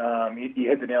point. You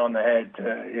hit the nail on the head.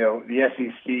 The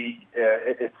SEC,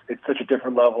 it's such a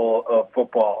different level of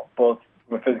football, both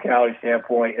from a physicality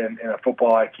standpoint and a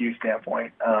football IQ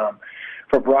standpoint.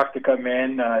 For Brock to come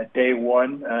in day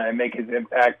one and make his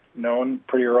impact known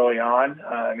pretty early on,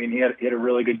 he had a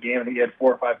really good game. I think he had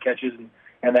 4 or 5 catches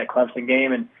in that Clemson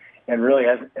game, and really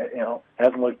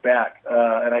hasn't looked back.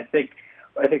 And I think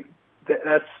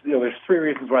that's there's 3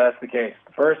 reasons why that's the case.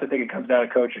 First, I think it comes down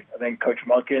to coaching. I think Coach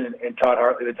Monken and Todd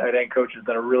Hartley, the tight end coach, has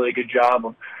done a really good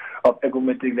job of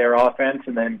implementing their offense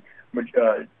and then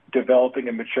developing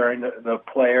and maturing the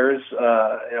players,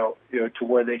 to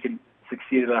where they can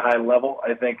succeed at a high level.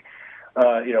 I think,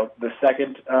 the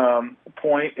second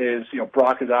point is,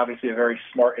 Brock is obviously a very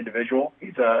smart individual.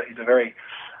 He's a very,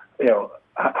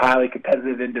 highly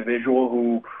competitive individual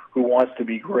who wants to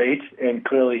be great and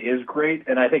clearly is great.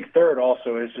 And I think third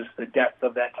also is just the depth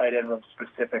of that tight end room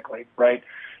specifically, right?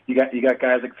 You got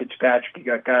guys like Fitzpatrick, you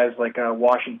got guys like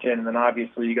Washington, and then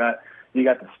obviously you got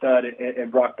the stud in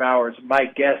Brock Bowers. My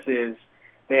guess is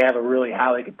they have a really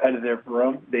highly competitive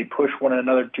room. They push one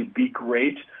another to be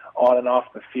great on and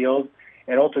off the field.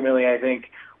 And ultimately, I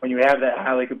think when you have that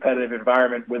highly competitive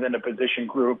environment within a position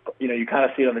group, you kind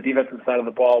of see it on the defensive side of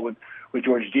the ball with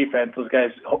Georgia defense. Those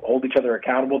guys hold each other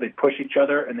accountable. They push each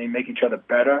other, and they make each other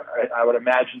better. I would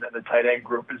imagine that the tight end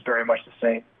group is very much the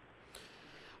same.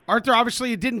 Arthur,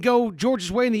 obviously it didn't go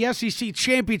Georgia's way in the SEC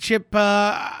championship.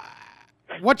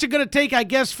 What's it going to take, I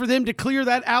guess, for them to clear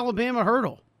that Alabama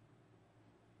hurdle?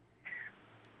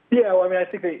 Yeah, well, I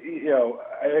think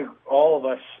I think all of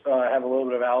us have a little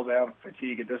bit of Alabama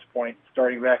fatigue at this point,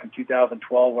 starting back in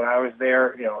 2012 when I was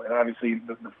there, and obviously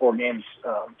the 4 games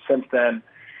since then.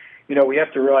 We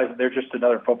have to realize that they're just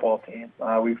another football team.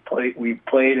 We've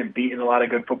played and beaten a lot of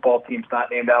good football teams not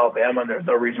named Alabama, and there's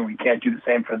no reason we can't do the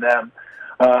same for them.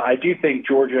 I do think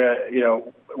Georgia,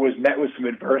 was met with some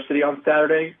adversity on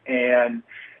Saturday, and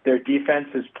their defense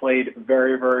has played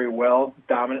very, very well,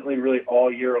 dominantly, really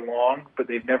all year long, but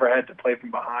they've never had to play from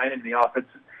behind, and the offense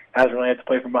hasn't really had to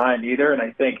play from behind either. And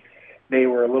I think they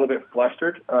were a little bit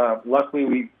flustered.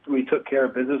 Luckily, we took care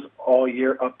of business all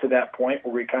year up to that point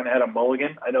where we kind of had a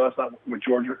mulligan. I know that's not what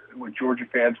Georgia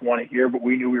fans want to hear, but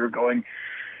we knew we were going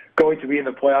to be in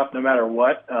the playoff no matter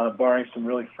what, barring some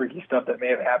really freaky stuff that may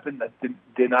have happened that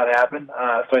did not happen.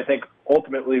 So I think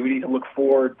ultimately we need to look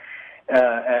forward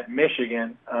at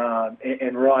Michigan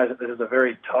and realize that this is a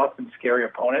very tough and scary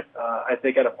opponent. I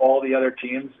think out of all the other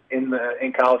teams in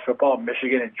college football,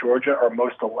 Michigan and Georgia are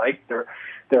most alike.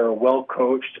 They're a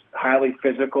well-coached, highly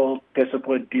physical,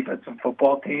 disciplined defensive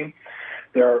football team.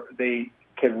 They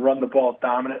can run the ball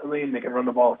dominantly and they can run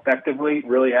the ball effectively,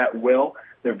 really at will.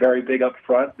 They're very big up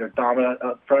front. They're dominant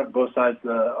up front on both sides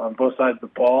of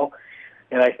the ball,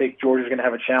 and I think Georgia's going to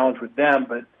have a challenge with them.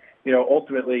 But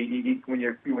ultimately, when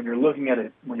you're looking at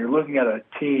a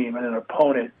team and an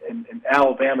opponent, and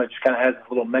Alabama just kind of has this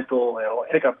little mental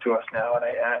hiccup to us now,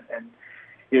 and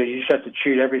you just have to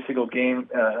treat every single game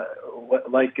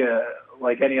like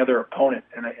any other opponent,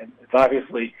 and it's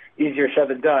obviously easier said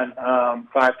than done.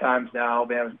 5 times now,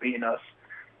 Alabama's beaten us,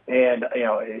 and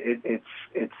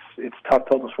it's tough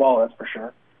pill to swallow, that's for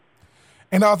sure.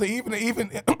 And also, even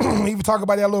talk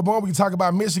about that a little more. We can talk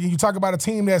about Michigan. You talk about a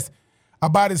team that's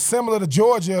about as similar to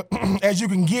Georgia as you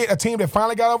can get, a team that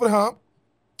finally got over the hump,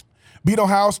 beat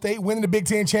Ohio State, winning the Big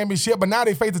Ten championship, but now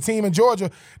they face a team in Georgia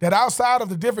that outside of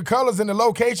the different colors and the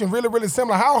location, really, really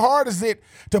similar. How hard is it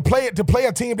to play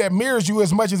a team that mirrors you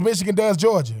as much as Michigan does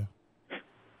Georgia?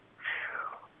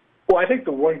 Well, I think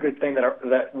the one good thing that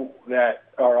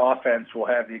our offense will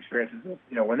have the experience is,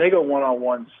 when they go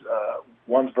one-on-ones,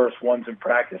 ones versus ones in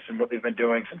practice, and what they've been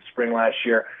doing since spring last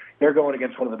year, they're going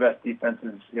against one of the best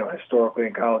defenses, historically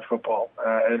in college football,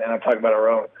 and I'm talking about our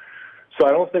own. So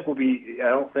I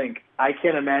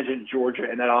can't imagine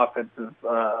Georgia in that offensive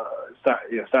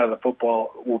side of the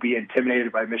football will be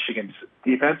intimidated by Michigan's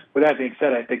defense. With that being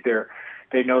said, I think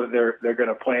they know that they're going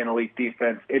to play an elite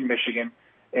defense in Michigan,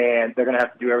 and they're going to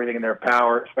have to do everything in their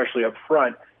power, especially up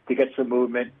front, to get some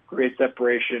movement, create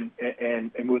separation,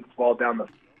 and move the ball down the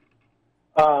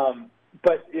field.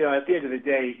 But, at the end of the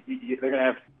day, they're going to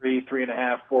have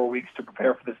 3.5, 4 weeks to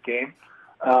prepare for this game.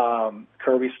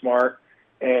 Kirby Smart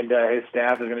and his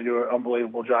staff is going to do an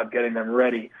unbelievable job getting them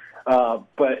ready.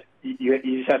 But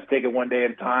you just have to take it one day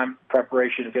at a time.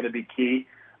 Preparation is going to be key.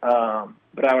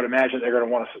 But I would imagine they're going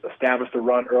to want to establish the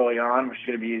run early on, which is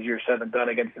going to be easier said than done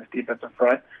against this defensive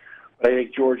front. But I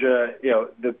think Georgia,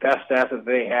 the best asset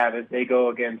they have is they go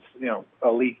against,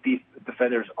 elite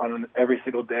defenders on every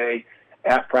single day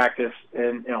at practice,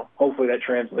 and hopefully that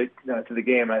translates to the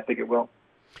game, and I think it will.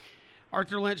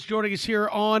 Arthur Lynch joining us here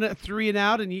on 3 and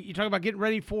Out, and you talk about getting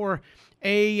ready for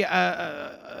a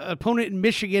opponent in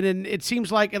Michigan, and it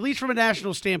seems like, at least from a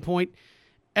national standpoint,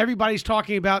 everybody's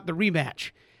talking about the rematch.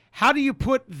 How do you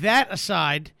put that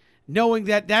aside, knowing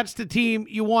that that's the team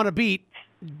you want to beat,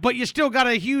 but you still got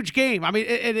a huge game? I mean,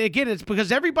 and again, it's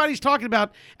because everybody's talking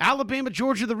about Alabama,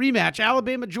 Georgia, the rematch,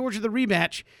 Alabama, Georgia, the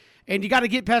rematch. And you got to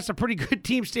get past a pretty good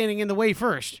team standing in the way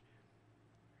first.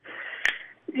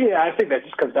 Yeah, I think that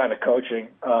just comes down to coaching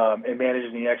and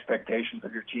managing the expectations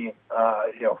of your team.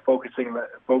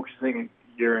 Focusing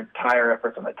your entire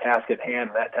efforts on the task at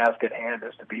hand. And that task at hand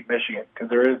is to beat Michigan, because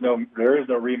there is no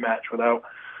rematch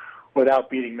without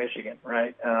beating Michigan,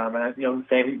 right? And the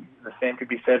same could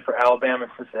be said for Alabama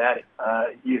and Cincinnati.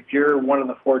 If you're one of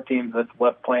the 4 teams that's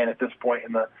left playing at this point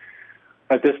in the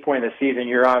season,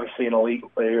 you're obviously an elite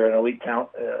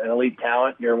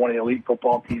talent. You're one of the elite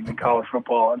football teams in college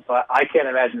football, and so I can't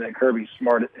imagine that Kirby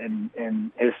Smart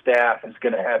and his staff is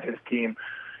going to have his team,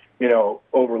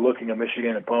 overlooking a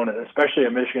Michigan opponent, especially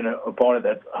a Michigan opponent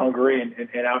that's hungry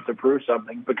and out to prove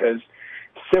something. Because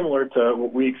similar to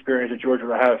what we experienced at Georgia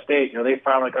and Ohio State, they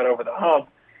finally got over the hump,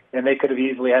 and they could have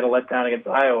easily had a letdown against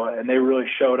Iowa, and they really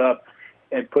showed up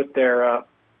and put their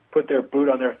boot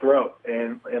on their throat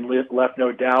and left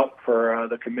no doubt for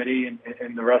the committee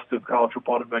and the rest of college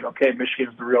football to be like, okay,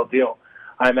 Michigan's the real deal.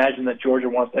 I imagine that Georgia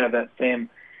wants to have that same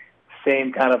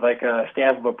kind of like a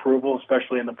stamp of approval,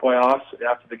 especially in the playoffs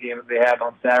after the game that they had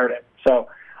on Saturday. So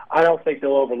I don't think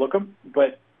they'll overlook them,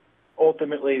 but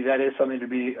ultimately that is something to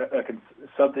be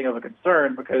something of a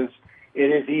concern, because it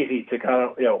is easy to kind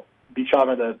of, be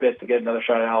chomping at the bit to get another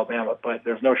shot at Alabama, but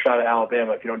there's no shot at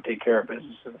Alabama if you don't take care of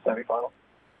business in the semifinal.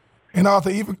 And Arthur,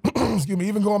 even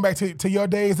even going back to your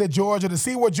days at Georgia, to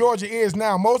see what Georgia is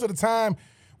now, most of the time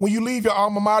when you leave your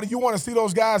alma mater, you want to see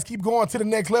those guys keep going to the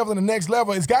next level and the next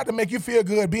level. It's got to make you feel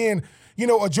good being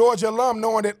a Georgia alum,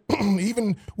 knowing that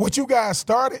even what you guys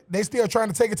started, they still trying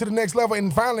to take it to the next level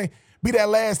and finally be that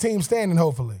last team standing,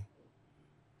 hopefully.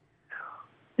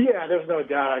 Yeah, there's no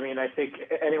doubt. I mean, I think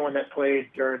anyone that played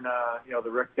during, the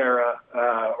Rick era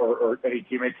or any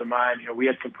teammates of mine, we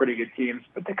had some pretty good teams,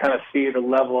 but to kind of see the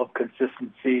level of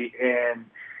consistency and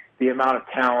the amount of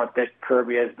talent that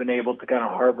Kirby has been able to kind of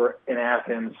harbor in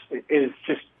Athens is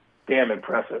just damn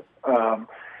impressive.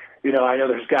 I know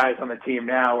there's guys on the team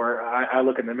now where I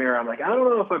look in the mirror, I'm like, I don't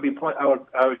know if I'd be playing. I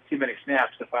would see many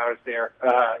snaps if I was there,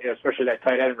 especially that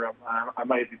tight end room. I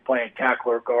might be playing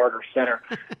tackle or guard or center,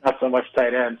 not so much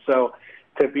tight end. So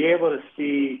to be able to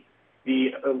see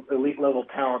the elite level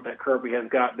talent that Kirby has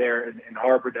got there and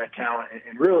harbored that talent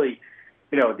and really,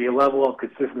 the level of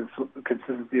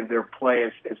consistency of their play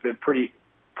has been pretty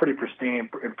pristine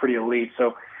and pretty elite.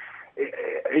 So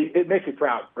it makes you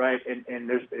proud, right? And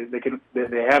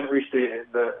they haven't reached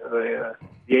the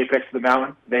apex of the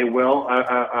mountain. They will.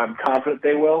 I'm confident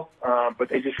they will. But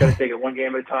they just got to take it one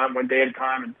game at a time, one day at a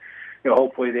time, and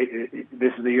hopefully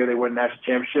this is the year they win the national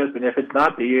championship. And if it's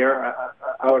not the year,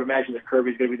 I would imagine that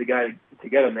Kirby's going to be the guy to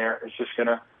get them there. It's just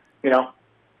gonna, you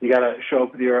got to show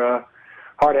up with your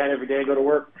hard hat every day and go to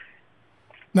work.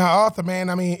 Now, Arthur, man,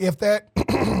 I mean, if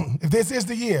this is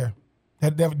the year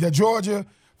that Georgia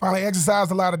finally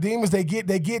exercised a lot of demons, they get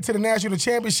to the national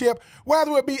championship.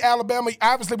 Whether it be Alabama,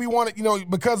 obviously we want it,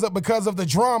 because of the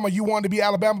drama, you want it to be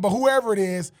Alabama, but whoever it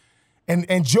is,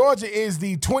 and Georgia is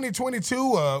the 2022,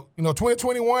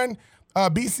 2021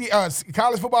 BC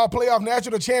college football playoff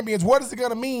national champions. What is it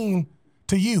going to mean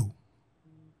to you?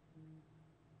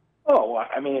 Oh,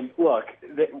 I mean, look,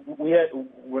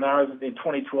 when I was in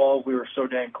 2012, we were so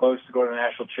dang close to going to the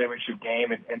national championship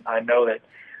game, and I know that,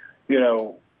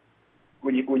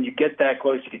 when you get that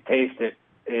close, you can taste it.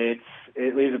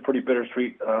 It leaves a pretty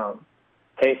bittersweet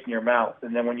taste in your mouth.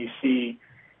 And then when you see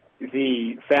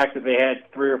the fact that they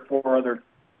had 3 or 4 other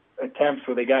attempts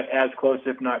where they got as close,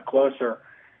 if not closer,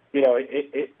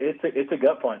 it's a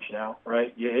gut punch now,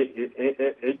 right?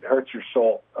 It hurts your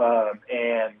soul.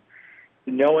 And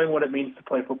knowing what it means to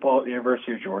play football at the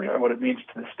University of Georgia, what it means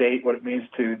to the state, what it means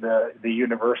to the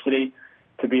university,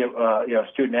 to be a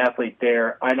student athlete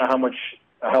there, I know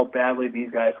how badly these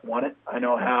guys want it. I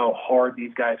know how hard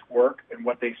these guys work and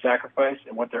what they sacrifice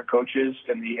and what their coaches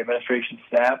and the administration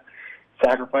staff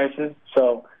sacrifices.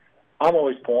 So I'm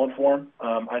always pulling for them.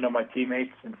 I know my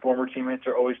teammates and former teammates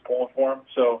are always pulling for them.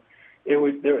 So there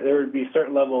would be a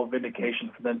certain level of vindication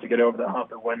for them to get over the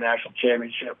hump and win the national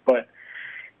championship. But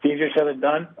it's easier said than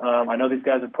done. I know these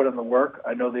guys have put in the work.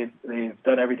 I know they've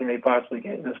done everything they possibly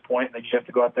can at this point. They just have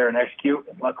to go out there and execute.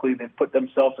 And luckily, they've put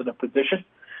themselves in a position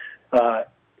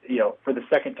for the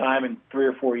second time in 3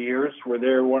 or 4 years, where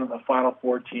they're one of the Final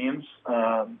Four teams,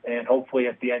 and hopefully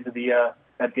at the end of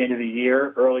the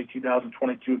year, early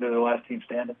 2022, they're the last team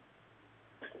standing.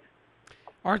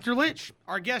 Arthur Lynch,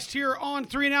 our guest here on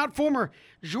 3 and Out, former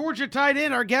Georgia tight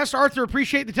end. Our guest, Arthur,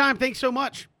 appreciate the time. Thanks so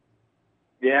much.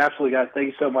 Yeah, absolutely, guys. Thank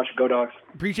you so much. Go Dogs.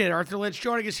 Appreciate it. Arthur Lynch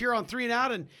joining us here on 3 and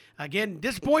Out, and again,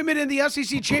 disappointment in the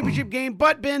SEC championship game,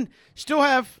 but Ben still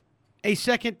have a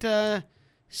second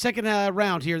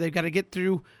round here. They've got to get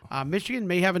through. Michigan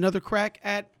may have another crack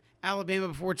at Alabama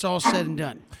before it's all said and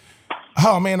done.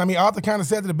 Oh man, I mean, Arthur kind of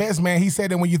said it the best, man. He said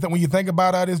that when you think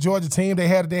about this Georgia team, they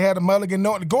had a mulligan.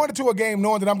 Going into a game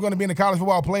knowing that I'm going to be in the college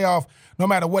football playoff, no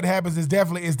matter what happens, is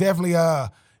definitely a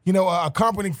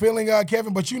comforting feeling,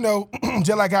 Kevin. But just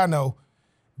like I know,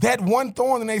 that one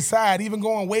thorn in their side, even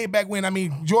going way back when. I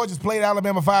mean, Georgia's played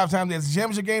Alabama 5 times. It's a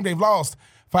championship game. They've lost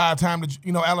 5 times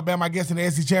to, Alabama, I guess, in the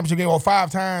SEC championship game, or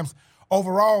 5 times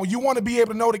overall. You want to be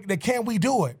able to know that can we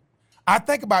do it? I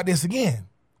think about this again.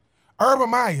 Urban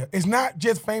Meyer is not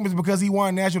just famous because he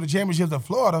won national championships at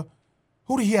Florida.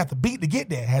 Who did he have to beat to get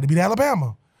there? Had to beat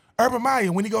Alabama. Urban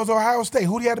Meyer, when he goes to Ohio State,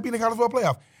 who did he have to beat in the college football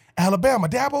playoff? Alabama.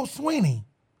 Dabo Swinney.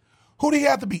 Who do you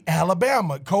have to beat?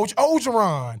 Alabama. Coach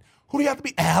Orgeron. Who do you have to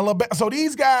beat? Alabama. So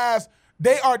these guys,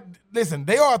 they are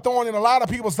a thorn in a lot of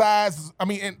people's sides.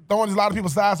 Thorn in a lot of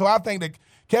people's sides. So I think that,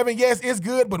 Kevin, yes, it's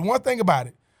good, but one thing about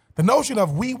it, the notion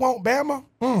of we want Bama,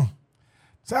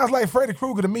 sounds like Freddy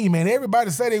Krueger to me, man.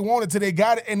 Everybody say they want it till they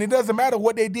got it, and it doesn't matter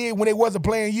what they did when they wasn't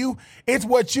playing you. It's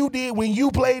what you did when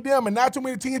you played them, and not too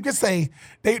many teams can say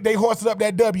they hoisted up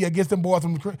that W against them boys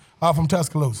from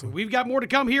Tuscaloosa. We've got more to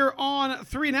come here on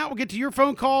 3 and Out. We'll get to your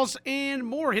phone calls and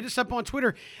more. Hit us up on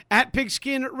Twitter at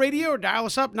Pigskin Radio, or dial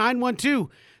us up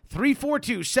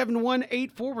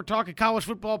 912-342-7184. We're talking college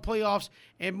football playoffs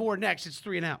and more next. It's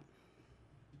 3 and Out.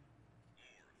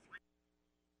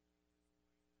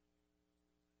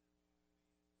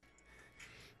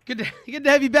 Good to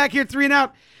have you back here, 3 and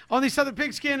Out on the Southern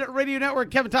Pigskin Radio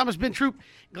Network. Kevin Thomas, Ben Troop,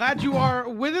 glad you are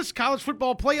with us. College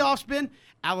football playoffs, Ben.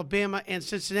 Alabama and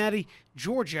Cincinnati,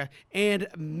 Georgia and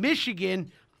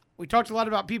Michigan. We talked a lot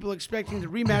about people expecting the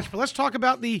rematch, but let's talk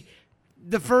about the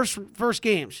first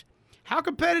games. How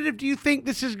competitive do you think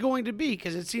this is going to be?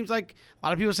 Because it seems like a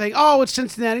lot of people are saying, oh, it's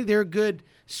Cincinnati. They're a good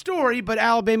story, but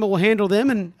Alabama will handle them.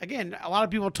 And, again, a lot of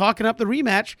people talking up the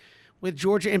rematch with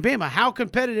Georgia and Bama. How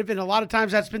competitive, and a lot of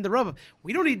times that's been the rub of,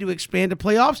 we don't need to expand to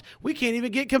playoffs. We can't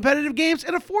even get competitive games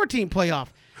in a 4-team playoff.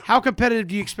 How competitive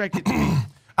do you expect it to be?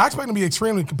 I expect it to be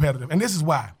extremely competitive, and this is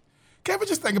why. Kevin,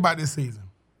 just think about this season.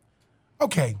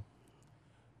 Okay.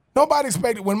 Nobody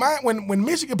expected, when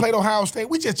Michigan played Ohio State,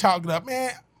 we just chalked it up,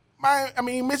 man.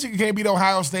 Michigan can't beat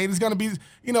Ohio State. It's going to be,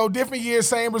 different year,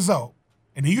 same result.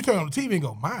 And then you turn on the TV and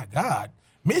go, my God,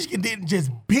 Michigan didn't just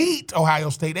beat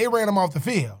Ohio State. They ran them off the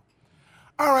field.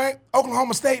 All right,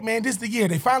 Oklahoma State, man, this is the year.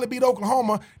 They finally beat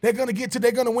Oklahoma. They're going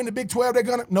to win the Big 12.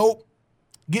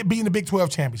 Get beat in the Big 12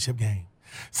 championship game.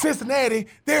 Cincinnati,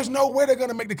 there's no way they're going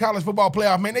to make the college football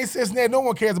playoff, man. They Cincinnati, no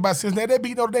one cares about Cincinnati. They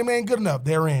beat Notre Dame, they ain't good enough.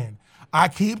 They're in. I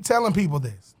keep telling people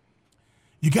this.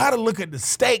 You got to look at the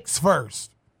stakes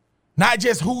first, not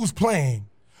just who's playing.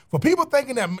 For people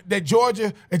thinking that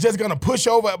Georgia is just going to push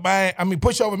over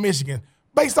Michigan,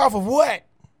 based off of what?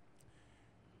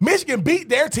 Michigan beat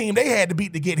their team they had to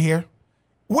beat to get here.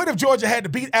 What if Georgia had to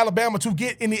beat Alabama to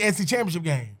get in the SEC championship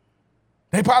game?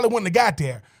 They probably wouldn't have got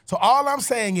there. So all I'm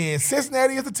saying is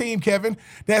Cincinnati is a team, Kevin,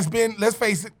 that's been, let's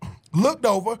face it, looked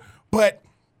over, but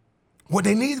what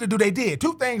they needed to do, they did.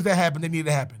 Two things that happened, they needed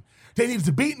to happen. They needed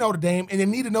to beat Notre Dame, and they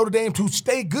needed Notre Dame to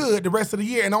stay good the rest of the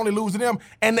year and only lose to them,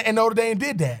 and Notre Dame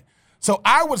did that. So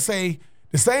I would say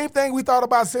the same thing we thought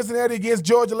about Cincinnati against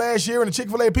Georgia last year in the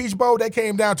Chick-fil-A Peach Bowl, that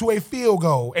came down to a field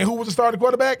goal. And who was the starting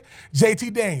quarterback?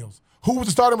 JT Daniels. Who was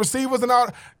the starting receivers and all?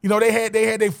 They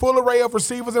had a full array of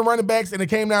receivers and running backs, and it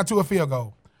came down to a field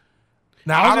goal.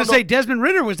 Now, I was going to say Desmond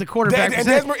Ritter was the quarterback.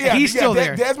 He's still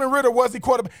there. Desmond Ritter was the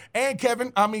quarterback. And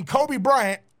Kevin, Kobe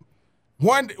Bryant,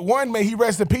 one may he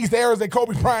rest in peace. There is a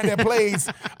Kobe Bryant that plays,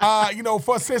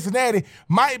 for Cincinnati,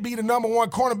 might be the number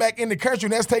one cornerback in the country,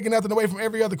 and that's taking nothing away from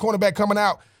every other cornerback coming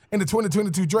out in the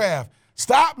 2022 draft.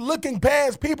 Stop looking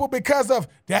past people because of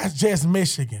that's just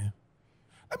Michigan.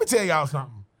 Let me tell y'all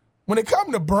something. When it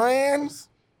comes to brands,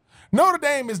 Notre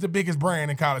Dame is the biggest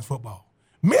brand in college football.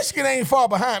 Michigan ain't far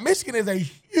behind. Michigan is a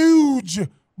huge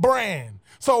brand.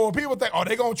 So when people think,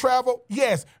 they going to travel?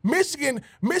 Yes. Michigan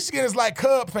is like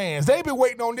Cub fans. They've been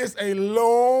waiting on this a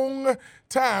long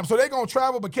time. So they're going to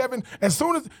travel. But, Kevin, as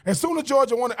soon as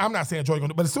Georgia wanted, I'm not saying Georgia,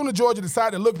 but as soon as Georgia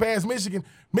decided to look past Michigan,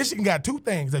 Michigan got two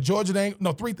things that Georgia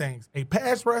three things. A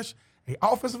pass rush, a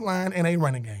offensive line, and a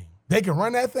running game. They can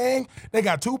run that thing. They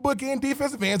got two bookend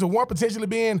defensive ends, with one potentially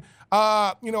being,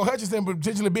 Hutchinson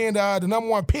potentially being the number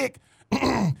one pick.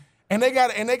 And they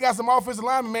got some offensive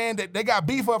linemen, man, that they got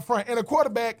beef up front, and a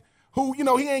quarterback who,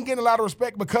 he ain't getting a lot of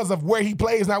respect because of where he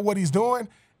plays, not what he's doing.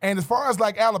 And as far as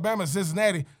like Alabama and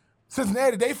Cincinnati,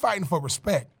 they fighting for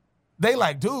respect. They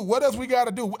like, dude, what else we got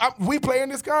to do? We play in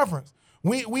this conference.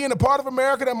 We in a part of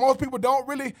America that most people don't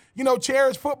really,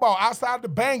 cherish football outside of the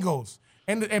Bengals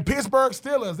and Pittsburgh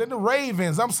Steelers and the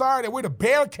Ravens. I'm sorry that we're the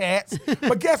Bearcats,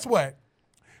 but guess what?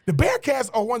 The Bearcats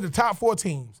are one of the top 4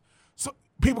 teams. So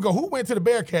people go, who went to the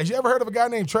Bearcats? You ever heard of a guy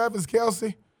named Travis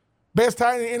Kelce? Best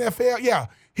tight end in the NFL? Yeah,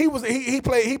 he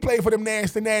played for them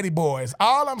nasty natty boys.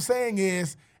 All I'm saying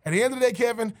is, at the end of the day,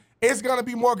 Kevin, it's going to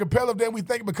be more competitive than we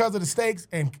think because of the stakes.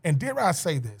 And dare I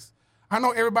say this? I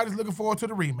know everybody's looking forward to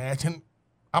the rematch, and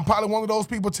I'm probably one of those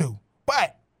people too.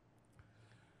 But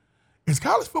is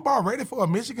college football ready for a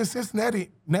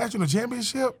Michigan-Cincinnati national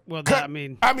championship? Well, I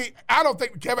don't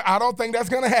think, Kevin, that's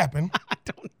going to happen. I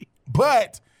don't either.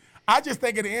 But I just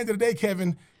think at the end of the day,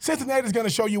 Kevin, Cincinnati's going to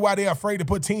show you why they're afraid to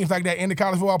put teams like that in the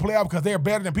college football playoff, because they're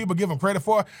better than people give them credit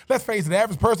for. Let's face it, the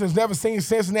average person has never seen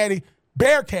Cincinnati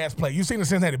Bearcats play. You've seen the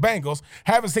Cincinnati Bengals,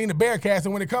 haven't seen the Bearcats,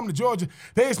 and when it comes to Georgia,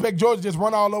 they expect Georgia to just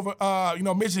run all over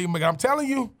Michigan. But I'm telling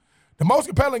you, the most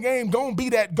compelling game gonna be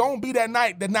that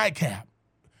night, the nightcap.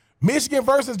 Michigan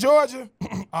versus Georgia.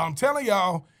 I'm telling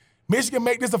y'all, Michigan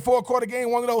make this a 4-quarter game,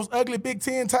 one of those ugly Big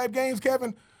Ten type games,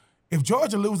 Kevin. If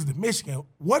Georgia loses to Michigan,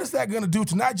 what is that going to do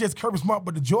to not just Kirby Smart,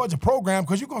 but the Georgia program?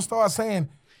 Because you're going to start saying,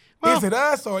 is it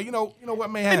us, or you know what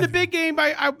may happen? In the big game,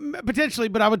 I potentially,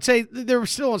 but I would say they're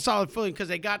still on solid footing because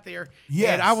they got there.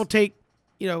 Yes. And I will take,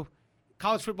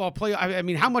 college football play. I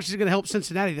mean, how much is it going to help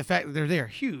Cincinnati? The fact that they're there,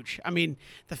 huge. I mean,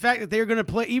 the fact that they're going to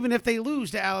play, even if they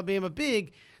lose to Alabama,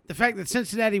 big. The fact that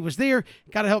Cincinnati was there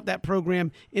got to help that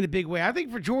program in a big way. I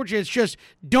think for Georgia, it's just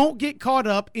don't get caught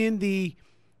up in the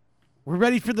we're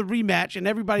ready for the rematch, and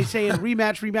everybody's saying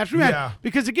rematch. Yeah.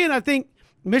 Because, again, I think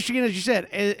Michigan, as you said,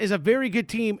 is a very good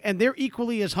team, and they're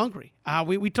equally as hungry.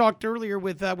 We talked earlier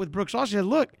with Brooks also. Said,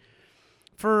 look,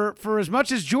 for as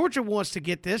much as Georgia wants to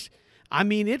get this, I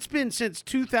mean, it's been since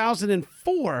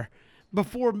 2004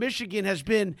 before Michigan has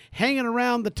been hanging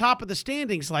around the top of the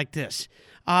standings like this.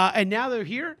 And now they're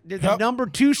here. They're the number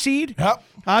 2 seed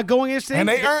going against them. And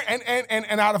they earn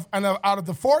and out of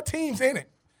the 4 teams in it,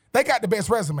 they got the best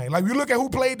resume. Like, you look at who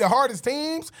played the hardest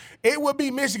teams, it would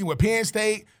be Michigan with Penn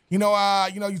State. You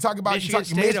talk about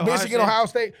Michigan, Ohio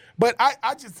State. But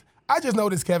I just know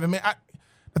this, Kevin, man.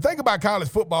 The thing about college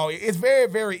football, it's very,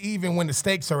 very even when the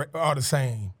stakes are the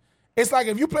same. It's like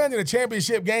if you're playing in a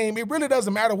championship game, it really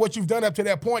doesn't matter what you've done up to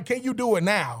that point. Can you do it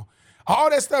now? All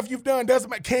that stuff you've done doesn't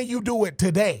matter. Can you do it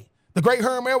today? The great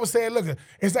Herm Edwards said, "Look,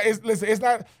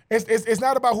 it's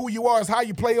not about who you are. It's how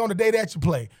you play on the day that you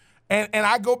play." And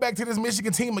I go back to this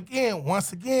Michigan team again.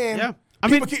 Once again,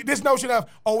 people keep this notion of,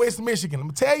 it's Michigan. Let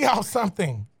me tell y'all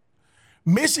something.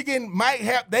 Michigan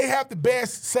have the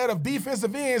best set of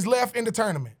defensive ends left in the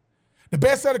tournament. The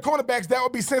best set of cornerbacks, that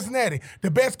would be Cincinnati. The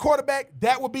best quarterback,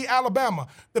 that would be Alabama.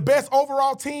 The best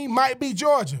overall team might be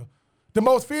Georgia. The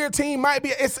most feared team might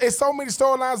be, it's so many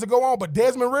storylines to go on, but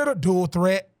Desmond Ridder, dual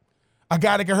threat. A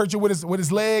guy that can hurt you with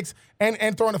his legs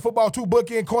and throwing the football, 2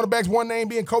 bookend cornerbacks, one name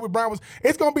being Kobe Bryant.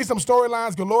 It's going to be some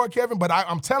storylines galore, Kevin, but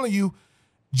I'm telling you,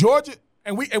 Georgia,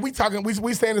 and we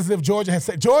saying as if Georgia has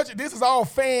said, Georgia, this is all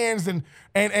fans and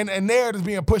narratives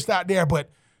being pushed out there, but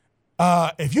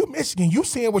if you're Michigan, you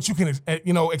seeing what you can,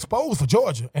 expose for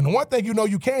Georgia. And the one thing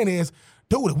you can is,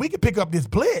 dude, if we can pick up this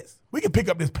blitz, we can pick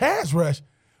up this pass rush,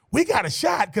 we got a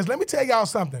shot. Because let me tell y'all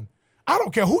something. I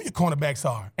don't care who your cornerbacks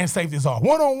are and safeties are.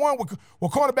 One-on-one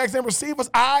with cornerbacks and receivers,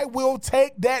 I will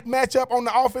take that matchup on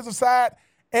the offensive side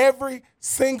every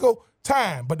single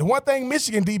time. But the one thing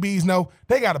Michigan DBs know,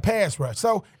 they got a pass rush.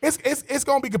 So it's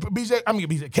going to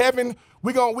be Kevin,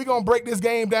 we're gonna break this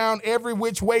game down every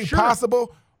which way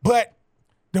possible. But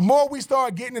the more we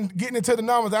start getting into the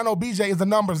numbers, I know BJ is the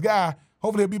numbers guy.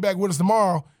 Hopefully he'll be back with us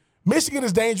tomorrow. Michigan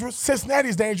is dangerous. Cincinnati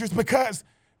is dangerous because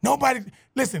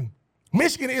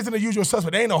Michigan isn't a usual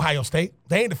suspect. They ain't Ohio State.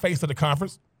 They ain't the face of the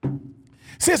conference.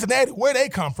 Cincinnati, where they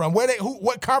come from,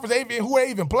 what conference who they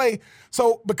even play.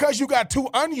 So because you got 2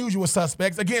 unusual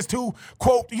suspects against 2,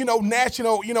 quote,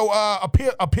 national,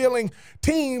 appealing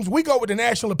teams, we go with the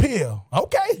national appeal.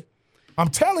 Okay. I'm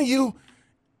telling you,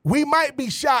 we might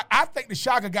be shocked. I think the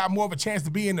Shocker got more of a chance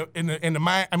to be in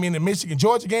the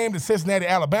Michigan-Georgia game than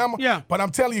Cincinnati-Alabama. Yeah. But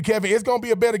I'm telling you, Kevin, it's going to be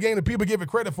a better game than people give it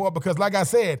credit for because, like I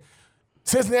said,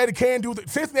 Cincinnati can do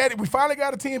Cincinnati, we finally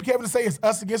got a team, Kevin, to say it's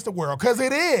us against the world because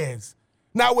it is.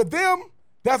 Now, with them,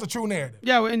 that's a true narrative.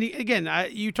 Yeah, and again,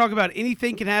 you talk about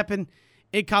anything can happen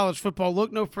in college football.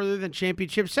 Look no further than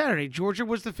Championship Saturday. Georgia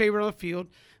was the favorite on the field.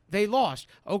 They lost.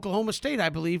 Oklahoma State, I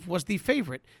believe, was the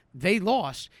favorite. They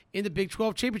lost in the Big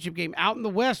 12 championship game. Out in the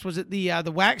West, was it the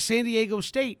WAC San Diego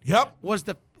State? Yep. Was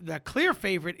the clear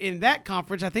favorite in that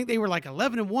conference. I think they were like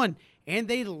 11-1, and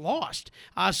they lost.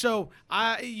 So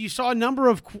you saw a number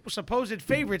of supposed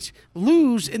favorites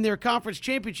lose in their conference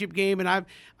championship game. And I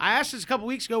asked this a couple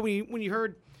weeks ago when you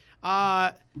heard,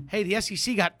 hey, the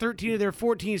SEC got 13 of their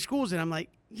 14 schools, and I'm like,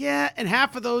 yeah, and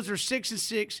half of those are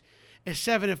 6-6. Is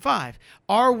 7-5.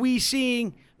 Are we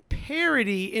seeing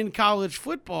parity in college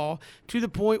football to the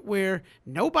point where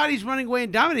nobody's running away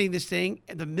and dominating this thing?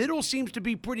 The middle seems to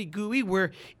be pretty gooey,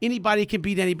 where anybody can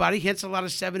beat anybody. Hence, a lot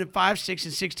of 7-5,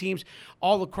 6-6 teams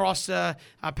all across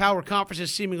power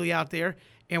conferences seemingly out there.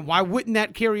 And why wouldn't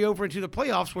that carry over into the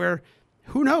playoffs? Where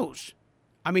who knows?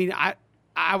 I mean,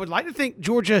 I would like to think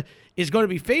Georgia is going to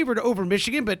be favored over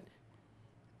Michigan, but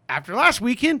after last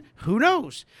weekend, who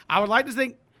knows? I would like to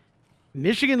think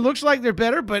Michigan looks like they're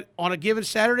better, but on a given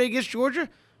Saturday against Georgia,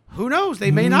 who knows? They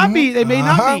may not be. They may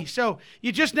not be. So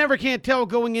you just never can't tell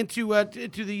going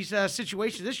into these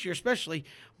situations this year, especially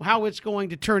how it's going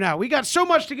to turn out. We got so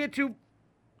much to get to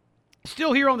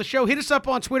still here on the show. Hit us up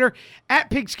on Twitter at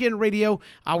Pigskin Radio.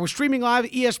 We're streaming live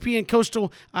at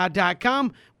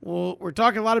ESPNCoastal.com. We're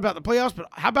talking a lot about the playoffs, but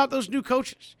how about those new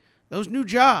coaches, those new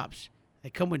jobs? They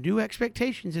come with new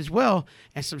expectations as well,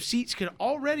 and some seats could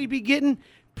already be getting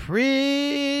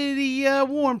pretty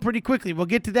warm pretty quickly. We'll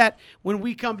get to that when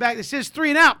we come back. This is 3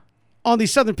 and Out on the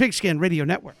Southern Pigskin Radio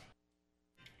Network.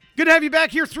 Good to have you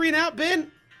back here, 3 and Out, Ben.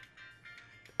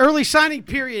 Early signing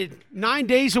period, 9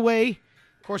 days away.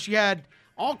 Of course, you had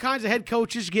all kinds of head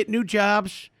coaches get new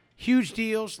jobs, huge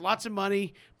deals, lots of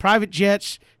money, private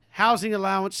jets, housing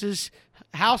allowances,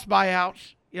 house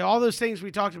buyouts, all those things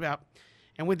we talked about.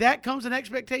 And with that comes an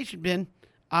expectation, Ben.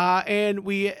 And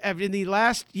we have, in the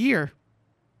last year,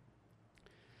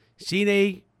 seen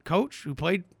a coach who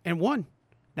played and won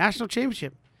national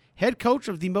championship, head coach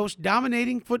of the most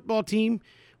dominating football team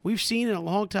we've seen in a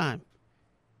long time.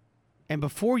 And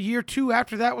before year 2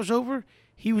 after that was over,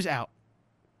 he was out.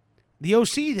 The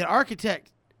OC, the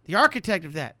architect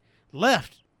of that,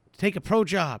 left to take a pro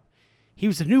job. He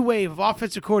was the new wave of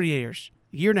offensive coordinators.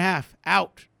 A year and a half,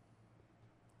 out.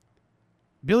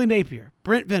 Billy Napier,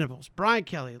 Brent Venables, Brian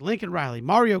Kelly, Lincoln Riley,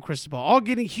 Mario Cristobal, all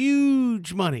getting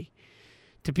huge money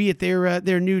to be at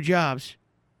their new jobs.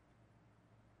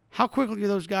 How quickly are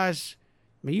those guys,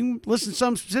 I mean, you can listen to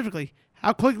some specifically,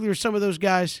 how quickly are some of those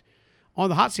guys on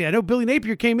the hot seat? I know Billy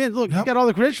Napier came in, look, he's got all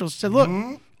the credentials, said, look,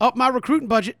 up my recruiting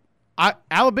budget.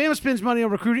 Alabama spends money on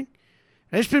recruiting.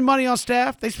 They spend money on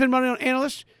staff. They spend money on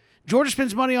analysts. Georgia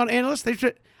spends money on analysts.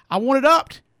 I want it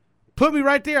upped. Put me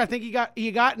right there. I think he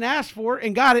got and asked for it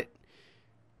and got it.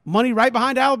 Money right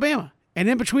behind Alabama. And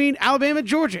in between Alabama and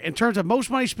Georgia in terms of most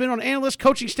money spent on analysts,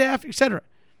 coaching staff, etc.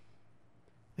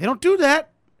 They don't do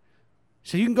that.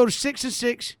 So you can go to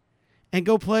 6-6 and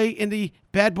go play in the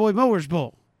Bad Boy Mowers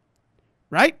Bowl.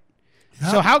 Right?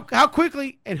 Yeah. So how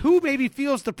quickly and who maybe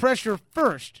feels the pressure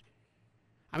first?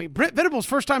 I mean, Brent Venables,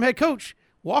 first-time head coach,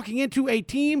 walking into a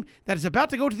team that is about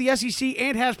to go to the SEC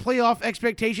and has playoff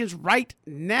expectations right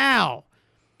now.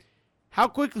 How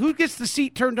quick? Who gets the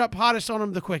seat turned up hottest on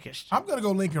him the quickest? I'm going to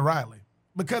go Lincoln Riley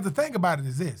because the thing about it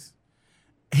is this.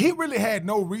 He really had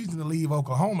no reason to leave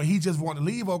Oklahoma. He just wanted to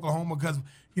leave Oklahoma because,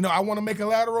 I want to make a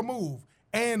lateral move.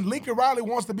 And Lincoln Riley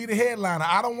wants to be the headliner.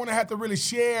 I don't want to have to really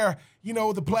share,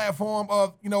 the platform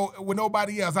of, with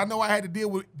nobody else. I know I had to deal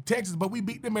with Texas, but we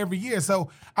beat them every year. So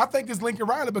I think it's Lincoln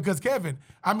Riley because, Kevin,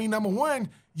 number one,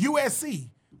 USC.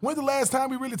 When's the last time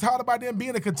we really talked about them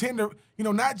being a contender,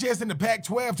 not just in the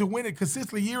Pac-12 to win it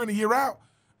consistently year in and year out,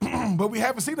 but we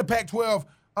haven't seen the Pac-12,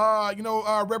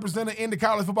 represented in the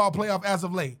college football playoff as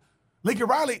of late. Lincoln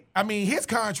Riley, his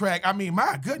contract,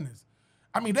 my goodness.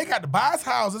 They got the Bias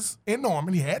houses in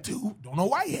Norman. He had 2. Don't know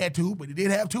why he had 2, but he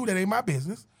did have 2. That ain't my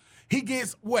business. He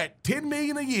gets, $10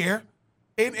 million a year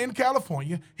in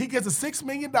California. He gets a $6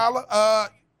 million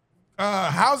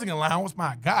housing allowance.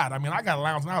 My God, I got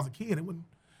allowance when I was a kid. It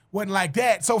wasn't like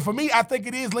that. So for me, I think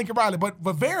it is Lincoln Riley. But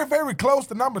very, very close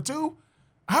to number 2,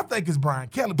 I think it's Brian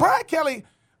Kelly. Brian Kelly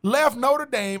left Notre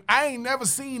Dame. I ain't never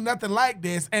seen nothing like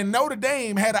this. And Notre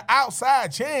Dame had an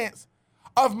outside chance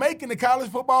of making the college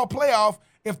football playoff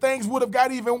if things would have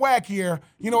got even wackier,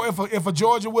 if a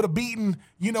Georgia would have beaten,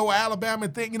 Alabama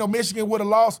and Michigan would have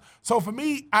lost. So for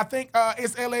me, I think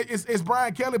it's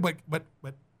Brian Kelly, but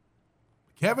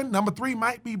Kevin, number 3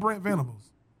 might be Brent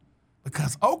Venables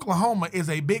because Oklahoma is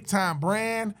a big-time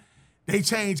brand. They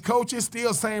changed coaches,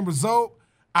 still same result.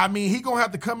 He going to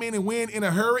have to come in and win in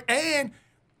a hurry. And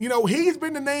he's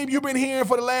been the name you've been hearing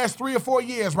for the last 3 or 4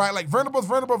 years, right? Like Venables.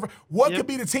 What could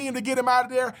be the team to get him out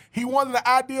of there? He wanted the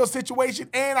ideal situation,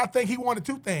 and I think he wanted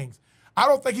 2 things. I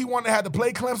don't think he wanted to have to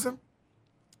play Clemson.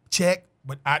 Check.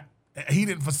 But he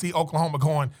didn't foresee Oklahoma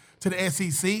going to the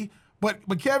SEC. But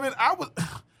Kevin,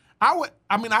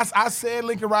 I said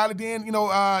Lincoln Riley, then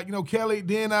Kelly,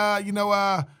 then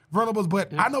Venables.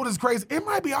 But I know this is crazy. It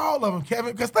might be all of them,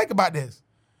 Kevin. Because think about this.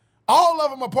 All of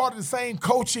them are part of the same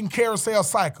coaching carousel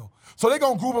cycle. So they're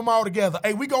going to group them all together.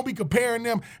 Hey, we're going to be comparing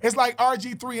them. It's like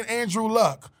RG3 and Andrew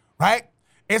Luck, right?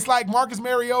 It's like Marcus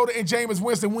Mariota and Jameis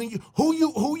Winston.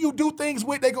 Who you do things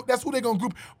with, that's who they're going to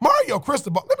group. Mario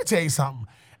Cristobal, let me tell you something.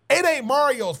 It ain't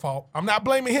Mario's fault. I'm not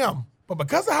blaming him. But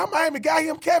because of how Miami got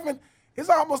him, Kevin, it's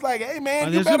almost like, hey,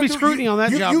 man, there's going to be scrutiny on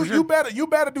that job. You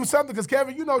better do something because,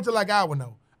 Kevin, just like I would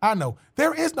know. I know.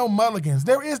 There is no mulligans.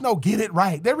 There is no get it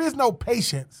right. There is no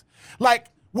patience. Like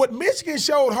what Michigan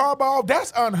showed Harbaugh,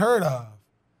 that's unheard of.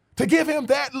 To give him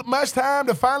that much time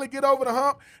to finally get over the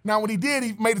hump. Now, when he did,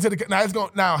 he made it to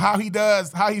the – now how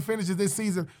he finishes this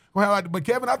season. But,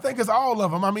 Kevin, I think it's all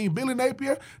of them. Billy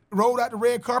Napier rolled out the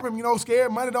red carpet,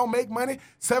 scared money don't make money.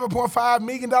 $7.5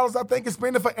 million, I think, is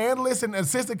spending for analysts and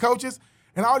assistant coaches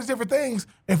and all these different things.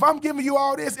 If I'm giving you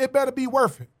all this, it better be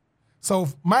worth it. So,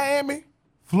 Miami,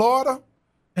 Florida,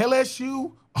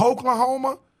 LSU,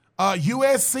 Oklahoma,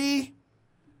 USC,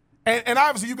 and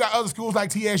obviously you got other schools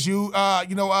like TSU,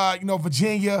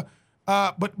 Virginia.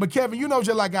 But Kevin,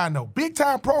 just like I know, big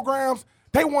time programs,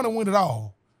 they want to win it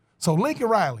all. So Lincoln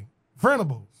Riley,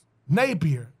 Venables,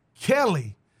 Napier,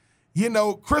 Kelly,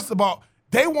 Cristobal,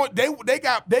 they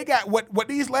got what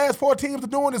these last 4 teams are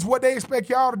doing is what they expect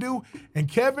y'all to do. And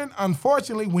Kevin,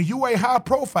 unfortunately, when you a high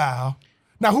profile.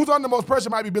 Now, who's under the most pressure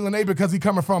might be Billy Napier because he's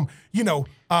coming from,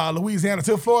 Louisiana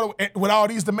to Florida with all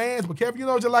these demands. But, Kevin,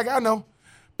 just like I know,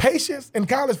 patience in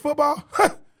college football,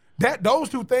 those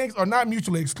two things are not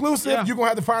mutually exclusive. Yeah. You're going to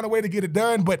have to find a way to get it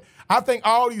done. But I think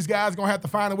all these guys are going to have to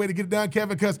find a way to get it done,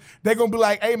 Kevin, because they're going to be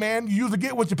like, hey, man, you usually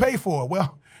get what you pay for.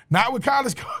 Well, not with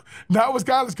college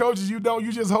coaches. You don't.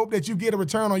 You just hope that you get a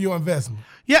return on your investment.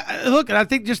 Yeah, look, and I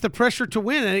think just the pressure to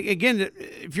win. And again,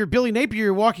 if you're Billy Napier,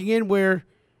 you're walking in where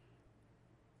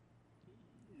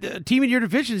the team in your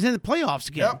division is in the playoffs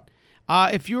again.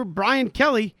 Yep. If you're Brian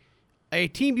Kelly, a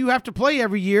team you have to play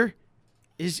every year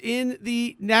is in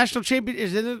the national champion,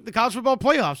 is in the college football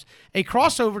playoffs. A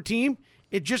crossover team,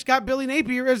 it just got Billy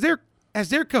Napier as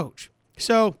their coach.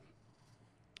 So,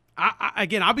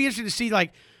 again, I'll be interested to see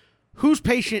like who's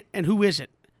patient and who isn't.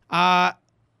 I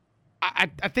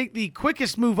think the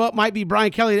quickest move up might be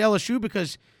Brian Kelly at LSU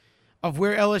because of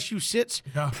where LSU sits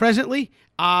presently.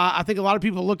 I think a lot of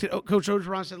people looked at Coach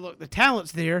Orgeron and said, look, the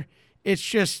talent's there. It's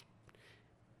just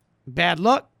bad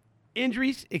luck,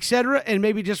 injuries, etc., and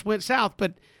maybe just went south.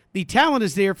 But the talent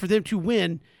is there for them to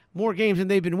win more games than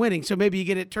they've been winning. So maybe you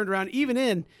get it turned around even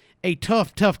in a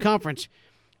tough conference.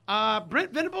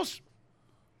 Brent Venables,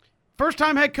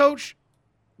 first-time head coach.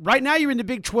 Right now you're in the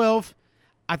Big 12.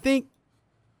 I think,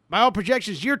 by all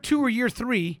projections, year 2 or year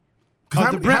 3.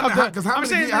 Year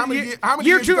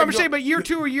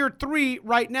 2 or year 3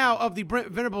 right now of the Brent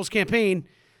Venables campaign,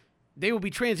 they will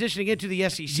be transitioning into the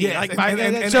SEC. Yes,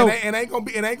 and ain't gonna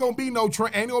be no.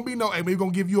 Hey, we're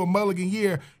gonna give you a mulligan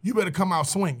year. You better come out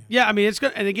swinging. Yeah, I mean it's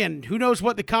good. And again, who knows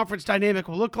what the conference dynamic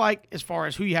will look like as far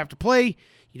as who you have to play.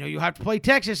 You know, you'll have to play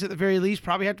Texas at the very least.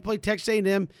 Probably have to play Texas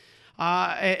A&M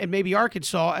and maybe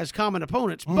Arkansas as common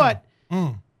opponents. But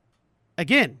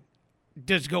again,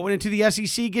 does going into the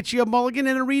SEC get you a mulligan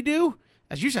and a redo?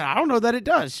 As you said, I don't know that it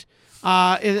does.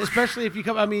 Especially if you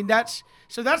come. I mean, that's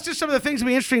just some of the things that'll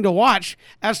be interesting to watch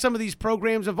as some of these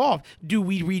programs evolve. Do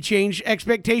we rechange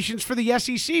expectations for the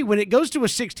SEC when it goes to a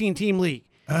 16-team league?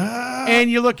 And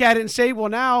you look at it and say, well,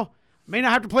 now I may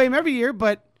not have to play them every year,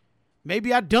 but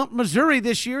maybe I dumped Missouri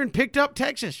this year and picked up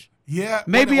Texas. Yeah,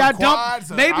 maybe I dropped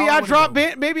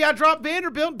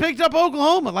Vanderbilt and picked up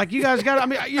Oklahoma. Like you guys got. I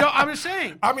mean, you know, I'm just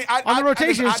saying. I mean, on the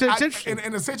rotation, it's interesting.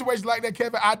 In a situation like that,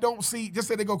 Kevin, I don't see. Just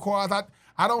say they go quads.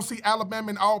 I don't see Alabama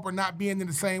and Auburn not being in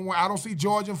the same one. I don't see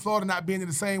Georgia and Florida not being in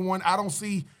the same one. I don't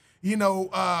see,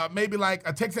 maybe like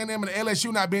a Texas A&M and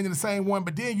LSU not being in the same one.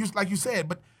 But then, like you said,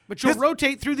 but you'll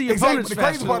rotate through the opponents. But the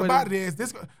crazy part about it is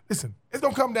this. Listen, it's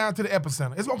gonna come down to the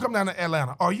epicenter. It's gonna come down to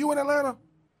Atlanta. Are you in Atlanta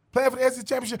playing for the SEC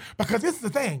championship? Because this is the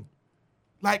thing.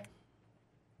 Like,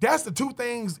 that's the two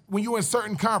things when you're in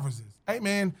certain conferences. Hey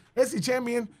man, SEC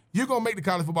champion, you're gonna make the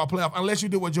college football playoff unless you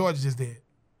do what Georgia just did.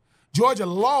 Georgia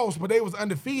lost, but they was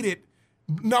undefeated,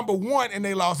 number 1, and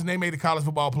they lost, and they made the college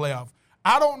football playoff.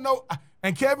 I don't know.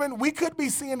 And, Kevin, we could be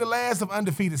seeing the last of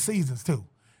undefeated seasons, too.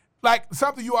 Like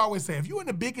something you always say, if you're in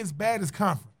the biggest, baddest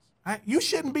conference, right, you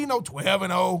shouldn't be no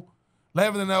 12-0,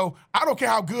 11-0. I don't care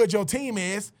how good your team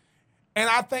is. And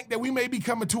I think that we may be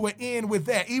coming to an end with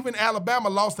that. Even Alabama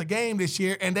lost a game this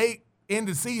year, and they end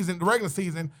the season, the regular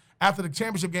season, after the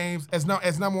championship games as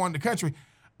number 1 in the country.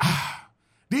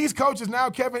 These coaches now,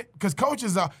 Kevin, because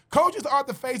coaches are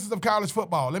the faces of college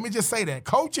football. Let me just say that.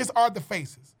 Coaches are the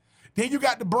faces. Then you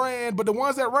got the brand, but the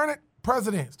ones that run it,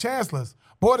 presidents, chancellors,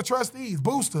 board of trustees,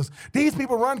 boosters. These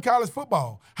people run college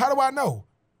football. How do I know?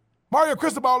 Mario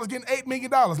Cristobal is getting $8 million.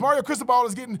 Mario Cristobal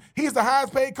he's the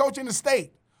highest paid coach in the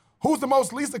state. Who's the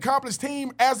most least accomplished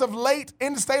team as of late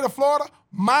in the state of Florida?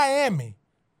 Miami.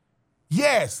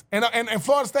 Yes, and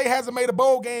Florida State hasn't made a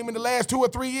bowl game in the last 2 or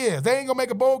 3 years. They ain't gonna make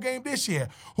a bowl game this year.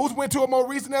 Who's went to a more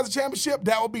recent as a championship?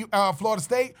 That would be Florida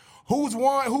State. Who's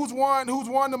won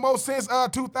the most since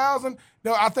 2000?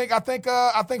 No, I think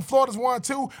Florida's won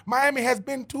 2. Miami has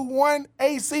been to 1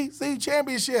 ACC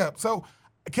championship. So,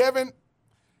 Kevin,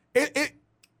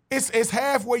 it's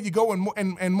halfway you go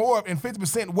and more and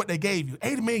 50% of what they gave you.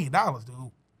 $80 million,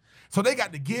 dude. So they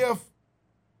got to give.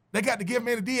 They got to give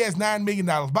Manny Diaz $9 million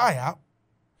buyout.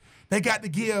 They got to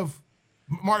give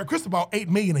Mario Cristobal $8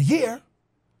 million a year.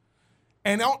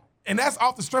 And that's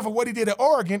off the strength of what he did at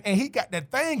Oregon, and he got that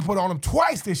thing put on him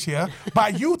twice this year by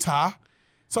Utah.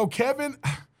 So, Kevin,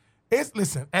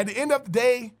 listen, at the end of the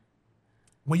day,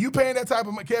 when you paying that type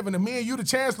of money, Kevin, and me and you, the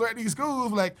chancellor at these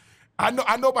schools, like, I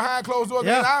know behind closed doors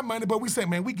ain't our money, but we say,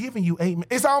 man, we giving you $8 million.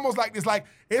 It's almost like this, like,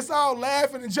 it's all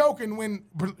laughing and joking when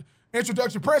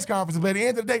introduction press conference, but at the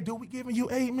end of the day, dude, we giving you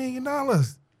 $8 million.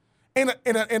 In a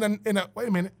wait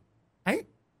a minute. Ain't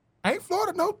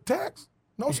Florida no tax?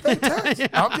 No state tax?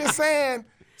 I'm just saying.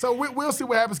 So we'll see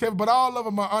what happens, Kevin. But all of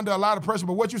them are under a lot of pressure.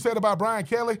 But what you said about Brian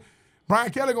Kelly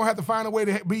gonna have to find a way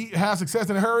to have success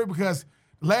in a hurry because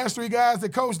the last 3 guys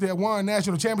that coached there won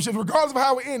national championships, regardless of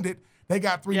how it ended. They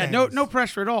got 3 Yeah, names. no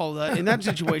pressure at all in that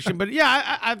situation. But,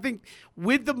 yeah, I think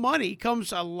with the money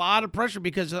comes a lot of pressure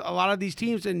because a lot of these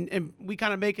teams, and we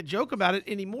kind of make a joke about it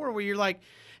anymore where you're like,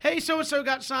 hey, so-and-so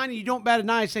got signed, and you don't bat an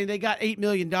eye saying they got $8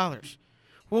 million.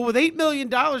 Well, with $8 million,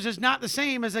 it's not the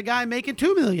same as a guy making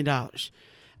 $2 million.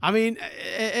 I mean,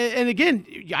 and again,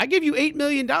 I give you $8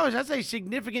 million. That's a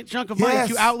significant chunk of money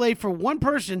to outlay for one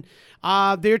person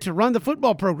there to run the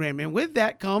football program. And with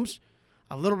that comes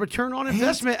a little return on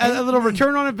investment, a little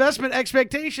return on investment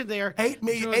expectation there. $8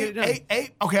 million.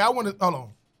 Okay, I want to hold on.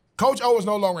 Coach O is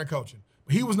no longer in coaching.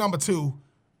 He was number 2,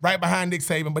 right behind Nick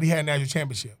Saban, but he had a national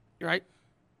championship. Right.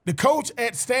 The coach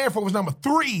at Stanford was number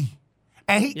 3,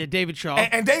 and David Shaw.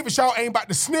 And David Shaw ain't about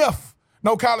to sniff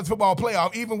no college football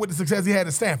playoff, even with the success he had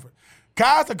at Stanford.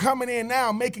 Guys are coming in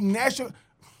now making national.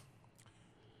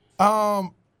 I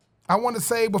want to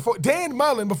say Dan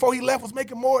Mullen, before he left, was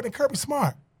making more than Kirby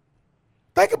Smart.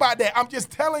 Think about that. I'm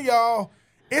just telling y'all,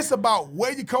 it's about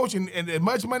where you're coaching and as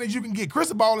much money as you can get.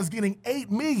 Cristobal is getting $8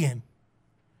 million.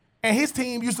 And his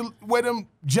team used to wear them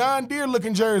John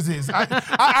Deere-looking jerseys.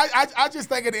 I just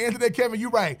think at the end of the day, Kevin,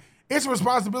 you're right. It's a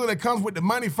responsibility that comes with the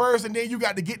money first, and then you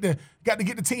got to get the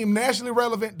team nationally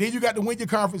relevant. Then you got to win your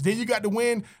conference. Then you got to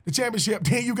win the championship.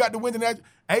 Then you got to win the national.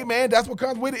 Hey, man, that's what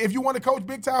comes with it. If you want to coach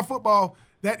big-time football,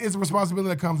 that is a responsibility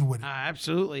that comes with it.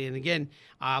 Absolutely. And, again,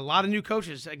 a lot of new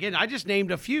coaches. Again, I just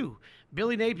named a few.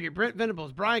 Billy Napier, Brent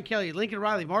Venables, Brian Kelly, Lincoln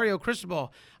Riley, Mario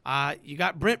Cristobal. You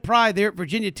got Brent Pry there at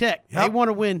Virginia Tech. Yep. They want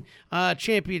to win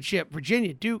championship.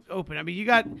 Virginia, Duke Open. I mean, you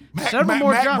got several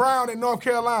more jobs. Matt Brown in North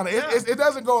Carolina. It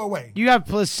doesn't go away. You have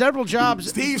several jobs.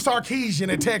 Steve Sarkisian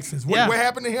in Texas. What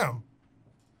happened to him?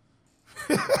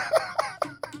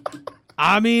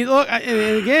 I mean, look,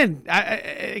 and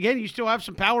again, you still have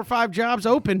some Power 5 jobs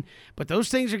open, but those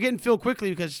things are getting filled quickly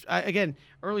because, again,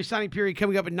 early signing period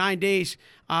coming up in 9 days,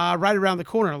 right around the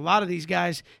corner. A lot of these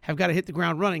guys have got to hit the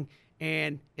ground running,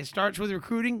 and it starts with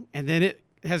recruiting, and then it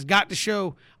has got to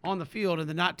show on the field in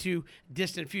the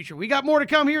not-too-distant future. We got more to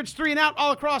come here. It's 3 and Out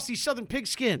all across the Southern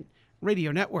Pigskin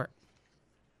Radio Network.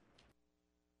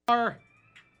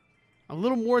 A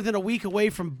little more than a week away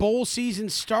from bowl season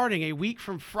starting. A week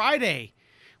from Friday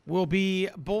will be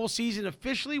bowl season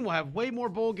officially. We'll have way more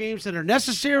bowl games than are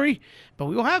necessary, but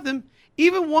we will have them.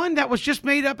 Even one that was just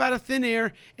made up out of thin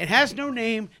air. It has no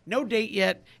name, no date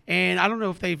yet, and I don't know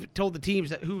if they've told the teams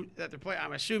that they're playing.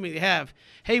 I'm assuming they have.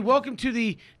 Hey, welcome to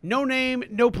the No Name,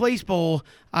 No Place Bowl.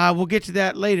 We'll get to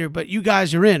that later, but you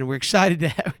guys are in. We're excited to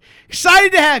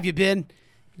have you, Ben.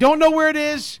 Don't know where it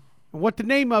is or what the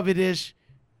name of it is.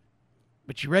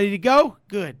 But you ready to go?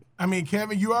 Good. I mean,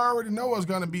 Kevin, you already know what's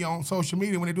going to be on social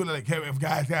media when they do that. Like, Kevin,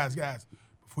 guys,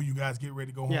 before you guys get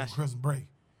ready to go home for Christmas break,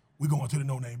 we're going to the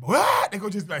No Name Bowl. They go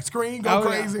just like scream, go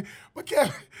crazy. Yeah. But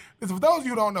Kevin, listen, for those of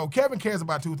you who don't know, Kevin cares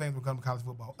about 2 things when it comes to college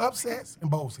football: upsets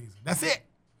and bowl season. That's it.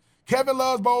 Kevin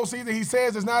loves bowl season. He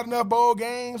says there's not enough bowl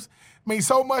games. I mean,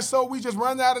 so much so we just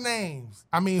run out of names.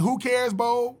 I mean, who cares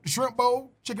bowl, shrimp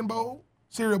bowl, chicken bowl,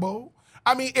 cereal bowl?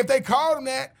 I mean, if they called them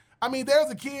that, I mean, there's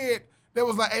a kid that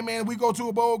was like, hey, man, we go to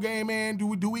a bowl game, man, do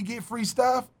we get free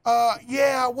stuff?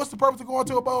 Yeah, what's the purpose of going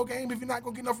to a bowl game if you're not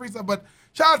going to get no free stuff? But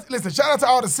shout out to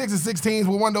all the 6 and 6 teams,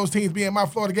 with one of those teams being my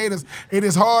Florida Gators. It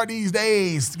is hard these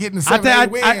days getting the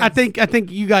 7-8 wins. I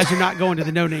think you guys are not going to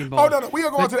the No Name Bowl. Oh, no, we are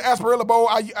going to the Asperilla Bowl.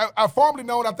 I formerly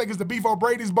known, I think it's the Beef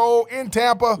O'Brady's Bowl in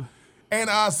Tampa. And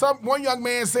one young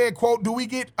man said, "quote Do we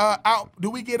get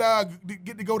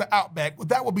get to go to Outback? Well,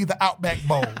 that would be the Outback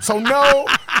Bowl. So no."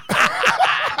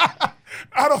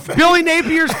 I don't think Billy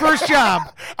Napier's first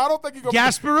job. I don't think you go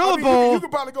Gasparilla Bowl. You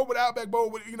could probably go with Outback Bowl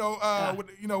with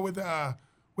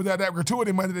that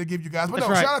gratuity money they give you guys. But That's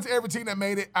no, right. shout out to every team that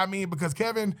made it. I mean, because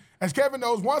as Kevin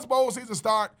knows, once bowl season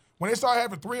start, when they start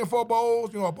having 3 and 4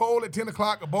 bowls, a bowl at 10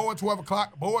 o'clock, a bowl at 12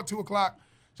 o'clock, a bowl at 2 o'clock.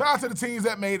 Shout out to the teams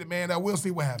that made it, man. We'll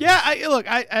see what happens.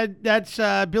 Yeah, that's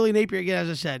Billy Napier again, as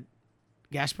I said.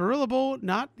 Gasparilla Bowl,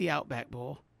 not the Outback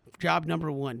Bowl. Job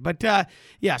number 1. But,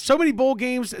 so many bowl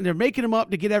games, and they're making them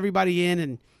up to get everybody in,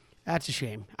 and that's a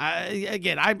shame.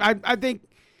 I think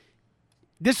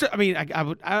this – I mean,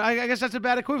 I guess that's a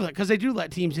bad equivalent because they do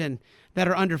let teams in that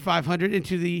are under 500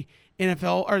 into the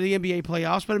NFL or the NBA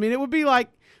playoffs. But, I mean, it would be like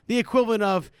the equivalent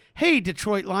of, hey,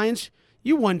 Detroit Lions,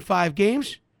 you won 5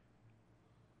 games.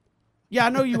 Yeah, I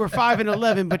know you were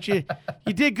 5-11, but you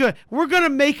did good. We're going to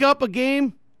make up a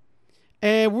game.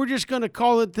 And we're just going to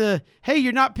call it hey,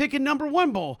 you're not picking number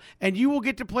 1 bowl. And you will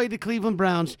get to play the Cleveland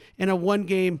Browns in a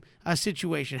 1-game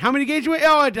situation. How many games you win?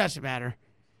 Oh, it doesn't matter.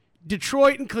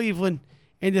 Detroit and Cleveland.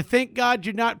 And to thank God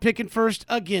you're not picking first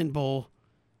again bowl.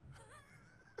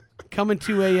 coming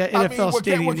to a NFL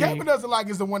stadium. What Kevin doesn't like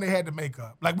is the one they had to make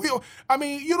up. Like you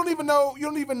don't even know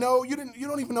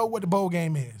what the bowl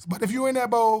game is. But if you're in that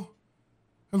bowl,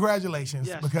 congratulations,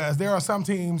 because there are some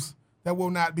teams that will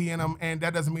not be in them, and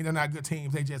that doesn't mean they're not good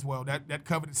teams. They just that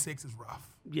coveted 6 is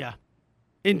rough. Yeah,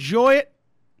 enjoy it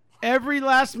every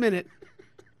last minute.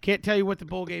 Can't tell you what the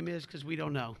bowl game is because we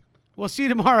don't know. We'll see you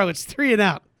tomorrow. It's 3 and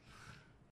Out.